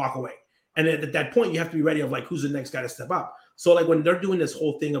done, and walk away. And at that point, you have to be ready of like, who's the next guy to step up? So like when they're doing this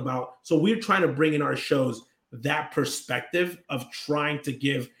whole thing about, so we're trying to bring in our shows that perspective of trying to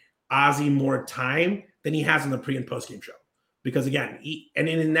give Ozzy more time than he has in the pre and post game show. Because again,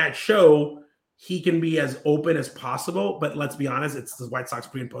 in that show, he can be as open as possible, but let's be honest, it's the White Sox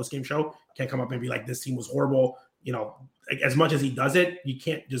pre and post game show. Can't come up and be like, this team was horrible. As much as he does it, you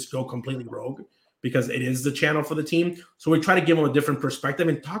can't just go completely rogue, because it is the channel for the team. So we try to give him a different perspective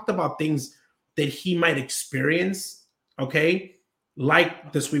and talked about things that he might experience. Okay.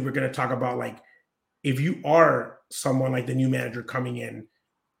 Like this week, we're going to talk about, like, if you are someone like the new manager coming in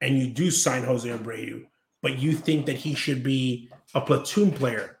and you do sign Jose Abreu, but you think that he should be a platoon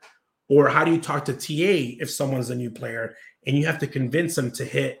player, or how do you talk to TA if someone's a new player and you have to convince them to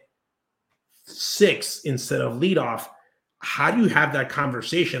hit 6 instead of leadoff? How do you have that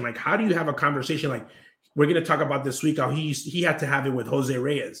conversation? Like, how do you have a conversation? Like, we're going to talk about this week how he had to have it with Jose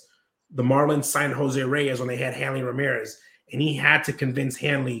Reyes. The Marlins signed Jose Reyes when they had Hanley Ramirez, and he had to convince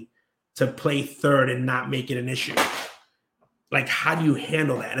Hanley to play third and not make it an issue. Like, how do you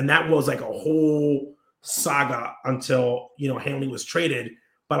handle that? And that was like a whole saga until, Hanley was traded.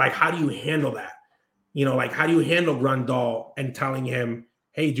 But like, how do you handle that? Like, how do you handle Grandal and telling him,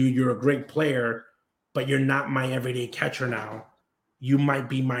 hey, dude, you're a great player, but you're not my everyday catcher now. You might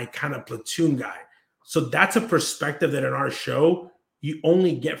be my kind of platoon guy. So that's a perspective that in our show, you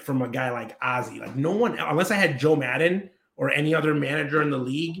only get from a guy like Ozzy. Like, no one, unless I had Joe Madden or any other manager in the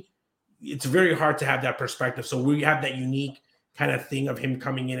league, it's very hard to have that perspective. So we have that unique kind of thing of him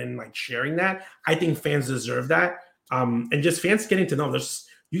coming in and like sharing that. I think fans deserve that. And just fans getting to know this.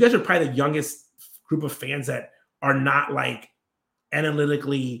 You guys are probably the youngest group of fans that are not like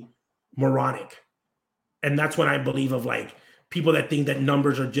analytically moronic. And that's when I believe of like people that think that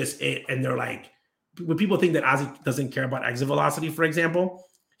numbers are just it. And they're like, when people think that Ozzy doesn't care about exit velocity, for example,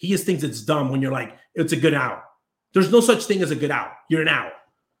 he just thinks it's dumb when you're like, it's a good out. There's no such thing as a good out. You're an out.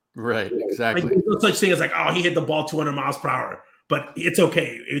 Right, exactly. Like, there's no such thing as like, oh, he hit the ball 200 miles per hour, but it's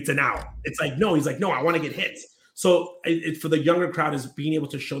okay. It's an out. It's like, no, he's like, no, I want to get hits. So it for the younger crowd is being able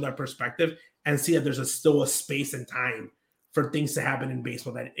to show that perspective and see that there's still a space and time for things to happen in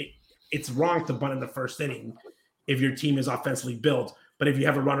baseball, that it's wrong to bunt in the first inning if your team is offensively built. But if you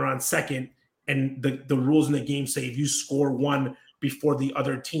have a runner on second and the rules in the game say if you score one before the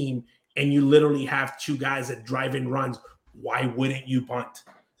other team and you literally have 2 guys that drive in runs, why wouldn't you bunt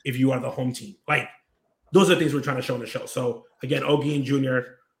if you are the home team? Like, those are things we're trying to show in the show. So again, Ogie and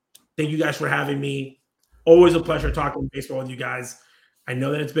Junior, thank you guys for having me. Always a pleasure talking baseball with you guys. I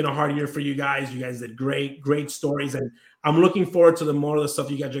know that it's been a hard year for you guys. You guys did great stories. And I'm looking forward to the more of the stuff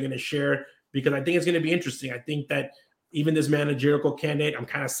you guys are going to share, because I think it's going to be interesting. I think that even this managerial candidate, I'm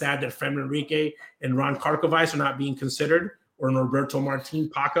kind of sad that Fran Enrique and Ron Karkovice are not being considered, or Roberto Martin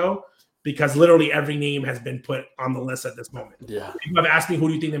Paco, because literally every name has been put on the list at this moment. Yeah. People have asked me, who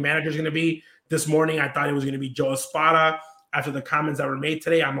do you think the manager is going to be? This morning, I thought it was going to be Joe Espada. After the comments that were made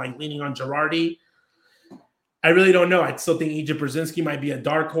today, I'm like leaning on Girardi. I really don't know. I still think Egypt Brzezinski might be a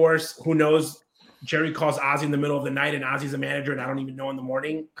dark horse. Who knows? Jerry calls Ozzy in the middle of the night, and Ozzy's a manager, and I don't even know in the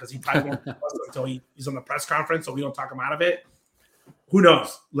morning, because he probably won't tell us until he's on the press conference, so we don't talk him out of it. Who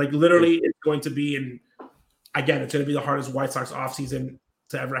knows? Like, literally, it's going to be it's going to be the hardest White Sox offseason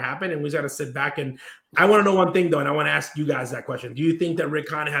to ever happen, and we just got to sit back. And I want to know one thing, though, and I want to ask you guys that question. Do you think that Rick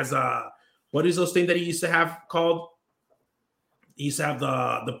Hahn has what is those things that he used to have called? He used to have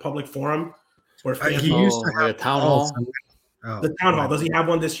the public forum Where fans He used to like a have town hall. the town hall. Does he have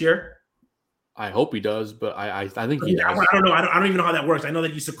one this year? I hope he does, but I think he does. I don't know. I don't even know how that works. I know that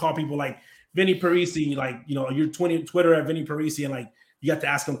you used to call people like Vinny Parisi, like, you know, your Twitter at Vinny Parisi, and like you got to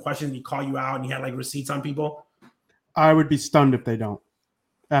ask him questions and he call you out and he had like receipts on people. I would be stunned if they don't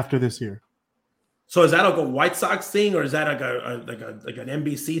after this year. So is that like a White Sox thing, or is that like an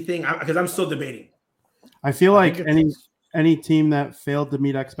NBC thing? Because I'm still debating. I feel like any team that failed to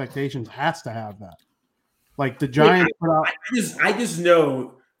meet expectations has to have that. Like the Giants put out. I just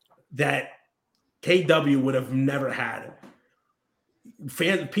know that KW would have never had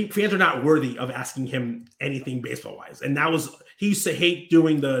fans are not worthy of asking him anything baseball wise, and that was he used to hate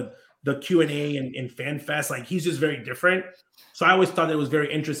doing the Q&A and Fan Fest. Like, he's just very different. So I always thought it was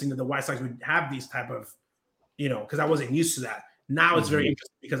very interesting that the White Sox would have these type of, you know, because I wasn't used to that. Now it's very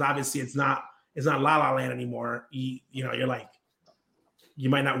interesting because obviously it's not La La Land anymore. You know, you're like, you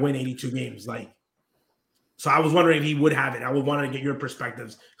might not win 82 games. Like, so I was wondering if he would have it. I would want to get your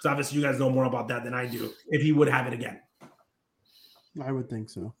perspectives because obviously you guys know more about that than I do. If he would have it again. I would think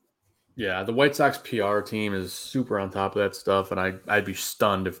so. Yeah, the White Sox PR team is super on top of that stuff, and I'd be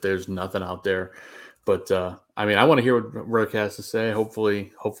stunned if there's nothing out there. But I mean, I want to hear what Rick has to say.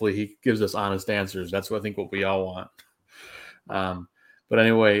 Hopefully he gives us honest answers. That's what we all want. But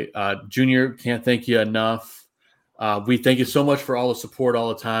anyway, Junior, can't thank you enough. We thank you so much for all the support all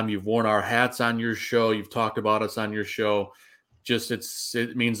the time. You've worn our hats on your show. You've talked about us on your show. Just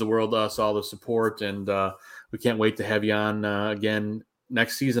it means the world to us, all the support, and we can't wait to have you on again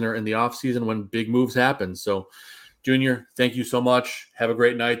next season or in the off season when big moves happen. So, Junior, thank you so much. Have a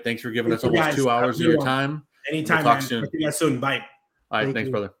great night. Thanks for giving us almost 2 hours of your time. Anytime. We'll talk man. soon. See you guys soon. Bye. All right, thanks,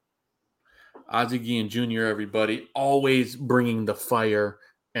 brother. Ozzie Guillen Jr., everybody, always bringing the fire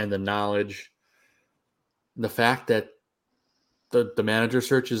and the knowledge. The fact that the manager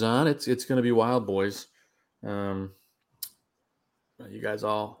search is on, it's going to be wild, boys. You guys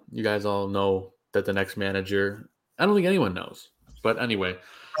all know that the next manager, I don't think anyone knows. But anyway,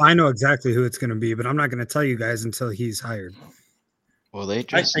 I know exactly who it's going to be, but I'm not going to tell you guys until he's hired. Well, they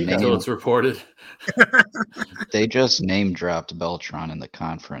just until it's reported. They just name dropped Beltran in the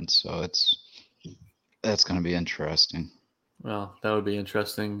conference, so that's going to be interesting. Well, that would be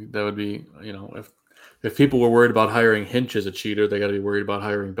interesting. That would be, you know, if people were worried about hiring Hinch as a cheater, they got to be worried about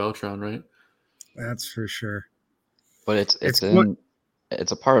hiring Beltran, right? That's for sure. But it's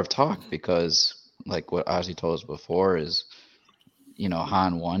a part of talk because, like what Ozzy told us before, is, you know,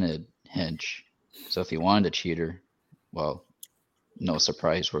 Hahn wanted Hinch, so if he wanted a cheater, well, no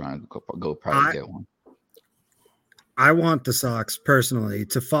surprise, we're going to go probably get one. I want the Sox personally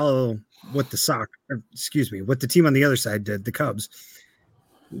to follow what the team on the other side did, the Cubs,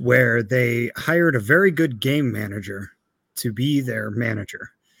 where they hired a very good game manager to be their manager.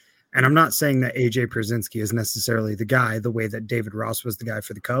 And I'm not saying that AJ Pierzynski is necessarily the guy, the way that David Ross was the guy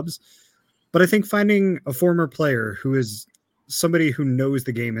for the Cubs. But I think finding a former player who is somebody who knows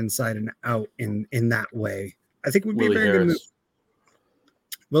the game inside and out in that way, I think would be a very good move.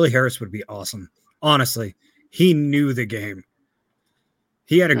 Willie Harris would be awesome. Honestly, he knew the game.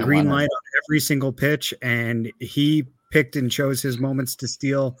 He had a green light on every single pitch, and he picked and chose his moments to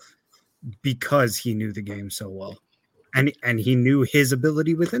steal because he knew the game so well. And he knew his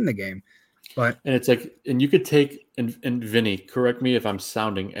ability within the game. And it's like, and you could take, and Vinny, correct me if I'm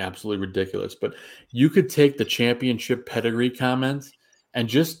sounding absolutely ridiculous, but you could take the championship pedigree comment and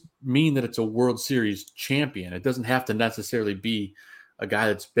just mean that it's a World Series champion. It doesn't have to necessarily be a guy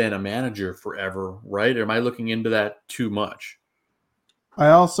that's been a manager forever, right? Or am I looking into that too much? I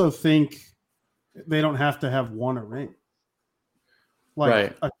also think they don't have to have won a ring.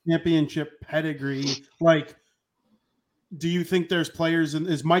 Like a championship pedigree. Like, do you think there's players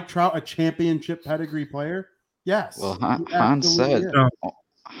is Mike Trout a championship pedgree player? Yes. Well,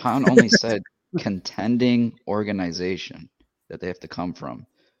 Hahn only said contending organization that they have to come from.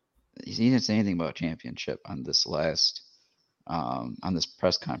 He didn't say anything about championship on this on this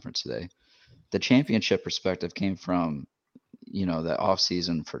press conference today. The championship perspective came from, you know, the off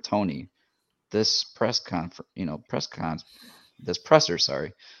season for Tony. This presser,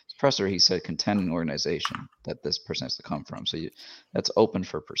 he said contending organization that this person has to come from. So that's open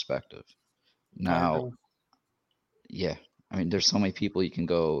for perspective. Now, yeah, I mean, there's so many people you can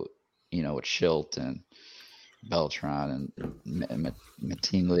go, you know, with Schilt and Beltran and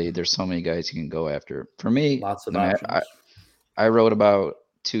Mattingly. There's so many guys you can go after. For me, lots of options. I wrote about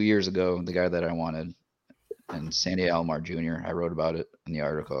 2 years ago the guy that I wanted, and Sandy Alomar Jr. I wrote about it in the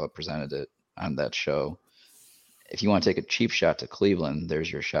article. I presented it on that show. If you want to take a cheap shot to Cleveland,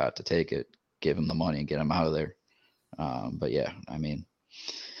 there's your shot to take it. Give him the money and get him out of there. But yeah, I mean,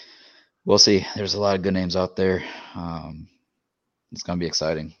 We'll see. There's a lot of good names out there. It's going to be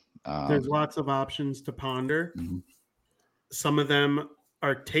exciting. There's lots of options to ponder. Mm-hmm. Some of them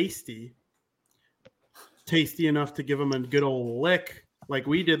are tasty enough to give them a good old lick, like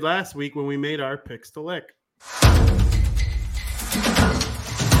we did last week when we made our picks to lick.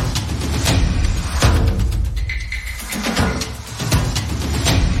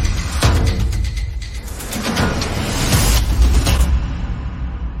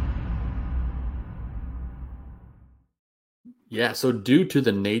 Yeah, so due to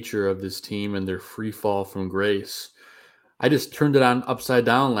the nature of this team and their free fall from grace, I just turned it on upside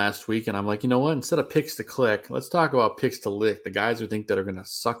down last week, and I'm like, you know what? Instead of picks to click, let's talk about picks to lick. The guys who think that are going to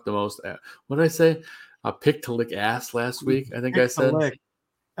suck the most. What did I say? A pick to lick ass last week. I think I said lick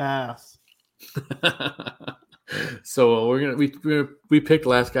ass. So we picked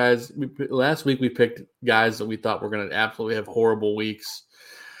last week. We picked guys that we thought were going to absolutely have horrible weeks.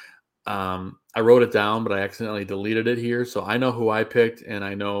 I wrote it down, but I accidentally deleted it here. So I know who I picked, and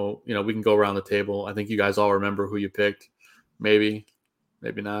I know, we can go around the table. I think you guys all remember who you picked. Maybe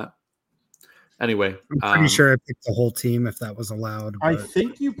not. Anyway. I'm pretty sure I picked the whole team if that was allowed. I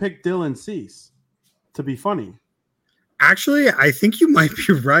think you picked Dylan Cease to be funny. Actually, I think you might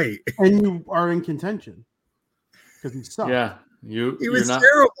be right. And you are in contention because he sucked. Yeah. He was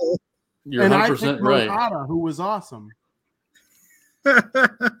terrible. You're and 100% I picked right. Moncada, who was awesome.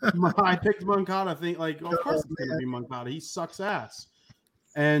 I picked Moncada. Think of course it's gonna be Moncada. He sucks ass.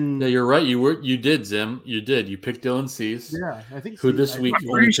 And yeah, you're right. You did, Zim. You did. You picked Dylan Cease. Yeah, I think who this week. I'm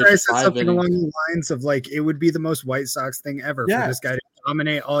pretty sure I said something along the lines of it would be the most White Sox thing ever for this guy to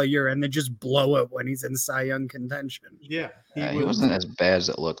dominate all year and then just blow it when he's in Cy Young contention. Yeah, he wasn't as bad as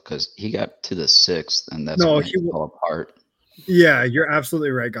it looked because he got to the 6th, and that's when he fell apart. Yeah, you're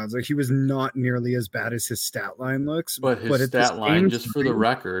absolutely right, Gonzo. He was not nearly as bad as his stat line looks. But his stat line, just for the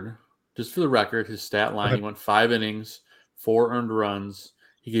record, his stat line, he went 5 innings, 4 earned runs.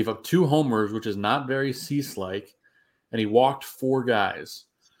 He gave up 2 homers, which is not very Cease-like, and he walked 4 guys.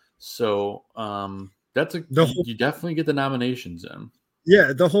 So you definitely get the nominations in.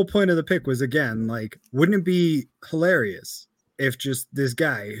 Yeah, the whole point of the pick was, again, wouldn't it be hilarious if just this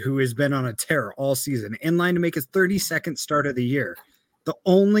guy who has been on a tear all season, in line to make his 32nd start of the year, the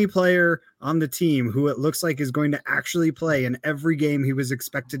only player on the team who it looks like is going to actually play in every game he was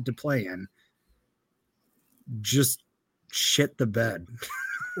expected to play in, just shit the bed.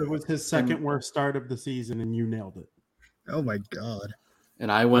 It was his second worst start of the season, and you nailed it. Oh, my God.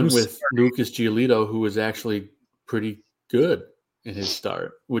 And I went with Lucas Giolito, who was actually pretty good in his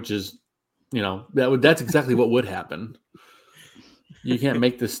start, which is, that's exactly what would happen. You can't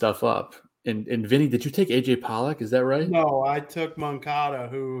make this stuff up. And Vinny, did you take AJ Pollock? Is that right? No, I took Moncada,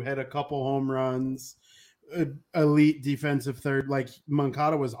 who had a couple home runs, elite defensive third.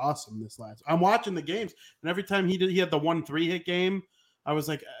 Moncada was awesome this last. I'm watching the games, and every time he had the 1-3 hit game, I was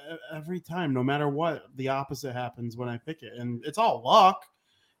like, every time, no matter what, the opposite happens when I pick it, and it's all luck.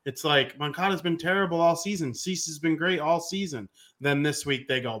 It's like Moncada's been terrible all season. Cease has been great all season. Then this week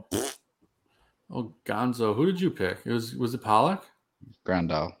they go. Pfft. Oh, Gonzo, who did you pick? Was it Pollock?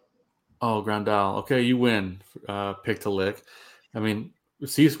 Grandal. Oh, Grandal. Okay, you win. Pick to lick. I mean,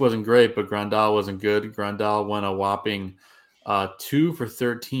 Cease wasn't great, but Grandal wasn't good. Grandal went a whopping 2 for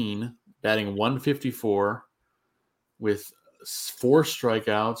 13, batting 154 with 4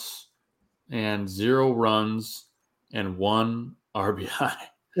 strikeouts and 0 runs and 1 RBI.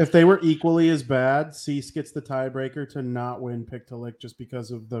 If they were equally as bad, Cease gets the tiebreaker to not win pick to lick just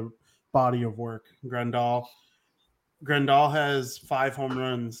because of the body of work. Grandal has 5 home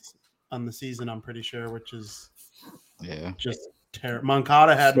runs on the season, I'm pretty sure, which is just terrible.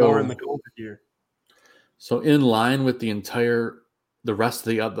 Moncada had more in the COVID year. So in line with the rest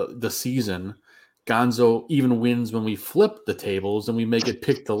of the season, Gonzo even wins when we flip the tables and we make it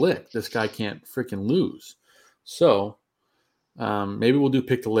pick to lick. This guy can't freaking lose. So maybe we'll do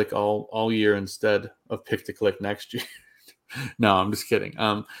pick to lick all year instead of pick to click next year. No, I'm just kidding.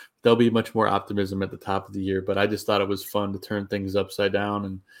 There'll be much more optimism at the top of the year, but I just thought it was fun to turn things upside down.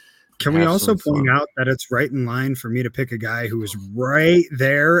 And can we also point out that it's right in line for me to pick a guy who was right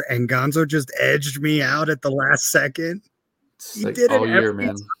there, and Gonzo just edged me out at the last second? He did it every year,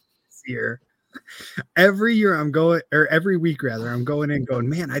 man. This year. Every year every week rather, I'm going in going,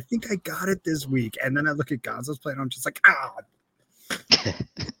 man, I think I got it this week. And then I look at Gonzo's play and I'm just like,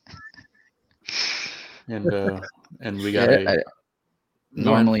 And we got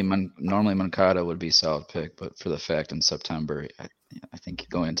normally Moncada would be a solid pick, but for the fact in September, I think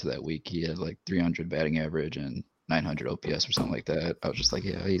going into that week he had 300 batting average and 900 OPS or something like that. I was just like,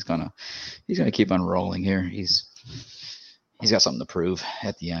 yeah, he's gonna keep on rolling here. He's got something to prove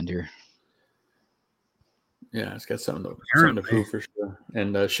at the end here. Yeah, it's got something to prove for sure.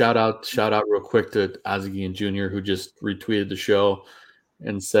 And shout out real quick to Ozzie Jr., who just retweeted the show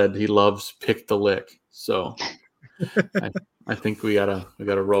and said he loves Pick the Lick. So I think we gotta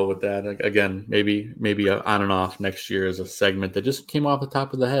roll with that. Again, maybe on and off next year as a segment that just came off the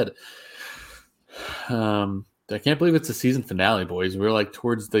top of the head. I can't believe it's the season finale, boys. We're like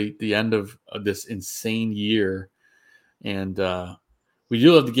towards the end of this insane year, and we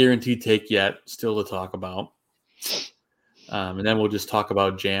do have the guaranteed take yet still to talk about. And then we'll just talk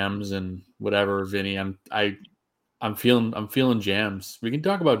about jams and whatever, Vinny. I'm feeling jams. We can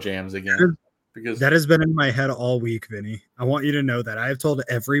talk about jams again because that has been in my head all week, Vinny. I want you to know that I have told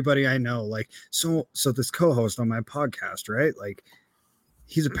everybody I know, like, so this co-host on my podcast, right? Like,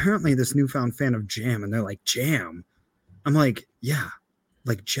 he's apparently this newfound fan of jam, and they're like, jam. I'm like, yeah,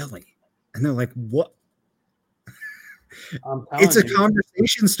 like jelly. And they're like, what? It's a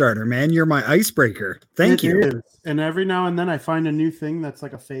conversation starter, man. You're my icebreaker. Thank you. Is. And every now and then I find a new thing that's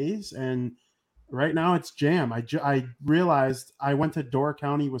like a phase. And right now it's jam. I realized I went to Door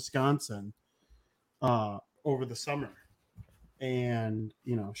County, Wisconsin over the summer. And,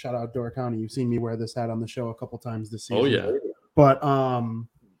 shout out Door County. You've seen me wear this hat on the show a couple times this season. Oh, yeah. But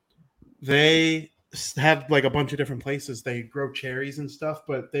they have like a bunch of different places. They grow cherries and stuff,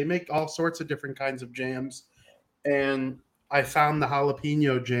 but they make all sorts of different kinds of jams. And I found the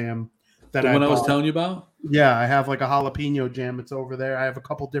jalapeno jam that I was telling you about. Yeah, I have like a jalapeno jam. It's over there. I have a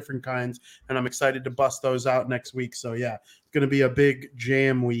couple different kinds, and I'm excited to bust those out next week. So yeah, it's going to be a big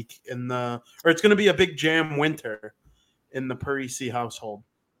jam week it's going to be a big jam winter in the Parisi household.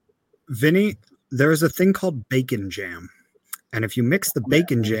 Vinny, there's a thing called bacon jam, and if you mix the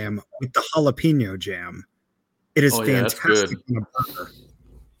bacon jam with the jalapeno jam, it is fantastic in a burger.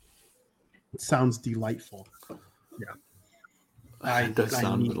 It sounds delightful. Yeah. It does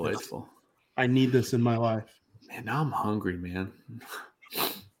sound delightful. I need this in my life. Man, now I'm hungry, man.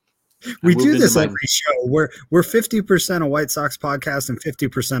 We do this every show. We're 50% a White Sox podcast and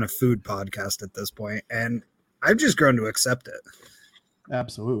 50% a food podcast at this point, and I've just grown to accept it.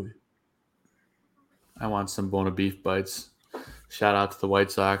 Absolutely. I want some Bona Beef bites. Shout out to the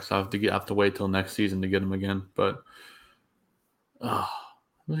White Sox. I have to wait till next season to get them again, but I'm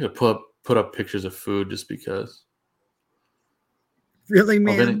gonna put up pictures of food just because. Really,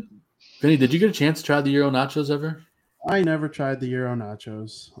 man? Vinny, did you get a chance to try the Euro Nachos ever? I never tried the Euro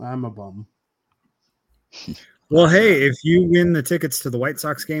Nachos. I'm a bum. Well, hey, if you win the tickets to the White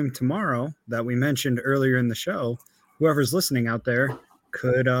Sox game tomorrow that we mentioned earlier in the show, whoever's listening out there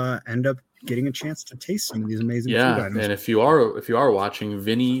could end up getting a chance to taste some of these amazing food items. And if you are watching,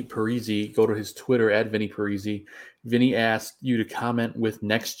 Vinny Parisi, go to his Twitter at Vinny Parisi. Vinny asked you to comment with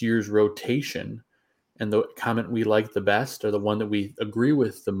next year's rotation, and the comment we like the best or the one that we agree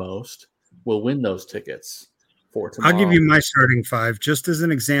with the most will win those tickets for tomorrow. I'll give you my starting five just as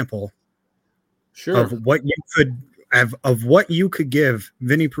an example. Sure. Of what you could give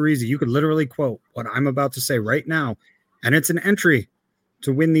Vinny Parisi. You could literally quote what I'm about to say right now, and it's an entry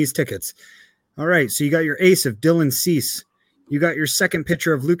to win these tickets. All right, so you got your ace of Dylan Cease. You got your second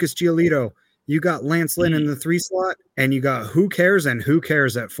pitcher of Lucas Giolito. You got Lance Lynn in the 3 slot, and you got who cares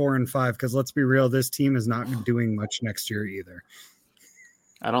at 4 and 5, because let's be real, this team is not doing much next year either.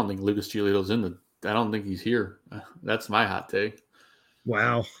 I don't think Lucas Giolito's I don't think he's here. That's my hot take.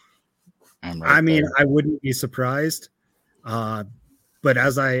 Wow. I mean, I wouldn't be surprised. But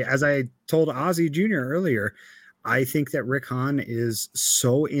as I told Ozzie Jr. earlier, I think that Rick Hahn is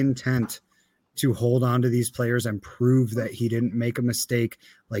so intent to hold on to these players and prove that he didn't make a mistake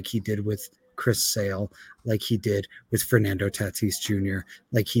like he did with Chris Sale, like he did with Fernando Tatis Jr.,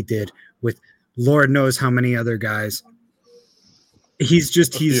 like he did with Lord knows how many other guys. He's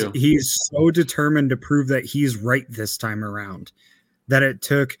so determined to prove that he's right this time around, that it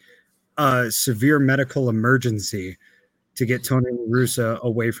took a severe medical emergency to get Tony La Russa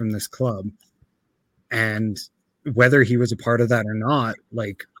away from this club. And whether he was a part of that or not,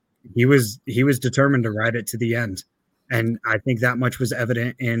 like he was determined to ride it to the end. And I think that much was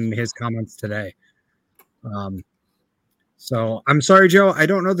evident in his comments today. So I'm sorry, Joe, I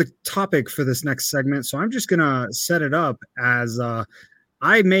don't know the topic for this next segment, so I'm just going to set it up as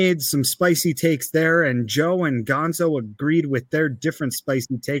I made some spicy takes there, and Joe and Gonzo agreed with their different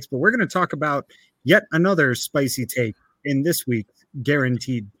spicy takes, but we're going to talk about yet another spicy take in this week's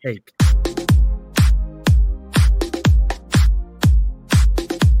Guaranteed Take.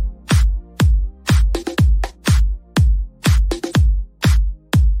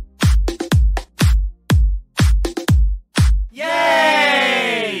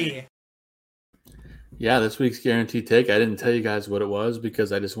 Yeah, this week's Guaranteed Take, I didn't tell you guys what it was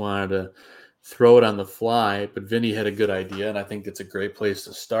because I just wanted to throw it on the fly, but Vinny had a good idea, and I think it's a great place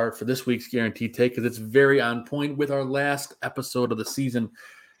to start for this week's Guaranteed Take because it's very on point with our last episode of the season.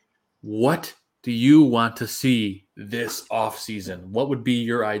 What do you want to see this offseason? What would be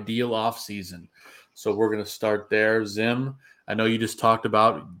your ideal offseason? So we're going to start there. Zim, I know you just talked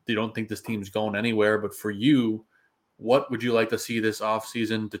about you don't think this team's going anywhere, but for you, what would you like to see this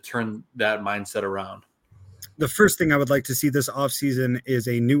offseason to turn that mindset around? The first thing I would like to see this offseason is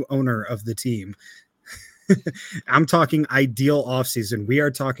a new owner of the team. I'm talking ideal offseason. We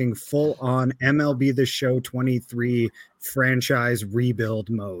are talking full on MLB The Show 23 franchise rebuild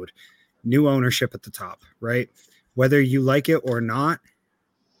mode. New ownership at the top, right? Whether you like it or not,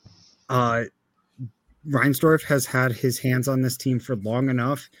 Reinsdorf has had his hands on this team for long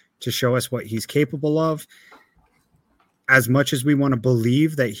enough to show us what he's capable of. As much as we want to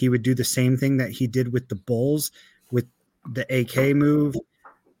believe that he would do the same thing that he did with the Bulls, with the AK move,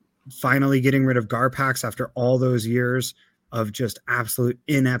 finally getting rid of Garpax after all those years of just absolute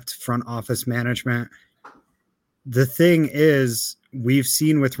inept front office management. The thing is, we've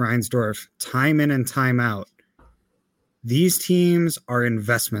seen with Reinsdorf time in and time out, these teams are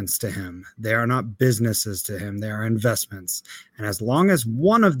investments to him. They are not businesses to him. They are investments. And as long as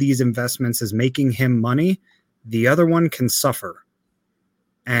one of these investments is making him money, the other one can suffer.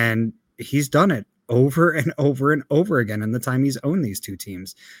 And he's done it over and over and over again in the time he's owned these two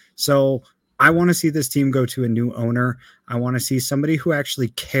teams. So I want to see this team go to a new owner. I want to see somebody who actually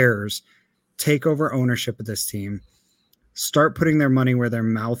cares take over ownership of this team, start putting their money where their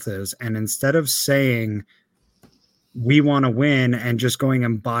mouth is. And instead of saying, we want to win and just going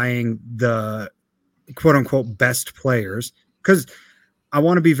and buying the quote unquote best players, because I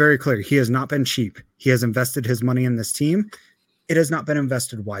want to be very clear. He has not been cheap. He has invested his money in this team. It has not been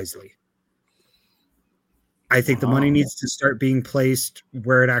invested wisely. I think the money needs to start being placed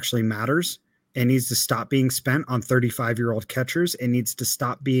where it actually matters. It needs to stop being spent on 35-year-old catchers. It needs to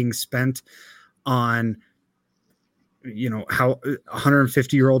stop being spent on, how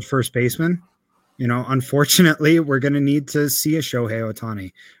 150-year-old first baseman. Unfortunately, we're going to need to see a Shohei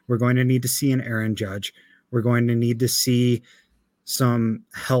Ohtani. We're going to need to see an Aaron Judge. We're going to need to see some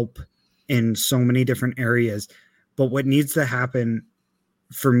help in so many different areas. But what needs to happen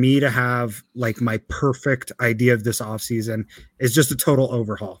for me to have like my perfect idea of this offseason is just a total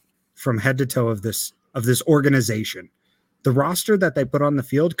overhaul from head to toe of this organization. The roster that they put on the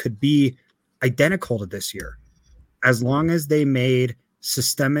field could be identical to this year, as long as they made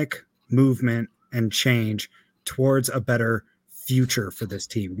systemic movement and change towards a better future for this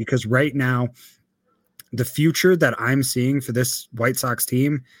team. Because right now, the future that I'm seeing for this White Sox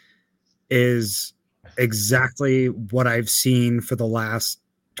team is exactly what I've seen for the last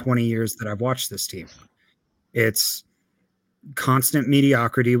 20 years that I've watched this team. It's constant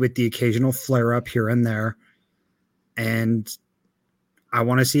mediocrity with the occasional flare up here and there. And I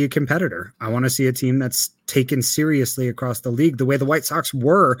want to see a competitor. I want to see a team that's taken seriously across the league the way the White Sox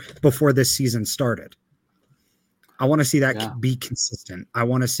were before this season started. I want to see that be consistent. I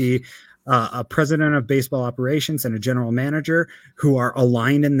want to see a president of baseball operations and a general manager who are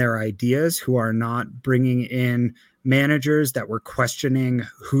aligned in their ideas, who are not bringing in managers that were questioning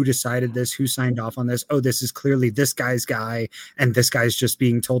who decided this, who signed off on this. Oh, this is clearly this guy's guy, and this guy's just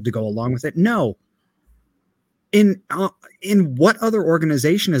being told to go along with it. No. In what other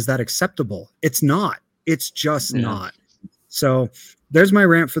organization is that acceptable? It's not. It's just not. So there's my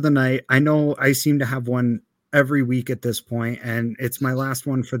rant for the night. I know I seem to have one every week at this point, and it's my last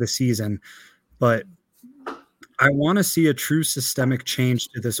one for the season, but I want to see a true systemic change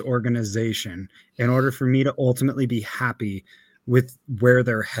to this organization in order for me to ultimately be happy with where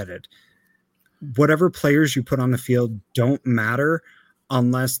they're headed. Whatever players you put on the field don't matter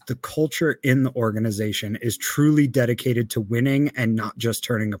unless the culture in the organization is truly dedicated to winning and not just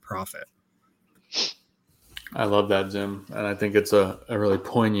turning a profit. I love that, Jim. And I think it's a really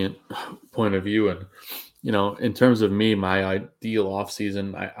poignant point of view. And, in terms of me, my ideal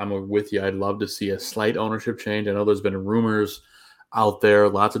offseason, I'm with you. I'd love to see a slight ownership change. I know there's been rumors out there,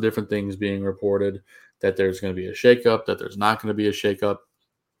 lots of different things being reported, that there's going to be a shakeup, that there's not going to be a shakeup.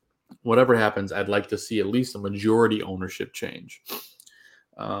 Whatever happens, I'd like to see at least a majority ownership change.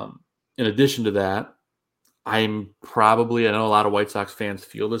 In addition to that, I know a lot of White Sox fans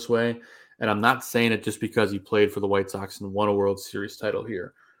feel this way, and I'm not saying it just because he played for the White Sox and won a World Series title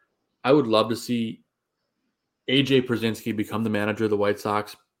here. I would love to see AJ Pierzynski become the manager of the White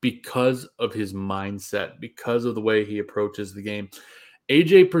Sox because of his mindset, because of the way he approaches the game.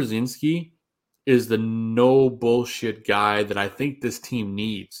 AJ Pierzynski is the no bullshit guy that I think this team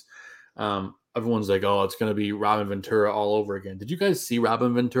needs. everyone's like, oh, it's going to be Robin Ventura all over again. Did you guys see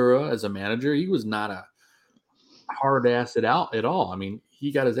Robin Ventura as a manager? He was not a hard ass at all. I mean,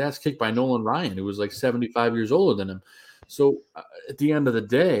 he got his ass kicked by Nolan Ryan, who was like 75 years older than him. So at the end of the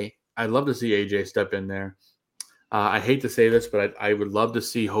day, I'd love to see AJ step in there. I hate to say this, but I would love to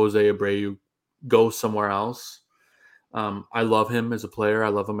see Jose Abreu go somewhere else. I love him as a player. I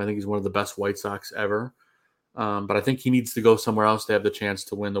love him. I think he's one of the best White Sox ever. But I think he needs to go somewhere else to have the chance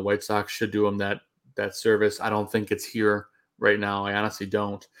to win. The White Sox should do him that service. I don't think it's here right now. I honestly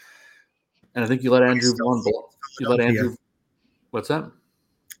don't. And I think you let Andrew Vaughn. You let Andrew. What's that?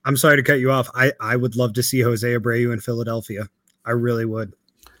 I'm sorry to cut you off. I would love to see Jose Abreu in Philadelphia. I really would.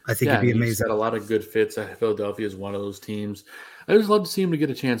 I think it'd be amazing. He's got a lot of good fits. Philadelphia is one of those teams. I just love to see him to get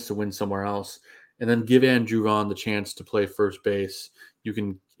a chance to win somewhere else, and then give Andrew Vaughn the chance to play first base. You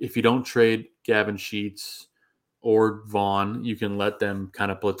can, if you don't trade Gavin Sheets or Vaughn, you can let them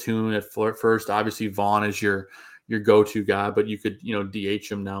kind of platoon at first. Obviously, Vaughn is your go-to guy, but you could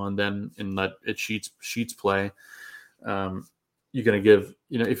DH him now and then and let it Sheets play. You're going to give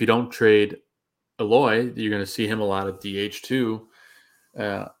if you don't trade Eloy, you're going to see him a lot at DH too.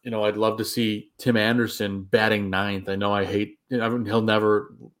 I'd love to see Tim Anderson batting ninth. I know he'll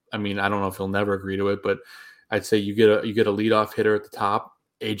never. I mean, I don't know if he'll never agree to it, but I'd say you get a leadoff hitter at the top,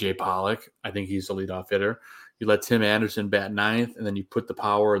 AJ Pollock. I think he's a leadoff hitter. You let Tim Anderson bat ninth, and then you put the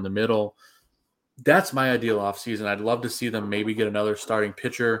power in the middle. That's my ideal offseason. I'd love to see them maybe get another starting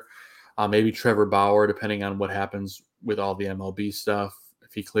pitcher, maybe Trevor Bauer, depending on what happens with all the MLB stuff,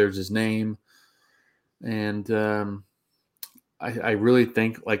 if he clears his name. And I really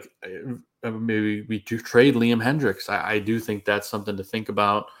think maybe we do trade Liam Hendriks. I do think that's something to think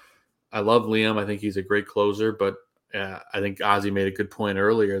about. I love Liam. I think he's a great closer, but I think Ozzie made a good point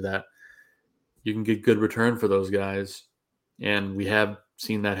earlier that you can get good return for those guys. And we have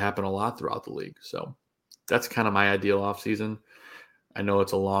seen that happen a lot throughout the league. So that's kind of my ideal offseason. I know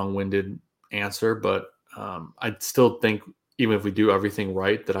it's a long-winded answer, but I still think even if we do everything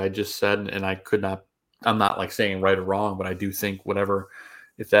right that I just said, and I'm not saying right or wrong, but I do think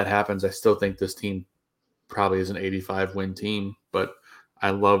if that happens, I still think this team probably is an 85 win team, but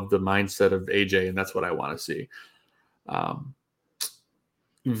I love the mindset of AJ, and that's what I want to see.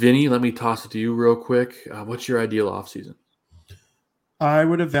 Vinny, let me toss it to you real quick. What's your ideal offseason? I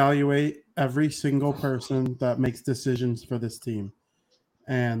would evaluate every single person that makes decisions for this team.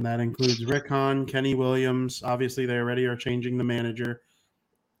 And that includes Rick Hahn, Kenny Williams. Obviously, they already are changing the manager.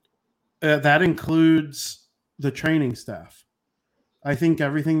 That includes the training staff. I think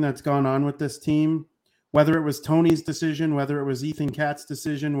everything that's gone on with this team, whether it was Tony's decision, whether it was Ethan Katz's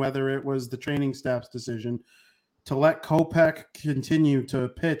decision, whether it was the training staff's decision, to let Kopech continue to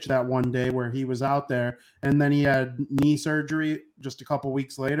pitch that one day where he was out there and then he had knee surgery just a couple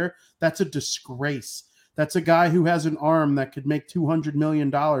weeks later, that's a disgrace. That's a guy who has an arm that could make $200 million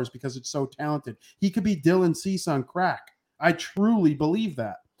because it's so talented. He could be Dylan Cease on crack. I truly believe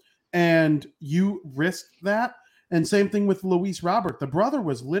that. And you risked that. And same thing with Luis Robert. The brother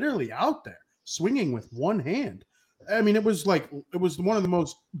was literally out there swinging with one hand. I mean, it was one of the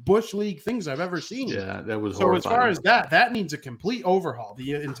most Bush League things I've ever seen. Yeah, that was so horrifying. As far as that needs a complete overhaul.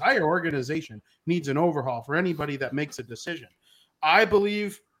 The entire organization needs an overhaul for anybody that makes a decision. I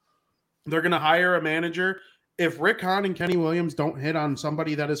believe they're going to hire a manager. If Rick Hahn and Kenny Williams don't hit on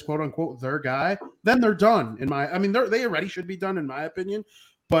somebody that is quote unquote their guy, then they're done. They already should be done in my opinion,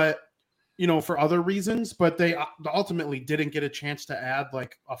 but for other reasons, but they ultimately didn't get a chance to add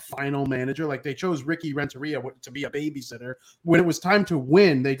like a final manager. Like they chose Ricky Renteria to be a babysitter. When it was time to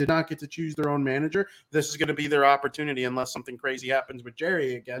win, they did not get to choose their own manager. This is going to be their opportunity unless something crazy happens with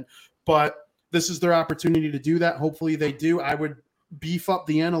Jerry again. But this is their opportunity to do that. Hopefully they do. I would beef up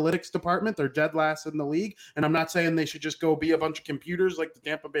the analytics department. They're dead last in the league. And I'm not saying they should just go be a bunch of computers like the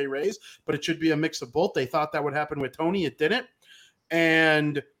Tampa Bay Rays, but it should be a mix of both. They thought that would happen with Tony. It didn't.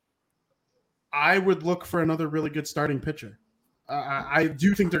 And I would look for another really good starting pitcher. I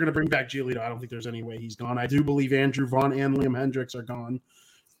do think they're going to bring back Giolito. I don't think there's any way he's gone. I do believe Andrew Vaughn and Liam Hendriks are gone.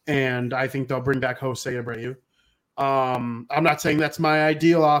 And I think they'll bring back Jose Abreu. I'm not saying that's my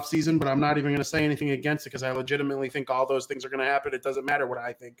ideal offseason, but I'm not even going to say anything against it because I legitimately think all those things are going to happen. It doesn't matter what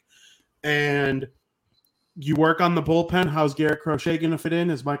I think. And you work on the bullpen. How's Garrett Crochet going to fit in?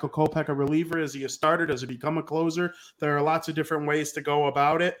 Is Michael Kopech a reliever? Is he a starter? Does he become a closer? There are lots of different ways to go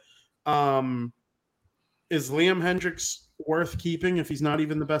about it. Is Liam Hendriks worth keeping if he's not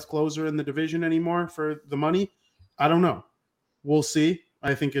even the best closer in the division anymore for the money? I don't know. We'll see.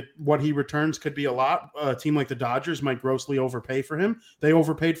 I think what he returns could be a lot. A team like the Dodgers might grossly overpay for him. They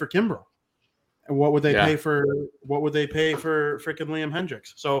overpaid for Kimbrel. And what would they pay for freaking Liam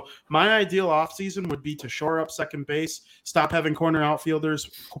Hendricks? So my ideal offseason would be to shore up second base, stop having corner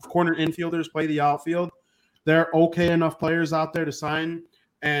infielders play the outfield. There are okay enough players out there to sign,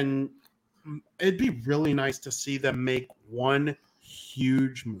 and it'd be really nice to see them make one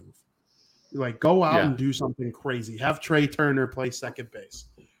huge move. Like, go out and do something crazy. Have Trey Turner play second base.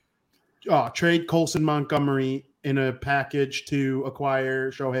 Trade Colson Montgomery in a package to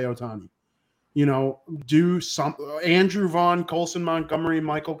acquire Shohei Ohtani. Do some Andrew Vaughn, Colson Montgomery,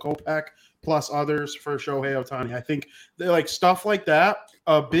 Michael Kopech, plus others for Shohei Ohtani. I think like stuff like that,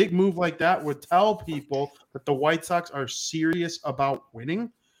 a big move like that would tell people that the White Sox are serious about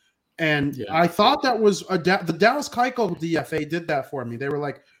winning. And I thought that was the Dallas Keuchel DFA did that for me. They were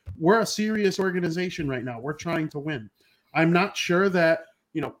like, we're a serious organization right now. We're trying to win. I'm not sure that,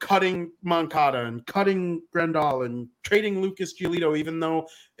 cutting Moncada and cutting Grandal and trading Lucas Giolito, even though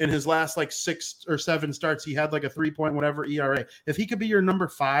in his last like 6 or 7 starts, he had like a 3-point whatever ERA. If he could be your number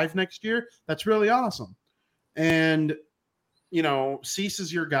 5 next year, that's really awesome. And, Cease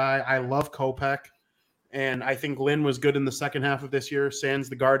is your guy. I love Kopech. And I think Lynn was good in the second half of this year, sans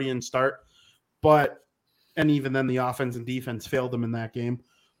the Guardian start. And even then the offense and defense failed them in that game.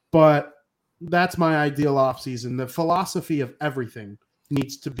 But that's my ideal offseason. The philosophy of everything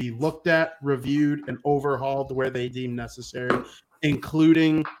needs to be looked at, reviewed, and overhauled where they deem necessary,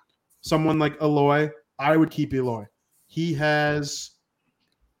 including someone like Eloy. I would keep Eloy. He has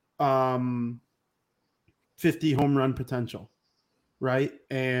 50 home run potential, right?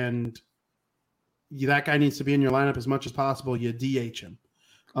 And that guy needs to be in your lineup as much as possible. You DH him.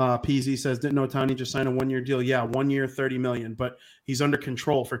 PZ says, didn't Ohtani just sign a 1-year deal? Yeah, 1 year, $30 million, but he's under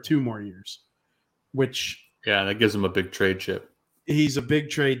control for 2 more years, which that gives him a big trade chip. He's a big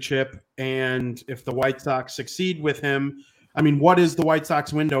trade chip, and if the White Sox succeed with him, I mean, what is the White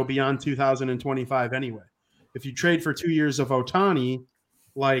Sox window beyond 2025 anyway? If you trade for 2 years of Ohtani,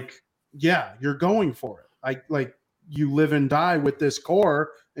 you're going for it. You live and die with this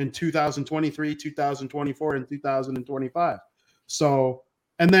core in 2023, 2024, and 2025. So,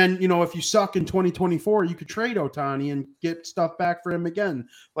 and then, if you suck in 2024, you could trade Ohtani and get stuff back for him again.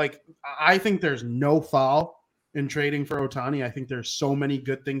 I think there's no foul in trading for Ohtani. I think there's so many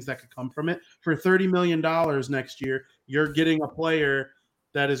good things that could come from it. For $30 million next year, you're getting a player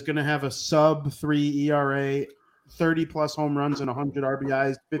that is going to have a sub-3 ERA, 30-plus home runs and 100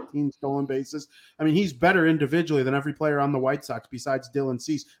 RBIs, 15 stolen bases. I mean, he's better individually than every player on the White Sox besides Dylan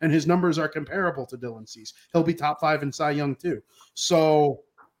Cease, and his numbers are comparable to Dylan Cease. He'll be top 5 in Cy Young, too. So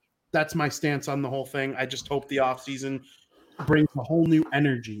that's my stance on the whole thing. I just hope the offseason brings a whole new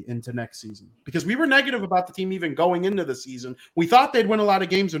energy into next season, because we were negative about the team even going into the season. We thought they'd win a lot of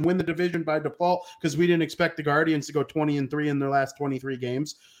games and win the division by default because we didn't expect the Guardians to go 20-3 in their last 23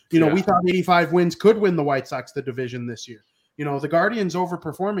 games. We thought 85 wins could win the White Sox the division this year. The Guardians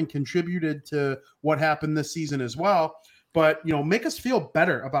overperforming contributed to what happened this season as well. But, make us feel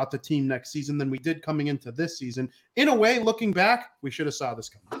better about the team next season than we did coming into this season. In a way, looking back, we should have saw this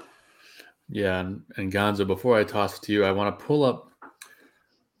coming. Yeah, and Gonzo, before I toss it to you, I want to pull up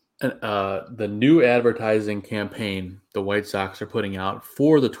the new advertising campaign the White Sox are putting out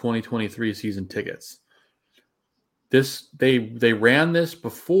for the 2023 season tickets. They ran this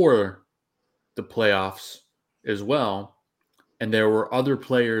before the playoffs as well, and there were other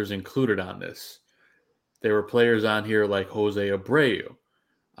players included on this. There were players on here like Jose Abreu.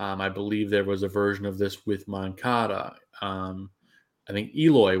 I believe there was a version of this with Moncada. I think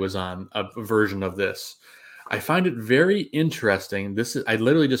Eloy was on a version of this. I find it very interesting. I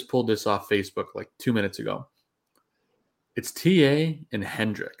literally just pulled this off Facebook like 2 minutes ago. It's TA and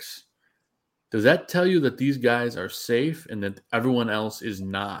Hendricks. Does that tell you that these guys are safe and that everyone else is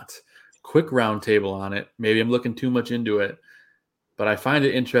not? Quick roundtable on it. Maybe I'm looking too much into it, but I find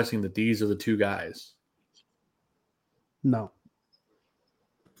it interesting that these are the 2 guys. No.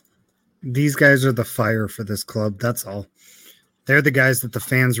 These guys are the fire for this club. That's all. They're the guys that the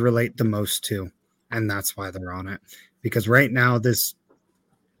fans relate the most to, and that's why they're on it. Because right now, it's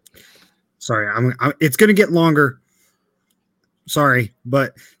going to get longer. Sorry,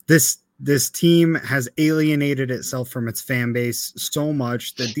 but this team has alienated itself from its fan base so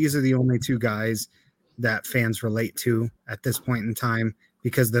much that these are the only 2 guys that fans relate to at this point in time,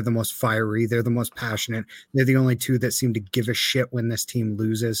 because they're the most fiery, they're the most passionate. They're the only 2 that seem to give a shit when this team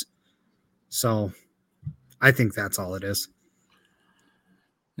loses. So I think that's all it is.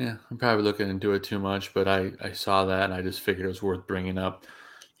 Yeah, I'm probably looking into it too much, but I saw that and I just figured it was worth bringing up.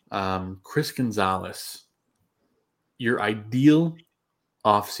 Chris Gonzalez, your ideal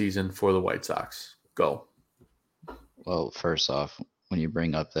offseason for the White Sox. Go. Well, first off, when you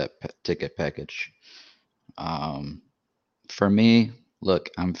bring up that ticket package. For me, look,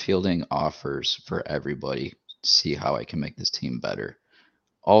 I'm fielding offers for everybody to see how I can make this team better.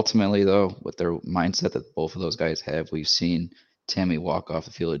 Ultimately, though, with their mindset that both of those guys have, we've seen Timmy walk off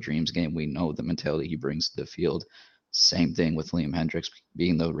the Field of Dreams game. We know the mentality he brings to the field. Same thing with Liam Hendriks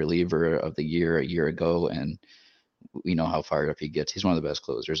being the reliever of the year a year ago, and we know how fired up he gets. He's one of the best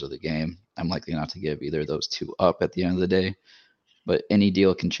closers of the game. I'm likely not to give either of those two up at the end of the day, but any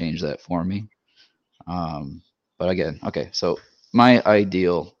deal can change that for me. But again, okay, so my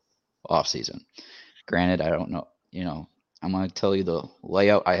ideal offseason. Granted, I don't know, I'm going to tell you the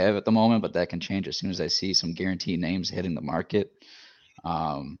layout I have at the moment, but that can change as soon as I see some guaranteed names hitting the market.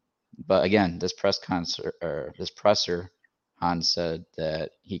 But again, this presser, Hans said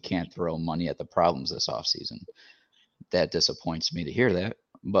that he can't throw money at the problems this offseason. That disappoints me to hear that,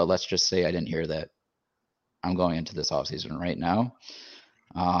 but let's just say I didn't hear that. I'm going into this offseason right now.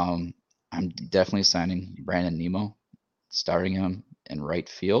 I'm definitely signing Brandon Nimmo, starting him in right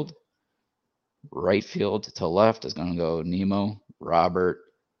field. Right field to left is going to go Nimmo, Robert,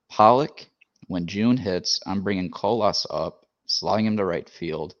 Pollock. When June hits, I'm bringing Colas up, sliding him to right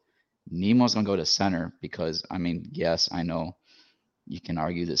field. Nemo's going to go to center because, yes, I know you can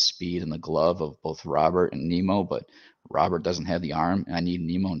argue the speed and the glove of both Robert and Nimmo, but Robert doesn't have the arm, and I need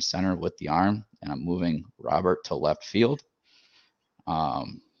Nimmo in center with the arm, and I'm moving Robert to left field.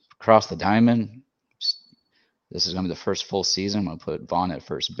 Across the diamond, this is going to be the first full season. I'm going to put Vaughn at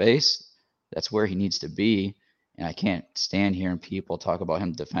first base. That's where he needs to be, and I can't stand hearing people talk about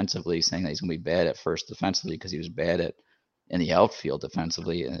him defensively, saying that he's going to be bad at first defensively because he was bad in the outfield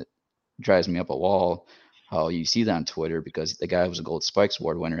defensively, and it drives me up a wall how you see that on Twitter because the guy was a Gold Spikes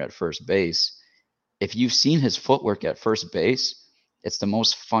Award winner at first base. If you've seen his footwork at first base, it's the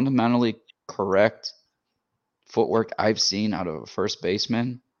most fundamentally correct footwork I've seen out of a first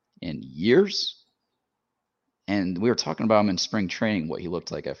baseman in years. And we were talking about him in spring training, what he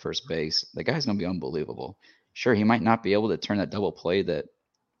looked like at first base. The guy's going to be unbelievable. Sure, he might not be able to turn that double play that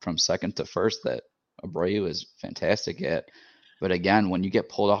from second to first that Abreu is fantastic at. But again, when you get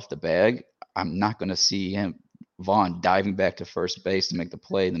pulled off the bag, I'm not going to see Vaughn diving back to first base to make the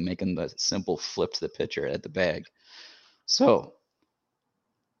play and then making the simple flip to the pitcher at the bag. So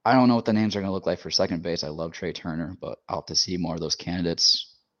I don't know what the names are going to look like for second base. I love Trey Turner, but I'll have to see more of those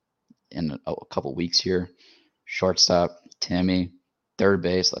candidates in a couple weeks here. Shortstop, Timmy. Third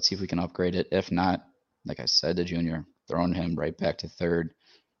base, let's see if we can upgrade it. If not, like I said to Junior, throwing him right back to third.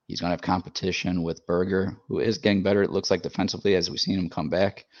 He's going to have competition with Berger, who is getting better, it looks like, defensively as we've seen him come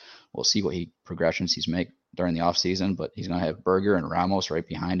back. We'll see what progressions he's made during the offseason, but he's going to have Berger and Ramos right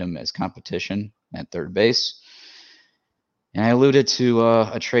behind him as competition at third base. And I alluded to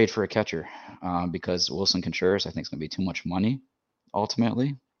a trade for a catcher because Wilson Contreras, I think, is going to be too much money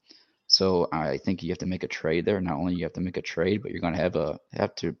ultimately. So I think you have to make a trade there. Not only you have to make a trade, but you're going to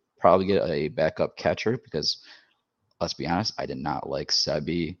have to probably get a backup catcher because, let's be honest, I did not like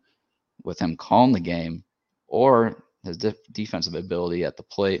Sebi with him calling the game or his defensive ability at the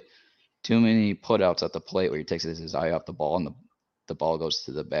plate. Too many putouts at the plate where he takes his eye off the ball and the ball goes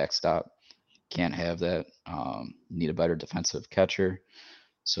to the backstop. Can't have that. Need a better defensive catcher.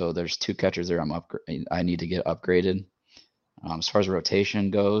 So there's two catchers there I need to get upgraded. As far as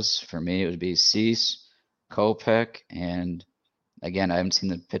rotation goes, for me, it would be Cease, Kopech, and again, I haven't seen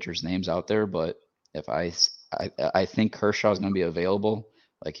the pitchers' names out there, but if I think Kershaw is going to be available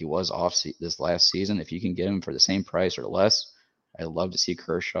like he was this last season. If you can get him for the same price or less, I'd love to see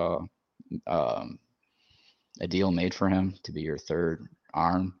Kershaw, a deal made for him to be your third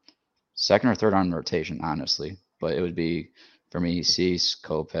arm, second or third arm rotation, honestly. But it would be, for me, Cease,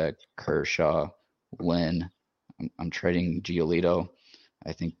 Kopech, Kershaw, Lynn. I'm trading Giolito.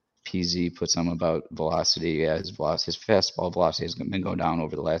 I think PZ put some about velocity. Yeah, his fastball velocity has been going down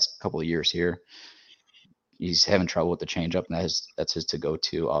over the last couple of years here. He's having trouble with the changeup, and that's his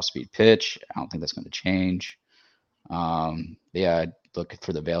to-go-to off-speed pitch. I don't think that's going to change. I'd look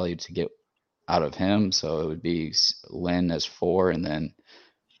for the value to get out of him. So it would be Lynn as 4, and then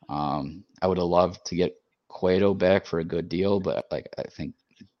I would have loved to get Cueto back for a good deal, but I think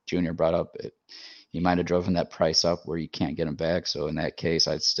Junior brought up it. He might have driven that price up where you can't get him back. So in that case,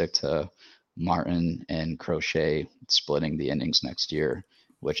 I'd stick to Martin and Crochet splitting the innings next year,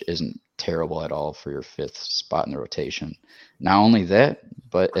 which isn't terrible at all for your 5th spot in the rotation. Not only that,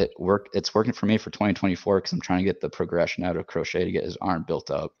 but it's working for me for 2024 because I'm trying to get the progression out of Crochet to get his arm built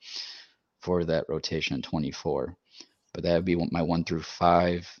up for that rotation in 24. But that would be my 1 through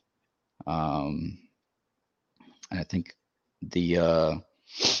 5. And I think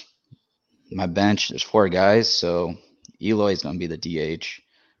my bench, there's 4 guys, so Eloy's going to be the DH.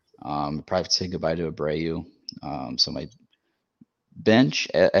 Probably say goodbye to Abreu. So my bench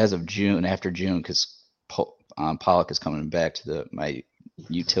as of June, after June, because Pollock is coming back to my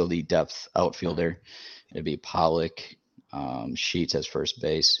utility depth outfielder. It'd be Pollock, Sheets as first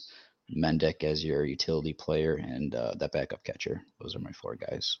base, Mendick as your utility player, and that backup catcher. Those are my 4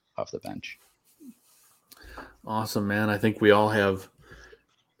 guys off the bench. Awesome, man. I think we all have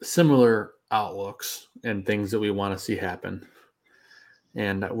similar outlooks and things that we want to see happen.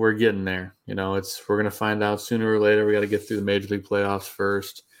 And we're getting there. You know, we're going to find out sooner or later. We got to get through the Major League playoffs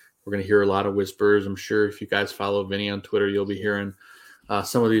first. We're going to hear a lot of whispers. I'm sure if you guys follow Vinny on Twitter, you'll be hearing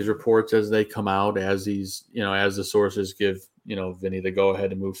some of these reports as they come out, as the sources give, Vinny the go ahead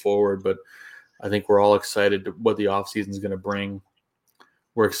to move forward. But I think we're all excited to what the offseason is going to bring.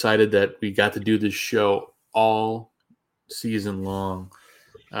 We're excited that we got to do this show all season long.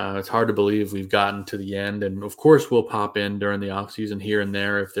 It's hard to believe we've gotten to the end. And, of course, we'll pop in during the offseason here and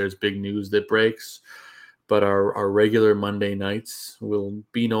there if there's big news that breaks. But our regular Monday nights will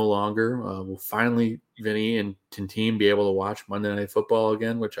be no longer. We'll finally, Vinny and team, be able to watch Monday Night Football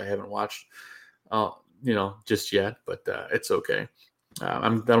again, which I haven't watched, just yet. But it's okay. I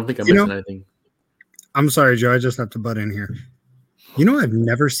don't think I'm missing anything. I'm sorry, Joe. I just have to butt in here. I've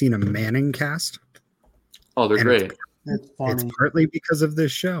never seen a Manning cast. Oh, they're great. It's partly because of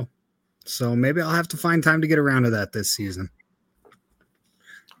this show. So maybe I'll have to find time to get around to that this season.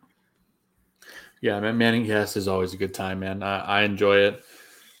 Yeah, Manning cast is always a good time, man. I enjoy it.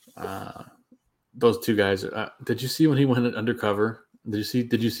 Those 2 guys. Did you see when he went undercover? Did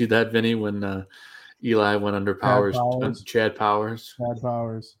you see that, Vinny, when Eli went under Chad Powers? Chad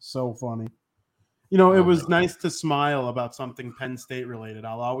Powers. So funny. It was nice to smile about something Penn State related.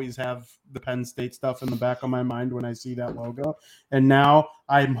 I'll always have the Penn State stuff in the back of my mind when I see that logo. And now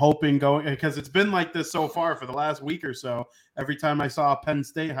I'm hoping because it's been like this so far for the last week or so. Every time I saw a Penn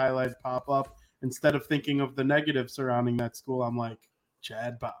State highlight pop up, instead of thinking of the negative surrounding that school, I'm like,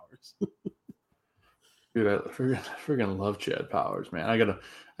 Chad Powers. Dude, I freaking love Chad Powers, man.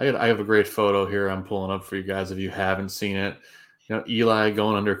 I have a great photo here I'm pulling up for you guys if you haven't seen it. Eli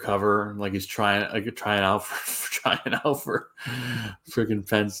going undercover, like he's trying out for freaking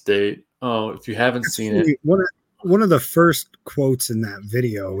Penn State. Oh, if you haven't seen it, one of the first quotes in that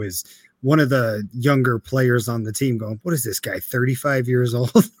video is one of the younger players on the team going, "What is this guy? 35 years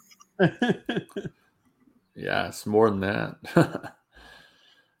old?" Yeah, it's more than that.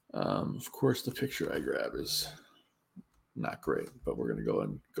 Of course, the picture I grab is not great, but we're gonna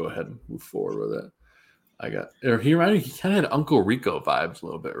go ahead and move forward with it. He kind of had Uncle Rico vibes a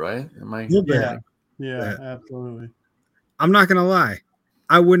little bit, right? Yeah, absolutely. I'm not gonna lie,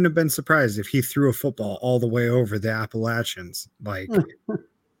 I wouldn't have been surprised if he threw a football all the way over the Appalachians. Like,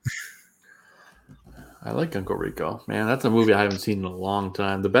 I like Uncle Rico, man. That's a movie I haven't seen in a long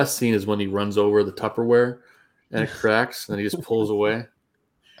time. The best scene is when he runs over the Tupperware and it cracks, and then he just pulls away.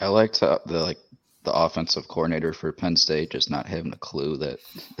 I liked the offensive coordinator for Penn State just not having a clue that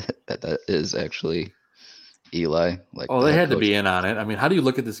is actually Eli. They had to be in on it. I mean, how do you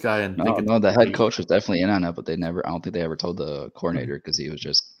look at this guy and think? No, the head coach was definitely in on it, but I don't think they ever told the coordinator because he was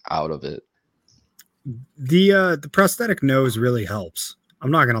just out of it. The prosthetic nose really helps.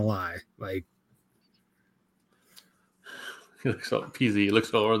 I'm not gonna lie. Like, he looks so PZ. He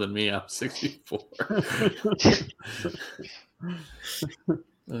looks older than me. I'm 64.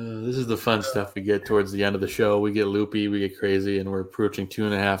 This is the fun stuff we get towards the end of the show. We get loopy, we get crazy, and we're approaching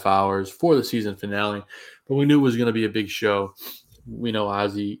 2.5 hours for the season finale. But we knew it was going to be a big show. We know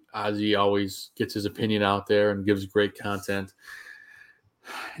Ozzy always gets his opinion out there and gives great content.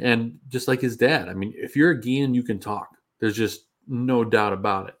 And just like his dad, I mean, if you're a Guian, you can talk. There's just no doubt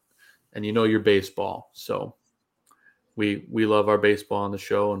about it. And you know your baseball. So we love our baseball on the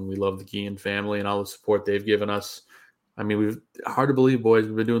show, and we love the Guian family and all the support they've given us. I mean, hard to believe, boys.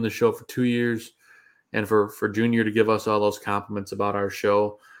 We've been doing this show for 2 years, and for Junior to give us all those compliments about our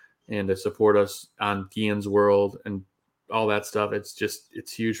show and to support us on Guian's World and all that stuff, it's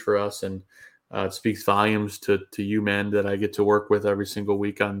huge for us, and it speaks volumes to you men that I get to work with every single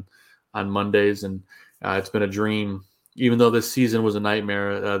week on Mondays, and it's been a dream. Even though this season was a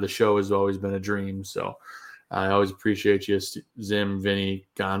nightmare, the show has always been a dream. So I always appreciate you, Zim, Vinny,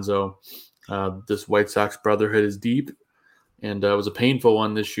 Gonzo. This White Sox brotherhood is deep, and it was a painful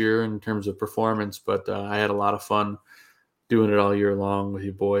one this year in terms of performance, but I had a lot of fun doing it all year long with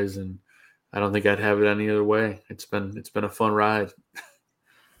you boys, and I don't think I'd have it any other way. It's been a fun ride.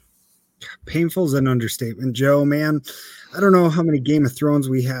 Painful is an understatement, Joe, man. I don't know how many Game of Thrones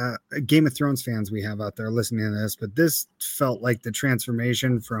fans we have out there listening to this, but this felt like the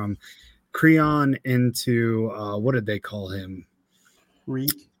transformation from Creon into what did they call him?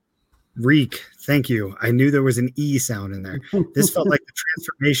 Reek. Thank you. I knew there was an E sound in there. This felt like the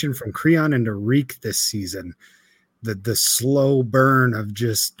transformation from Creon into Reek this season. The slow burn of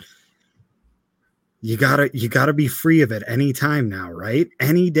just you gotta be free of it any time now, right?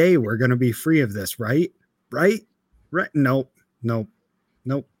 Any day we're gonna be free of this, right? Right? Nope.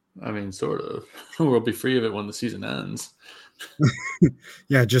 I mean, sort of. We'll be free of it when the season ends.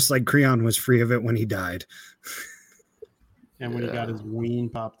 Yeah, just like Creon was free of it when he died. And when he got his ween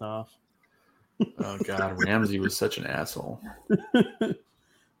popped off. Oh God, Ramsey was such an asshole.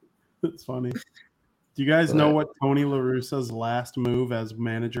 That's funny. Do you guys know what Tony La Russa's last move as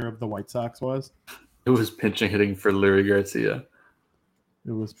manager of the White Sox was? It was pinch hitting for Larry Garcia.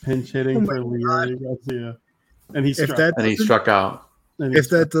 It was pinch hitting for Larry Garcia. And he struck out. If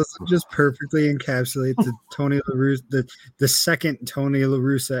that doesn't just perfectly encapsulate the Tony La Russa, the second Tony La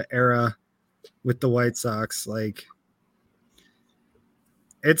Russa era with the White Sox, like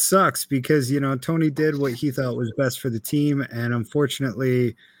it sucks because Tony did what he thought was best for the team, and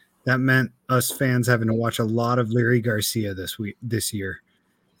unfortunately, that meant us fans having to watch a lot of Larry Garcia this year.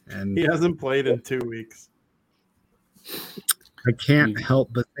 And he hasn't played in 2 weeks. I can't help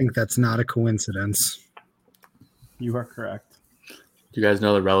but think that's not a coincidence. You are correct. Do you guys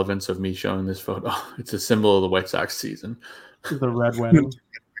know the relevance of me showing this photo? It's a symbol of the White Sox season. The red wedding.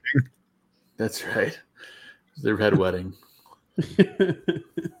 That's right. The red wedding.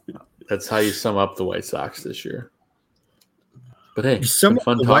 That's how you sum up the White Sox this year. But hey, it's been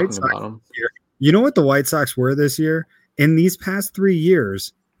fun talking about them. You know what the White Sox were this year? In these past 3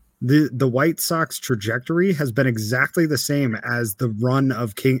 years, the White Sox trajectory has been exactly the same as the run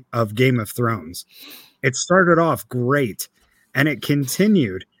of Game of Thrones. It started off great, and it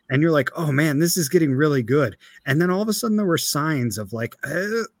continued. And you're like, oh, man, this is getting really good. And then all of a sudden there were signs of like,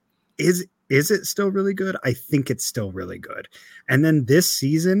 is it still really good? I think it's still really good. And then this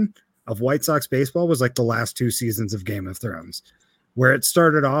season of White Sox baseball was like the last 2 seasons of Game of Thrones, where it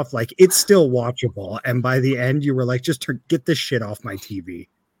started off like it's still watchable. And by the end, you were like, just get this shit off my TV.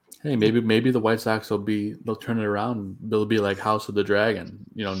 Hey, maybe the White Sox they'll turn it around. They'll be like House of the Dragon,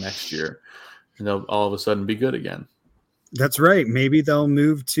 next year. And they'll all of a sudden be good again. That's right. Maybe they'll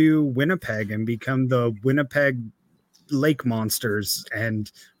move to Winnipeg and become the Winnipeg Lake Monsters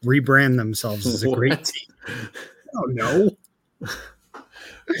and rebrand themselves as a great team. Oh no!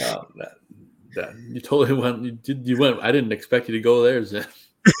 Wow, that you totally went. You went. I didn't expect you to go there, Zim.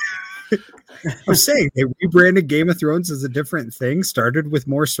 I'm saying they rebranded Game of Thrones as a different thing, started with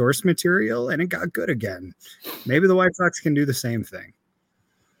more source material, and it got good again. Maybe the White Sox can do the same thing.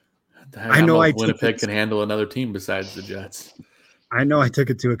 I know Winnipeg can handle another team besides the Jets. I know I took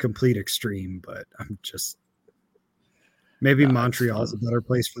it to a complete extreme, but I'm just maybe Montreal's a better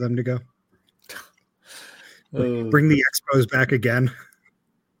place for them to go. Bring the Expos back again.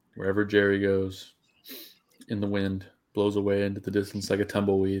 Wherever Jerry goes, in the wind, blows away into the distance like a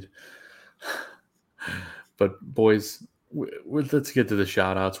tumbleweed. But boys, let's get to the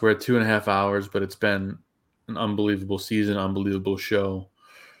shout outs. We're at 2.5 hours, but it's been an unbelievable season, unbelievable show.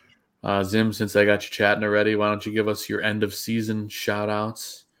 Zim, since I got you chatting already, why don't you give us your end of season shout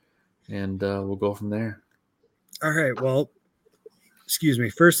outs and we'll go from there. All right. Well, excuse me.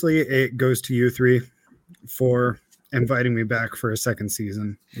 Firstly, it goes to you three for inviting me back for a second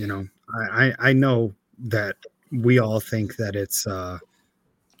season. I know that we all think that it's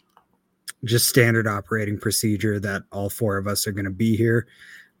just standard operating procedure that all 4 of us are going to be here.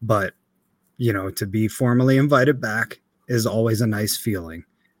 But, to be formally invited back is always a nice feeling.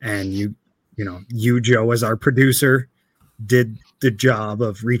 And you, Joe, as our producer, did the job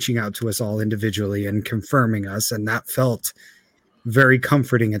of reaching out to us all individually and confirming us. And that felt very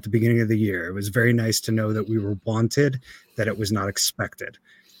comforting at the beginning of the year. It was very nice to know that we were wanted, that it was not expected.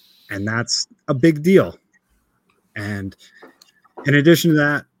 And that's a big deal. And in addition to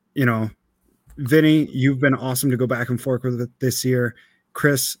that, Vinny, you've been awesome to go back and forth with it this year.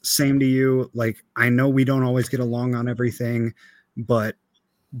 Chris, same to you. Like, I know we don't always get along on everything, but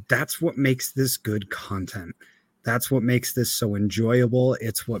that's what makes this good content. That's what makes this so enjoyable.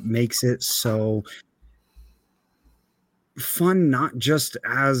 It's what makes it so fun, not just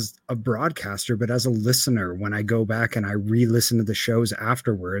as a broadcaster, but as a listener. When I go back and I re-listen to the shows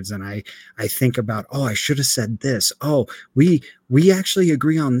afterwards and I think about, oh, I should have said this. Oh, we actually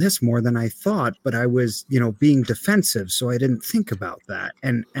agree on this more than I thought, but I was, being defensive. So I didn't think about that.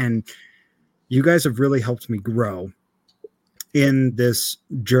 And you guys have really helped me grow in this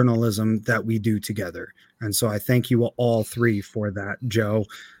journalism that we do together. And so I thank you all 3 for that. Joe,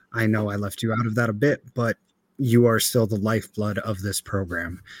 I know I left you out of that a bit, but you are still the lifeblood of this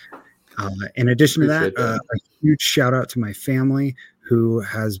program. In addition to Appreciate that, a huge shout out to my family who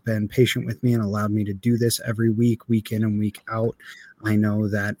has been patient with me and allowed me to do this every week in and week out. I know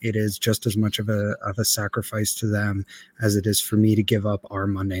that it is just as much of a sacrifice to them as it is for me to give up our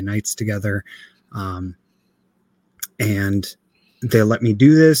Monday nights together. And they let me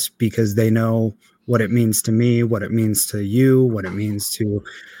do this because they know what it means to me, what it means to you, what it means to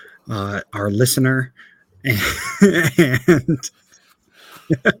our listener. And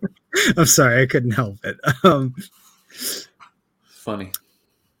I'm sorry, I couldn't help it. Funny.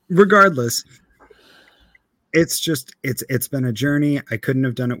 Regardless, it's been a journey. I couldn't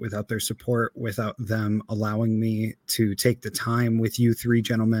have done it without their support, without them allowing me to take the time with you three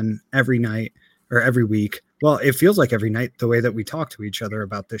gentlemen every night or every week. Well, it feels like every night the way that we talk to each other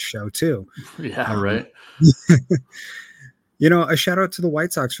about this show too. Yeah, right. A shout out to the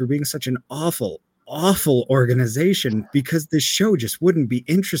White Sox for being such an awful organization, because this show just wouldn't be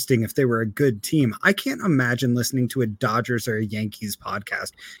interesting if they were a good team. I can't imagine listening to a Dodgers or a Yankees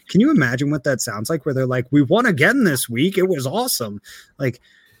podcast. Can you imagine what that sounds like, where they're like, we won again this week, it was awesome? Like,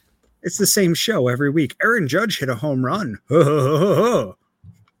 it's the same show every week. Aaron Judge hit a home run. No,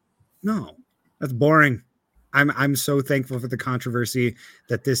 that's boring. I'm so thankful for the controversy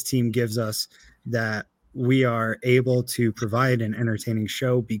that this team gives us, that we are able to provide an entertaining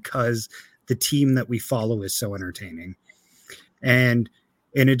show because the team that we follow is so entertaining. And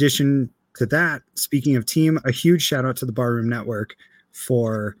in addition to that, speaking of team, a huge shout out to the Barroom Network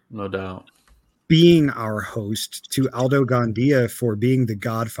for no doubt being our host, to Aldo Gandia for being the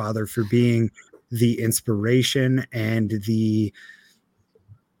godfather, for being the inspiration and the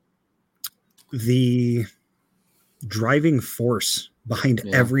driving force behind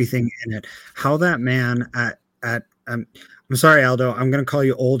everything in it. How that man I'm sorry, Aldo, I'm going to call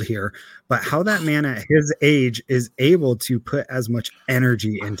you old here, but how that man at his age is able to put as much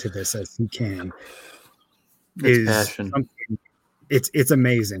energy into this as he can is passion. It's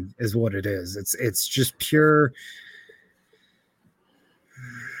amazing is what it is. It's just pure.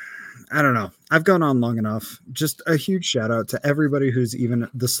 I don't know. I've gone on long enough. Just a huge shout out to everybody who's even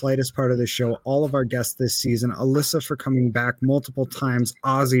the slightest part of the show. All of our guests this season, Alyssa for coming back multiple times,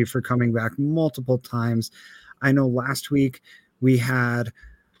 Ozzy for coming back multiple times. I know last week we had,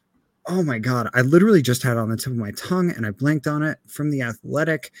 oh my God, I literally just had it on the tip of my tongue and I blanked on it, from The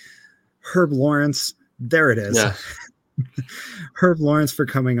Athletic, Herb Lawrence. There it is. Yeah. Herb Lawrence for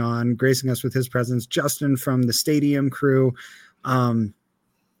coming on, gracing us with his presence. Justin from the Stadium Crew. I'm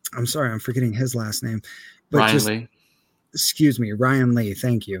sorry, I'm forgetting his last name. But Ryan Lee. Excuse me, Ryan Lee.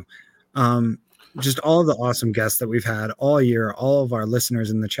 Thank you. Just all of the awesome guests that we've had all year, all of our listeners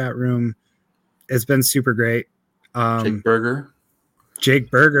in the chat room. It's been super great. Jake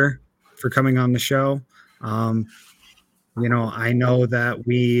Berger for coming on the show. I know that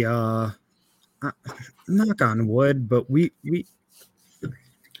we knock on wood, but we're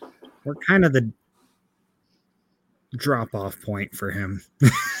kind of the drop off point for him.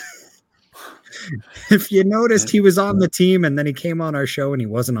 If you noticed, he was on the team and then he came on our show and he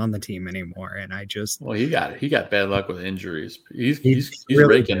wasn't on the team anymore. And he got bad luck with injuries. He's really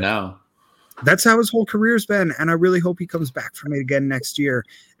raking good. Now. That's how his whole career's been. And I really hope he comes back from it again next year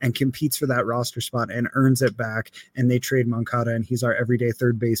and competes for that roster spot and earns it back. And they trade Moncada and he's our everyday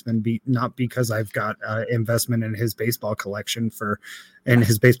third baseman, not because I've got investment in his baseball collection and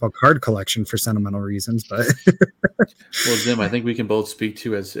his baseball card collection for sentimental reasons. But well, Jim, I think we can both speak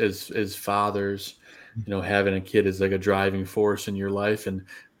to as fathers, having a kid is like a driving force in your life. And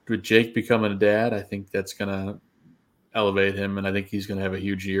with Jake becoming a dad, I think that's going to elevate him, and I think he's going to have a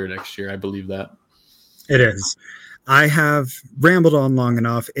huge year next year. I believe that. It is. I have rambled on long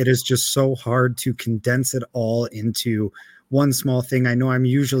enough. It is just so hard to condense it all into one small thing. I know I'm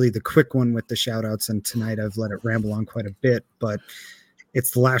usually the quick one with the shout outs, and tonight I've let it ramble on quite a bit, but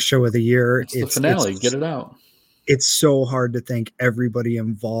it's the last show of the year. It's the finale. Get it out. It's so hard to thank everybody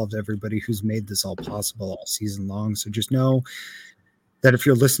involved, everybody who's made this all possible all season long. So just know that if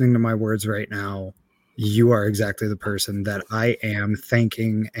you're listening to my words right now, you are exactly the person that I am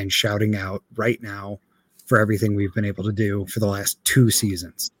thanking and shouting out right now for everything we've been able to do for the last 2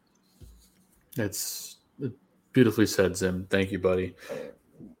 seasons. It's beautifully said, Zim. Thank you, buddy.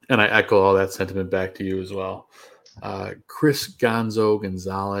 And I echo all that sentiment back to you as well. Chris Gonzo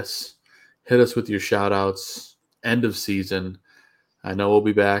Gonzalez, hit us with your shout outs. End of season. I know we'll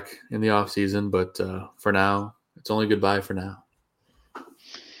be back in the off season, but for now, it's only goodbye for now.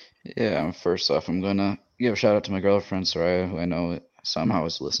 Yeah, first off, I'm going to give a shout out to my girlfriend, Soraya, who I know somehow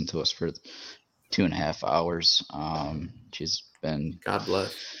has listened to us for 2.5 hours. She's been... God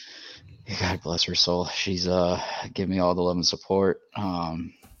bless. God bless her soul. She's given me all the love and support.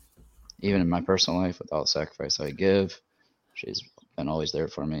 even in my personal life, with all the sacrifice I give, she's been always there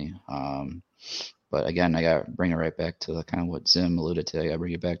for me. But again, I got to bring it right back to kind of what Zim alluded to. I got to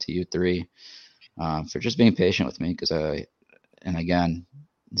bring it back to you three for just being patient with me, because and again,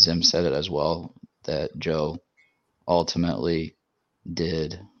 Zim said it as well, that Joe ultimately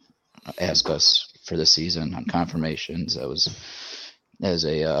did ask us for the season on confirmations. That was as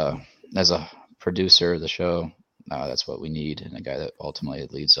a producer of the show, that's what we need, and a guy that ultimately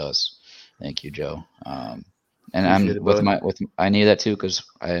leads us. Thank you, Joe. And I need that too, because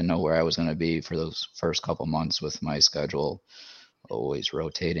I didn't know where I was going to be for those first couple months with my schedule always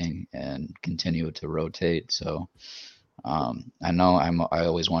rotating and continue to rotate. So I know I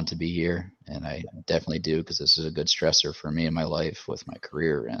always want to be here, and I definitely do, because this is a good stressor for me in my life with my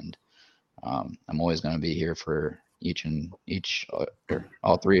career, and I'm always going to be here for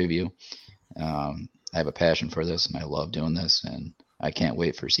all three of you. I have a passion for this, and I love doing this, and I can't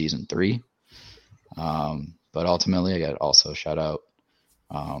wait for season 3. But ultimately, I got to also shout out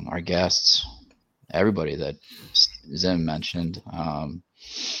our guests, everybody that Zim mentioned.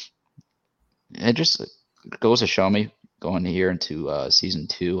 It just goes to show me, going here into season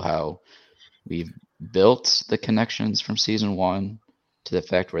 2, how we've built the connections from season 1 to the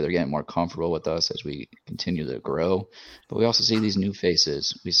fact where they're getting more comfortable with us as we continue to grow. But we also see these new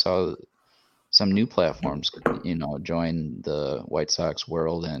faces. We saw some new platforms, join the White Sox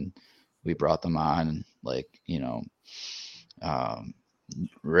world, and we brought them on, like,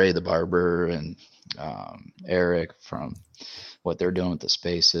 Ray the Barber and Eric, from what they're doing with the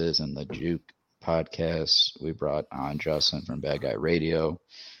Spaces and the Juke podcast. We brought on Justin from Bad Guy Radio.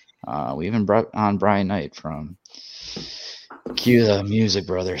 We even brought on Brian Knight from Cue the Music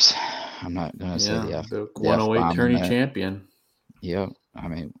Brothers. I'm not going to say the 108 tourney champion. Yep. I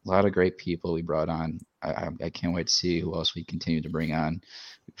mean, a lot of great people we brought on. I can't wait to see who else we continue to bring on.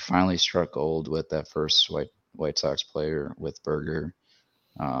 We finally struck gold with that first White Sox player with Berger.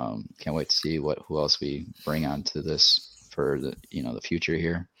 Can't wait to see who else we bring on to this for the future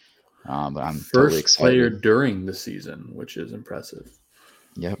here. But I'm totally excited. First player during the season, which is impressive.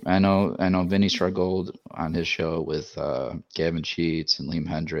 Yep, I know. Vinny struck gold on his show with Gavin Sheets and Liam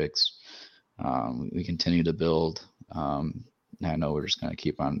Hendricks. We continue to build. I know we're just going to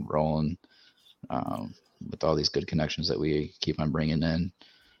keep on rolling with all these good connections that we keep on bringing in.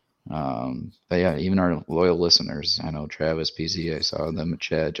 But yeah, even our loyal listeners. I know Travis, PZ, I saw them,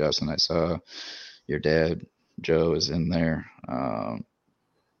 Chad, Justin, I saw your dad, Joe, is in there.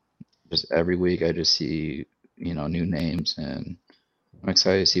 Just every week I just see, new names, and I'm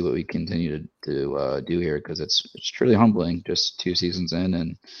excited to see what we continue to do here, because it's truly humbling, just 2 seasons in,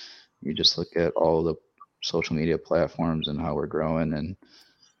 and you just look at all the social media platforms and how we're growing, and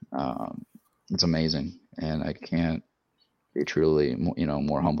it's amazing. And I can't be truly,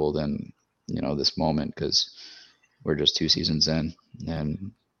 more humble than, this moment, because we're just 2 seasons in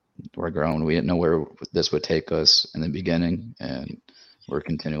and we're growing. We didn't know where this would take us in the beginning, and we're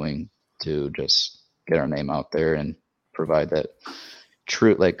continuing to just get our name out there and provide that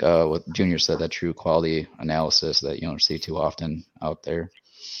true, like what Junior said, that true quality analysis that you don't see too often out there.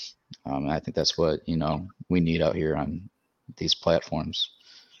 I think that's what we need out here on these platforms.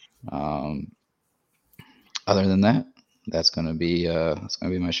 Other than that, that's gonna be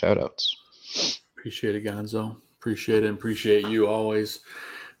my shout outs. Appreciate it, Gonzo. Appreciate it, and appreciate you always.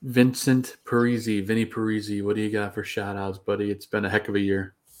 Vincent Parisi, Vinny Parisi, what do you got for shout outs, buddy? It's been a heck of a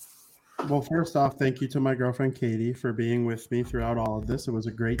year. Well, first off, thank you to my girlfriend Katie for being with me throughout all of this. It was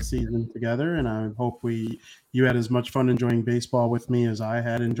a great season together, and I hope you had as much fun enjoying baseball with me as I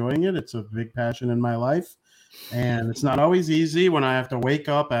had enjoying it. It's a big passion in my life, and it's not always easy when I have to wake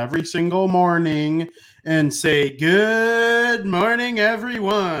up every single morning and say, "Good morning,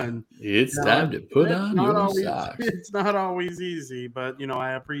 everyone." It's time to put on your socks. It's not always easy, but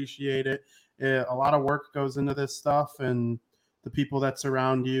I appreciate it. A lot of work goes into this stuff, and the people that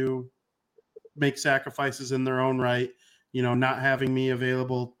surround you make sacrifices in their own right. Not having me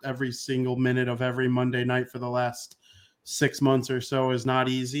available every single minute of every Monday night for the last 6 months or so is not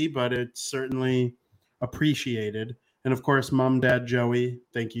easy, but it's certainly appreciated. And of course, Mom, Dad, Joey,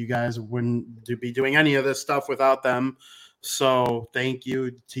 thank you guys. Wouldn't be doing any of this stuff without them. So thank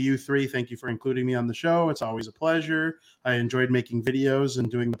you to you three. Thank you for including me on the show. It's always a pleasure. I enjoyed making videos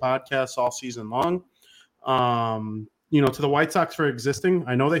and doing the podcast all season long. To the White Sox for existing.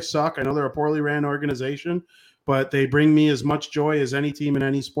 I know they suck. I know they're a poorly ran organization, but they bring me as much joy as any team in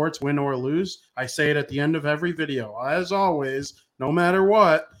any sports, win or lose. I say it at the end of every video. As always, no matter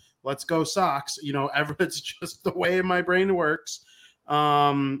what, let's go Sox. It's just the way my brain works.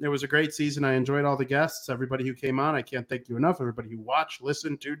 It was a great season. I enjoyed all the guests, everybody who came on. I can't thank you enough. Everybody who watched,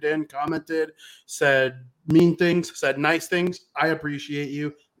 listened, tuned in, commented, said mean things, said nice things. I appreciate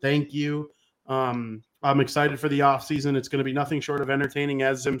you. Thank you. I'm excited for the off season. It's going to be nothing short of entertaining,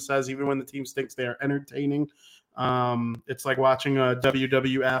 as Zim says, even when the team thinks they are entertaining. It's like watching a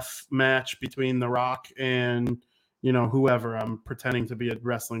WWF match between The Rock and, whoever. I'm pretending to be a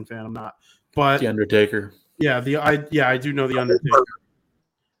wrestling fan. I'm not, but The Undertaker. Yeah, I do know The Undertaker.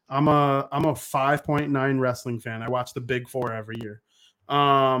 I'm a 5.9 wrestling fan. I watch the Big Four every year.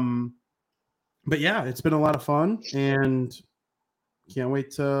 But yeah, it's been a lot of fun and can't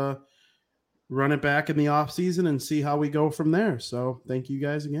wait to run it back in the off season and see how we go from there. So thank you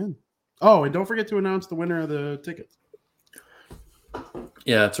guys again. Oh, and don't forget to announce the winner of the tickets.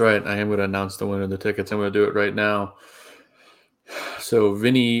 Yeah, that's right. I am going to announce the winner of the tickets. I'm going to do it right now. So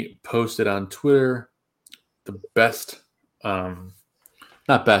Vinny posted on Twitter the best,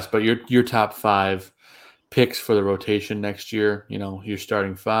 not best, but your top 5 picks for the rotation next year. Your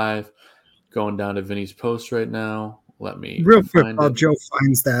starting 5. Going down to Vinny's post right now. Let me real quick while Joe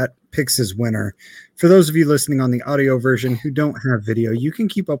finds that, picks his winner. For those of you listening on the audio version who don't have video, you can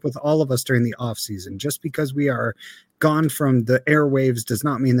keep up with all of us during the off season. Just because we are gone from the airwaves does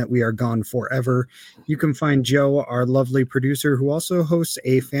not mean that we are gone forever. You can find Joe, our lovely producer, who also hosts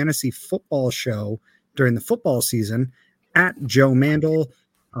a fantasy football show during the football season, at Joe Mandel,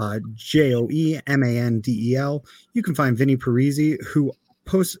 JoeMandel. You can find Vinny Parisi, who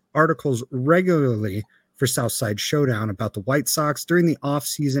posts articles regularly for Southside Showdown about the White Sox during the off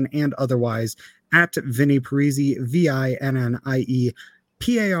season and otherwise, at Vinny Parisi, VINNIE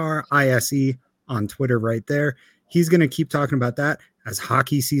on Twitter right there. He's going to keep talking about that as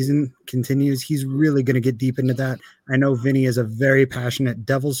hockey season continues. He's really going to get deep into that. I know Vinny is a very passionate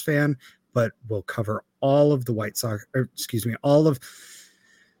Devils fan, but we'll cover all of the White Sox, all of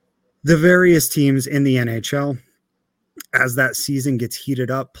the various teams in the NHL as that season gets heated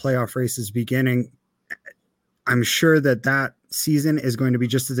up, playoff races beginning. I'm sure that season is going to be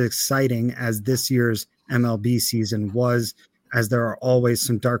just as exciting as this year's MLB season was, as there are always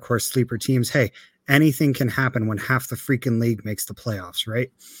some dark horse sleeper teams. Hey, anything can happen when half the freaking league makes the playoffs,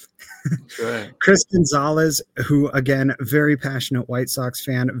 right? That's right. Chris Gonzalez, who, again, very passionate White Sox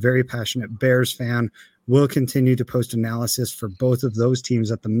fan, very passionate Bears fan, will continue to post analysis for both of those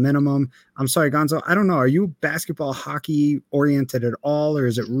teams at the minimum. I'm sorry, Gonzo, I don't know. Are you basketball, hockey oriented at all, or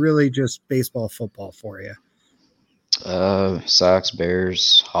is it really just baseball, football for you? Sox,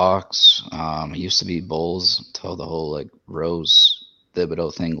 Bears, Hawks. It used to be Bulls until the whole Rose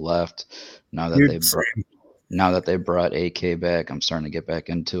Thibodeau thing left. Now that they brought AK back, I'm starting to get back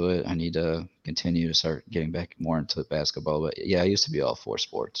into it. I need to continue to start getting back more into basketball. But yeah, I used to be all 4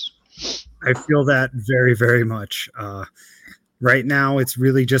 sports. I feel that very, very much. Right now, it's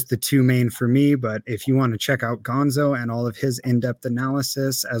really just the 2 main for me. But if you want to check out Gonzo and all of his in-depth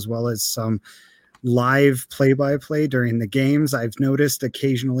analysis, as well as some live play-by-play during the games, I've noticed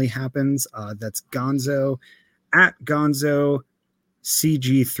occasionally happens. That's Gonzo at Gonzo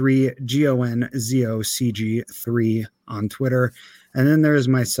CG3, GONZOCG3 on Twitter. And then there's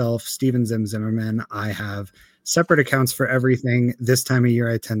myself, Steven Zimmerman. I have separate accounts for everything. This time of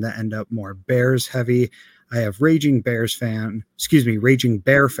year, I tend to end up more Bears heavy. I have Raging Bear fan,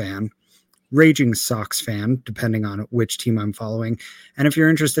 Raging Sox fan, depending on which team I'm following. And if you're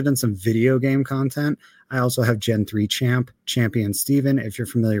interested in some video game content, I also have Gen 3 Champion Steven. If you're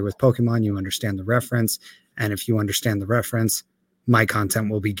familiar with Pokemon, you understand the reference. And if you understand the reference, my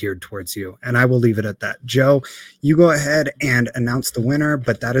content will be geared towards you. And I will leave it at that. Joe, you go ahead and announce the winner,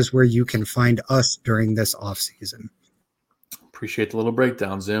 but that is where you can find us during this off season. Appreciate the little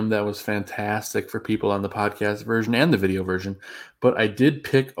breakdown, Zim. That was fantastic for people on the podcast version and the video version. But I did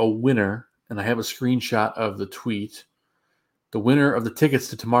pick a winner, and I have a screenshot of the tweet. The winner of the tickets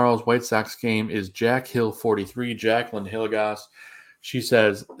to tomorrow's White Sox game is Jack Hill 43, Jacqueline Hilgas. She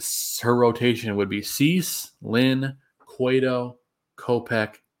says her rotation would be Cease, Lynn, Cueto,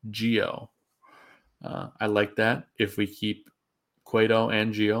 Kopech, Gio. I like that. If we keep Cueto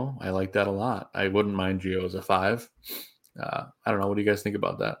and Gio, I like that a lot. I wouldn't mind Gio as a 5. I don't know. What do you guys think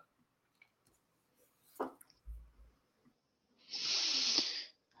about that?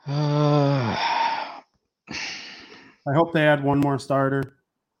 I hope they add one more starter,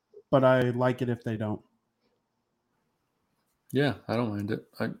 but I like it if they don't. Yeah, I don't mind it.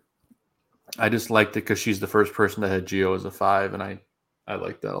 I just liked it because she's the first person that had Gio as a 5, and I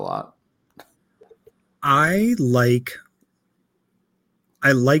like that a lot. I like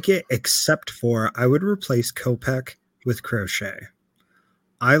it, except for I would replace Kopech with Crochet.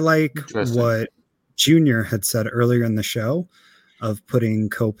 I like what Junior had said earlier in the show. of putting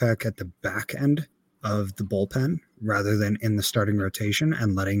Kopech at the back end of the bullpen rather than in the starting rotation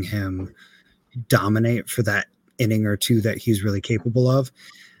and letting him dominate for that inning or two that he's really capable of,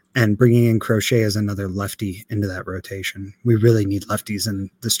 and bringing in Crochet as another lefty into that rotation. We really need lefties in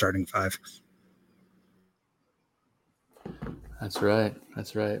the starting five. That's right.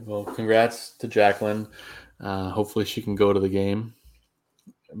 That's right. Well, congrats to Jacqueline. Hopefully she can go to the game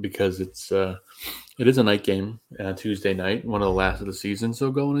because it is a night game, Tuesday night, one of the last of the season.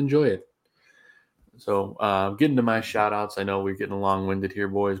 So go and enjoy it. So getting to my shout outs. I know we're getting long-winded here,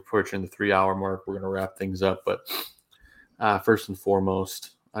 boys, approaching the 3-hour mark. We're going to wrap things up. But first and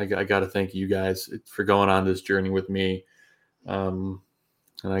foremost, I got to thank you guys for going on this journey with me. And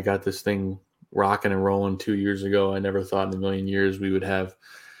I got this thing rocking and rolling 2 years ago. I never thought in a million years we would have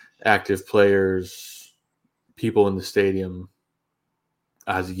active players, people in the stadium,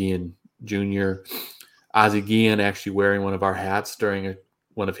 Ozzie Guillen Jr., Ozzie Guillen actually wearing one of our hats during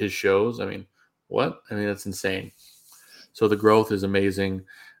one of his shows. I mean, what? I mean, that's insane. So the growth is amazing.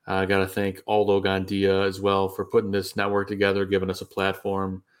 I got to thank Aldo Gandia as well for putting this network together, giving us a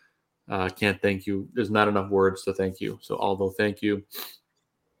platform. Can't thank you. There's not enough words to thank you. So Aldo, thank you.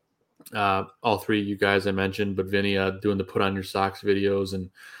 All three of you guys I mentioned, but Vinny doing the Put On Your Socks videos,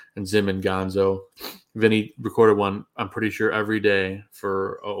 and Zim and Gonzo. Vinny recorded one, I'm pretty sure, every day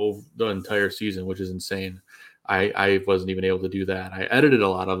for the entire season, which is insane. I wasn't even able to do that. I edited a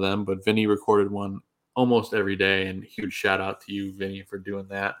lot of them, but Vinny recorded one almost every day, and huge shout out to you, Vinny, for doing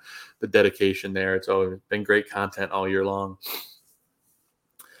that. The dedication there. It's always been great content all year long.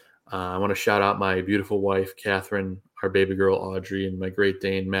 I want to shout out my beautiful wife, Catherine, our baby girl, Audrey, and my Great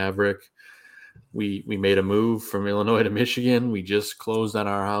Dane, Maverick. We made a move from Illinois to Michigan. We just closed on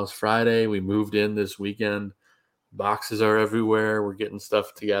our house Friday. We moved in this weekend. Boxes are everywhere. We're getting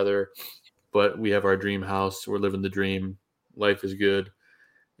stuff together, but we have our dream house. We're living the dream. Life is good.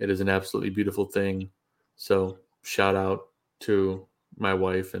 It is an absolutely beautiful thing. So shout out to my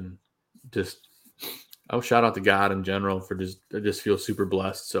wife, and shout out to God in general for I just feel super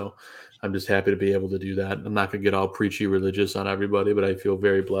blessed. So I'm just happy to be able to do that. I'm not going to get all preachy religious on everybody, but I feel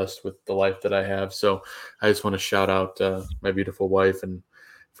very blessed with the life that I have. So I just want to shout out my beautiful wife and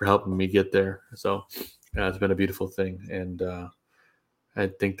for helping me get there. So it's been a beautiful thing. And I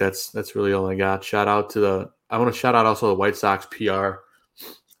think that's really all I got. I want to shout out also the White Sox PR.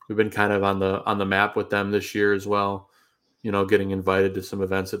 We've been kind of on the map with them this year as well. You know, getting invited to some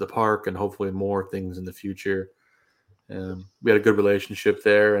events at the park and hopefully more things in the future. We had a good relationship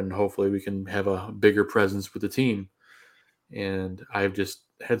there, and hopefully we can have a bigger presence with the team. And I've just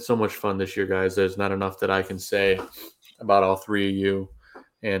had so much fun this year, guys. There's not enough that I can say about all three of you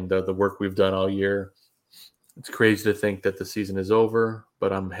and the work we've done all year. It's crazy to think that the season is over,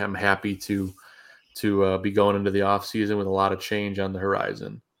 but I'm happy to be going into the off season with a lot of change on the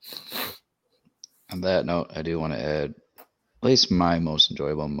horizon. On that note, I do want to add at least my most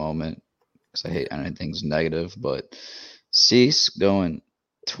enjoyable moment, because I hate anything's negative, but Cease going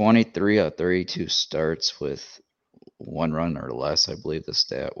 23 out of 32 starts with 1 run or less, I believe the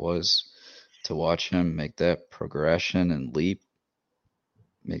stat was. To watch him make that progression and leap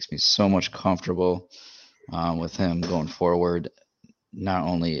makes me so much comfortable with him going forward, not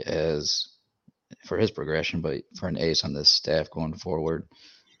only as for his progression, but for an ace on this staff going forward.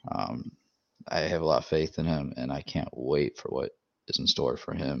 I have a lot of faith in him, and I can't wait for what is in store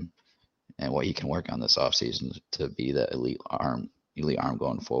for him and what he can work on this offseason to be that elite arm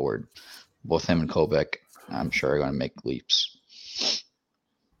going forward. Both him and Kopech, I'm sure, are going to make leaps.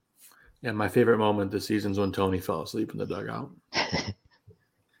 Yeah, my favorite moment this season is when Tony fell asleep in the dugout.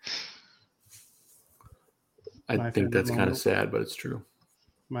 I think that's kind of sad, but it's true.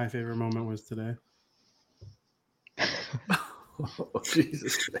 My favorite moment was today. Oh,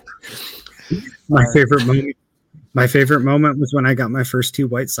 Jesus. My favorite moment was when I got my first 2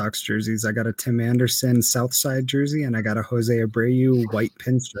 White Sox jerseys. I got a Tim Anderson Southside jersey, and I got a Jose Abreu white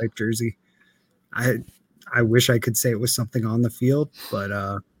pinstripe jersey. I wish I could say it was something on the field, but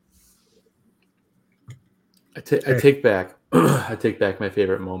I take back my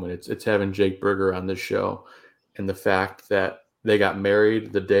favorite moment. It's having Jake Berger on this show, and the fact that they got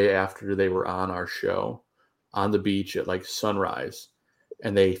married the day after they were on our show on the beach at like sunrise,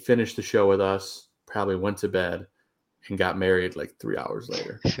 and they finished the show with us, probably went to bed, and got married like 3 hours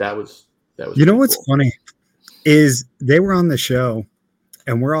later. That was. You know what's funny is they were on the show,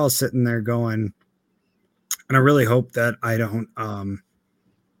 and we're all sitting there going, and I really hope that I don't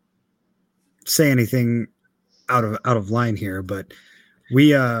say anything out of line here, but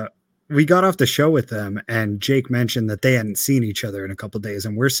we got off the show with them, and Jake mentioned that they hadn't seen each other in a couple of days,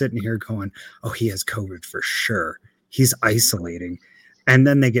 and we're sitting here going, oh, he has COVID for sure. he's isolating. And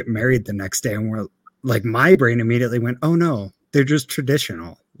then they get married the next day, and we're like, my brain immediately went, oh no, they're just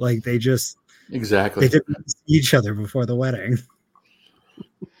traditional. Like they didn't see each other before the wedding.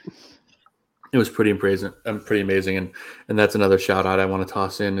 It was pretty amazing. And that's another shout out I want to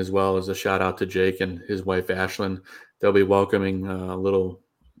toss in, as well as a shout out to Jake and his wife Ashlyn. They'll be welcoming a little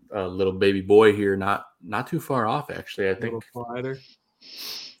baby boy here, not too far off, actually. I think. Little slider.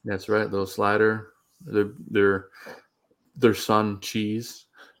 That's right, little slider. Their son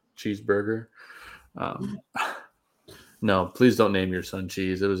Cheeseburger. No, please don't name your son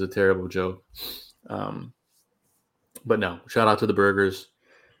Cheese. It was a terrible joke. But no, shout out to the Burgers.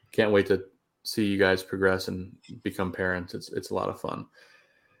 Can't wait to see you guys progress and become parents. It's a lot of fun.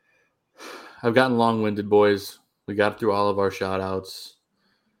 I've gotten long-winded, boys. We got through all of our shout outs,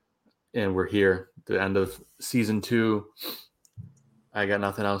 and we're here at the end of season 2. I got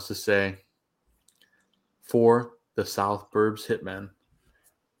nothing else to say. For the South Burbs Hitmen,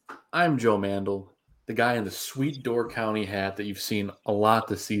 I'm Joe Mandel. The guy in the sweet Door County hat that you've seen a lot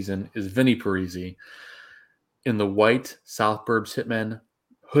this season is Vinny Parisi. In the white South Burbs Hitmen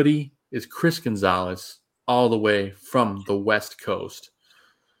hoodie is Chris Gonzalez, all the way from the West Coast.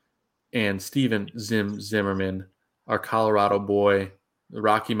 And Steven Zimmerman, our Colorado boy, the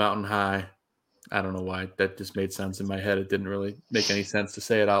Rocky Mountain High. I don't know why. That just made sense in my head. It didn't really make any sense to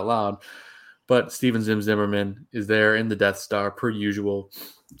say it out loud. But Steven Zimmerman is there in the Death Star, per usual.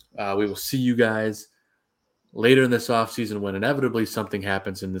 We will see you guys later in this offseason when inevitably something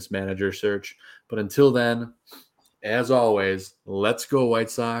happens in this manager search. But until then, as always, let's go White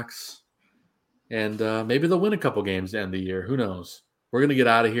Sox. And maybe they'll win a couple games to end the year. Who knows? We're going to get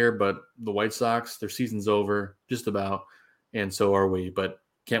out of here, but the White Sox, their season's over, just about, and so are we. But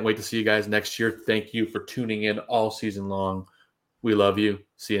can't wait to see you guys next year. Thank you for tuning in all season long. We love you.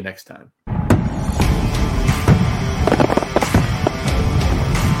 See you next time.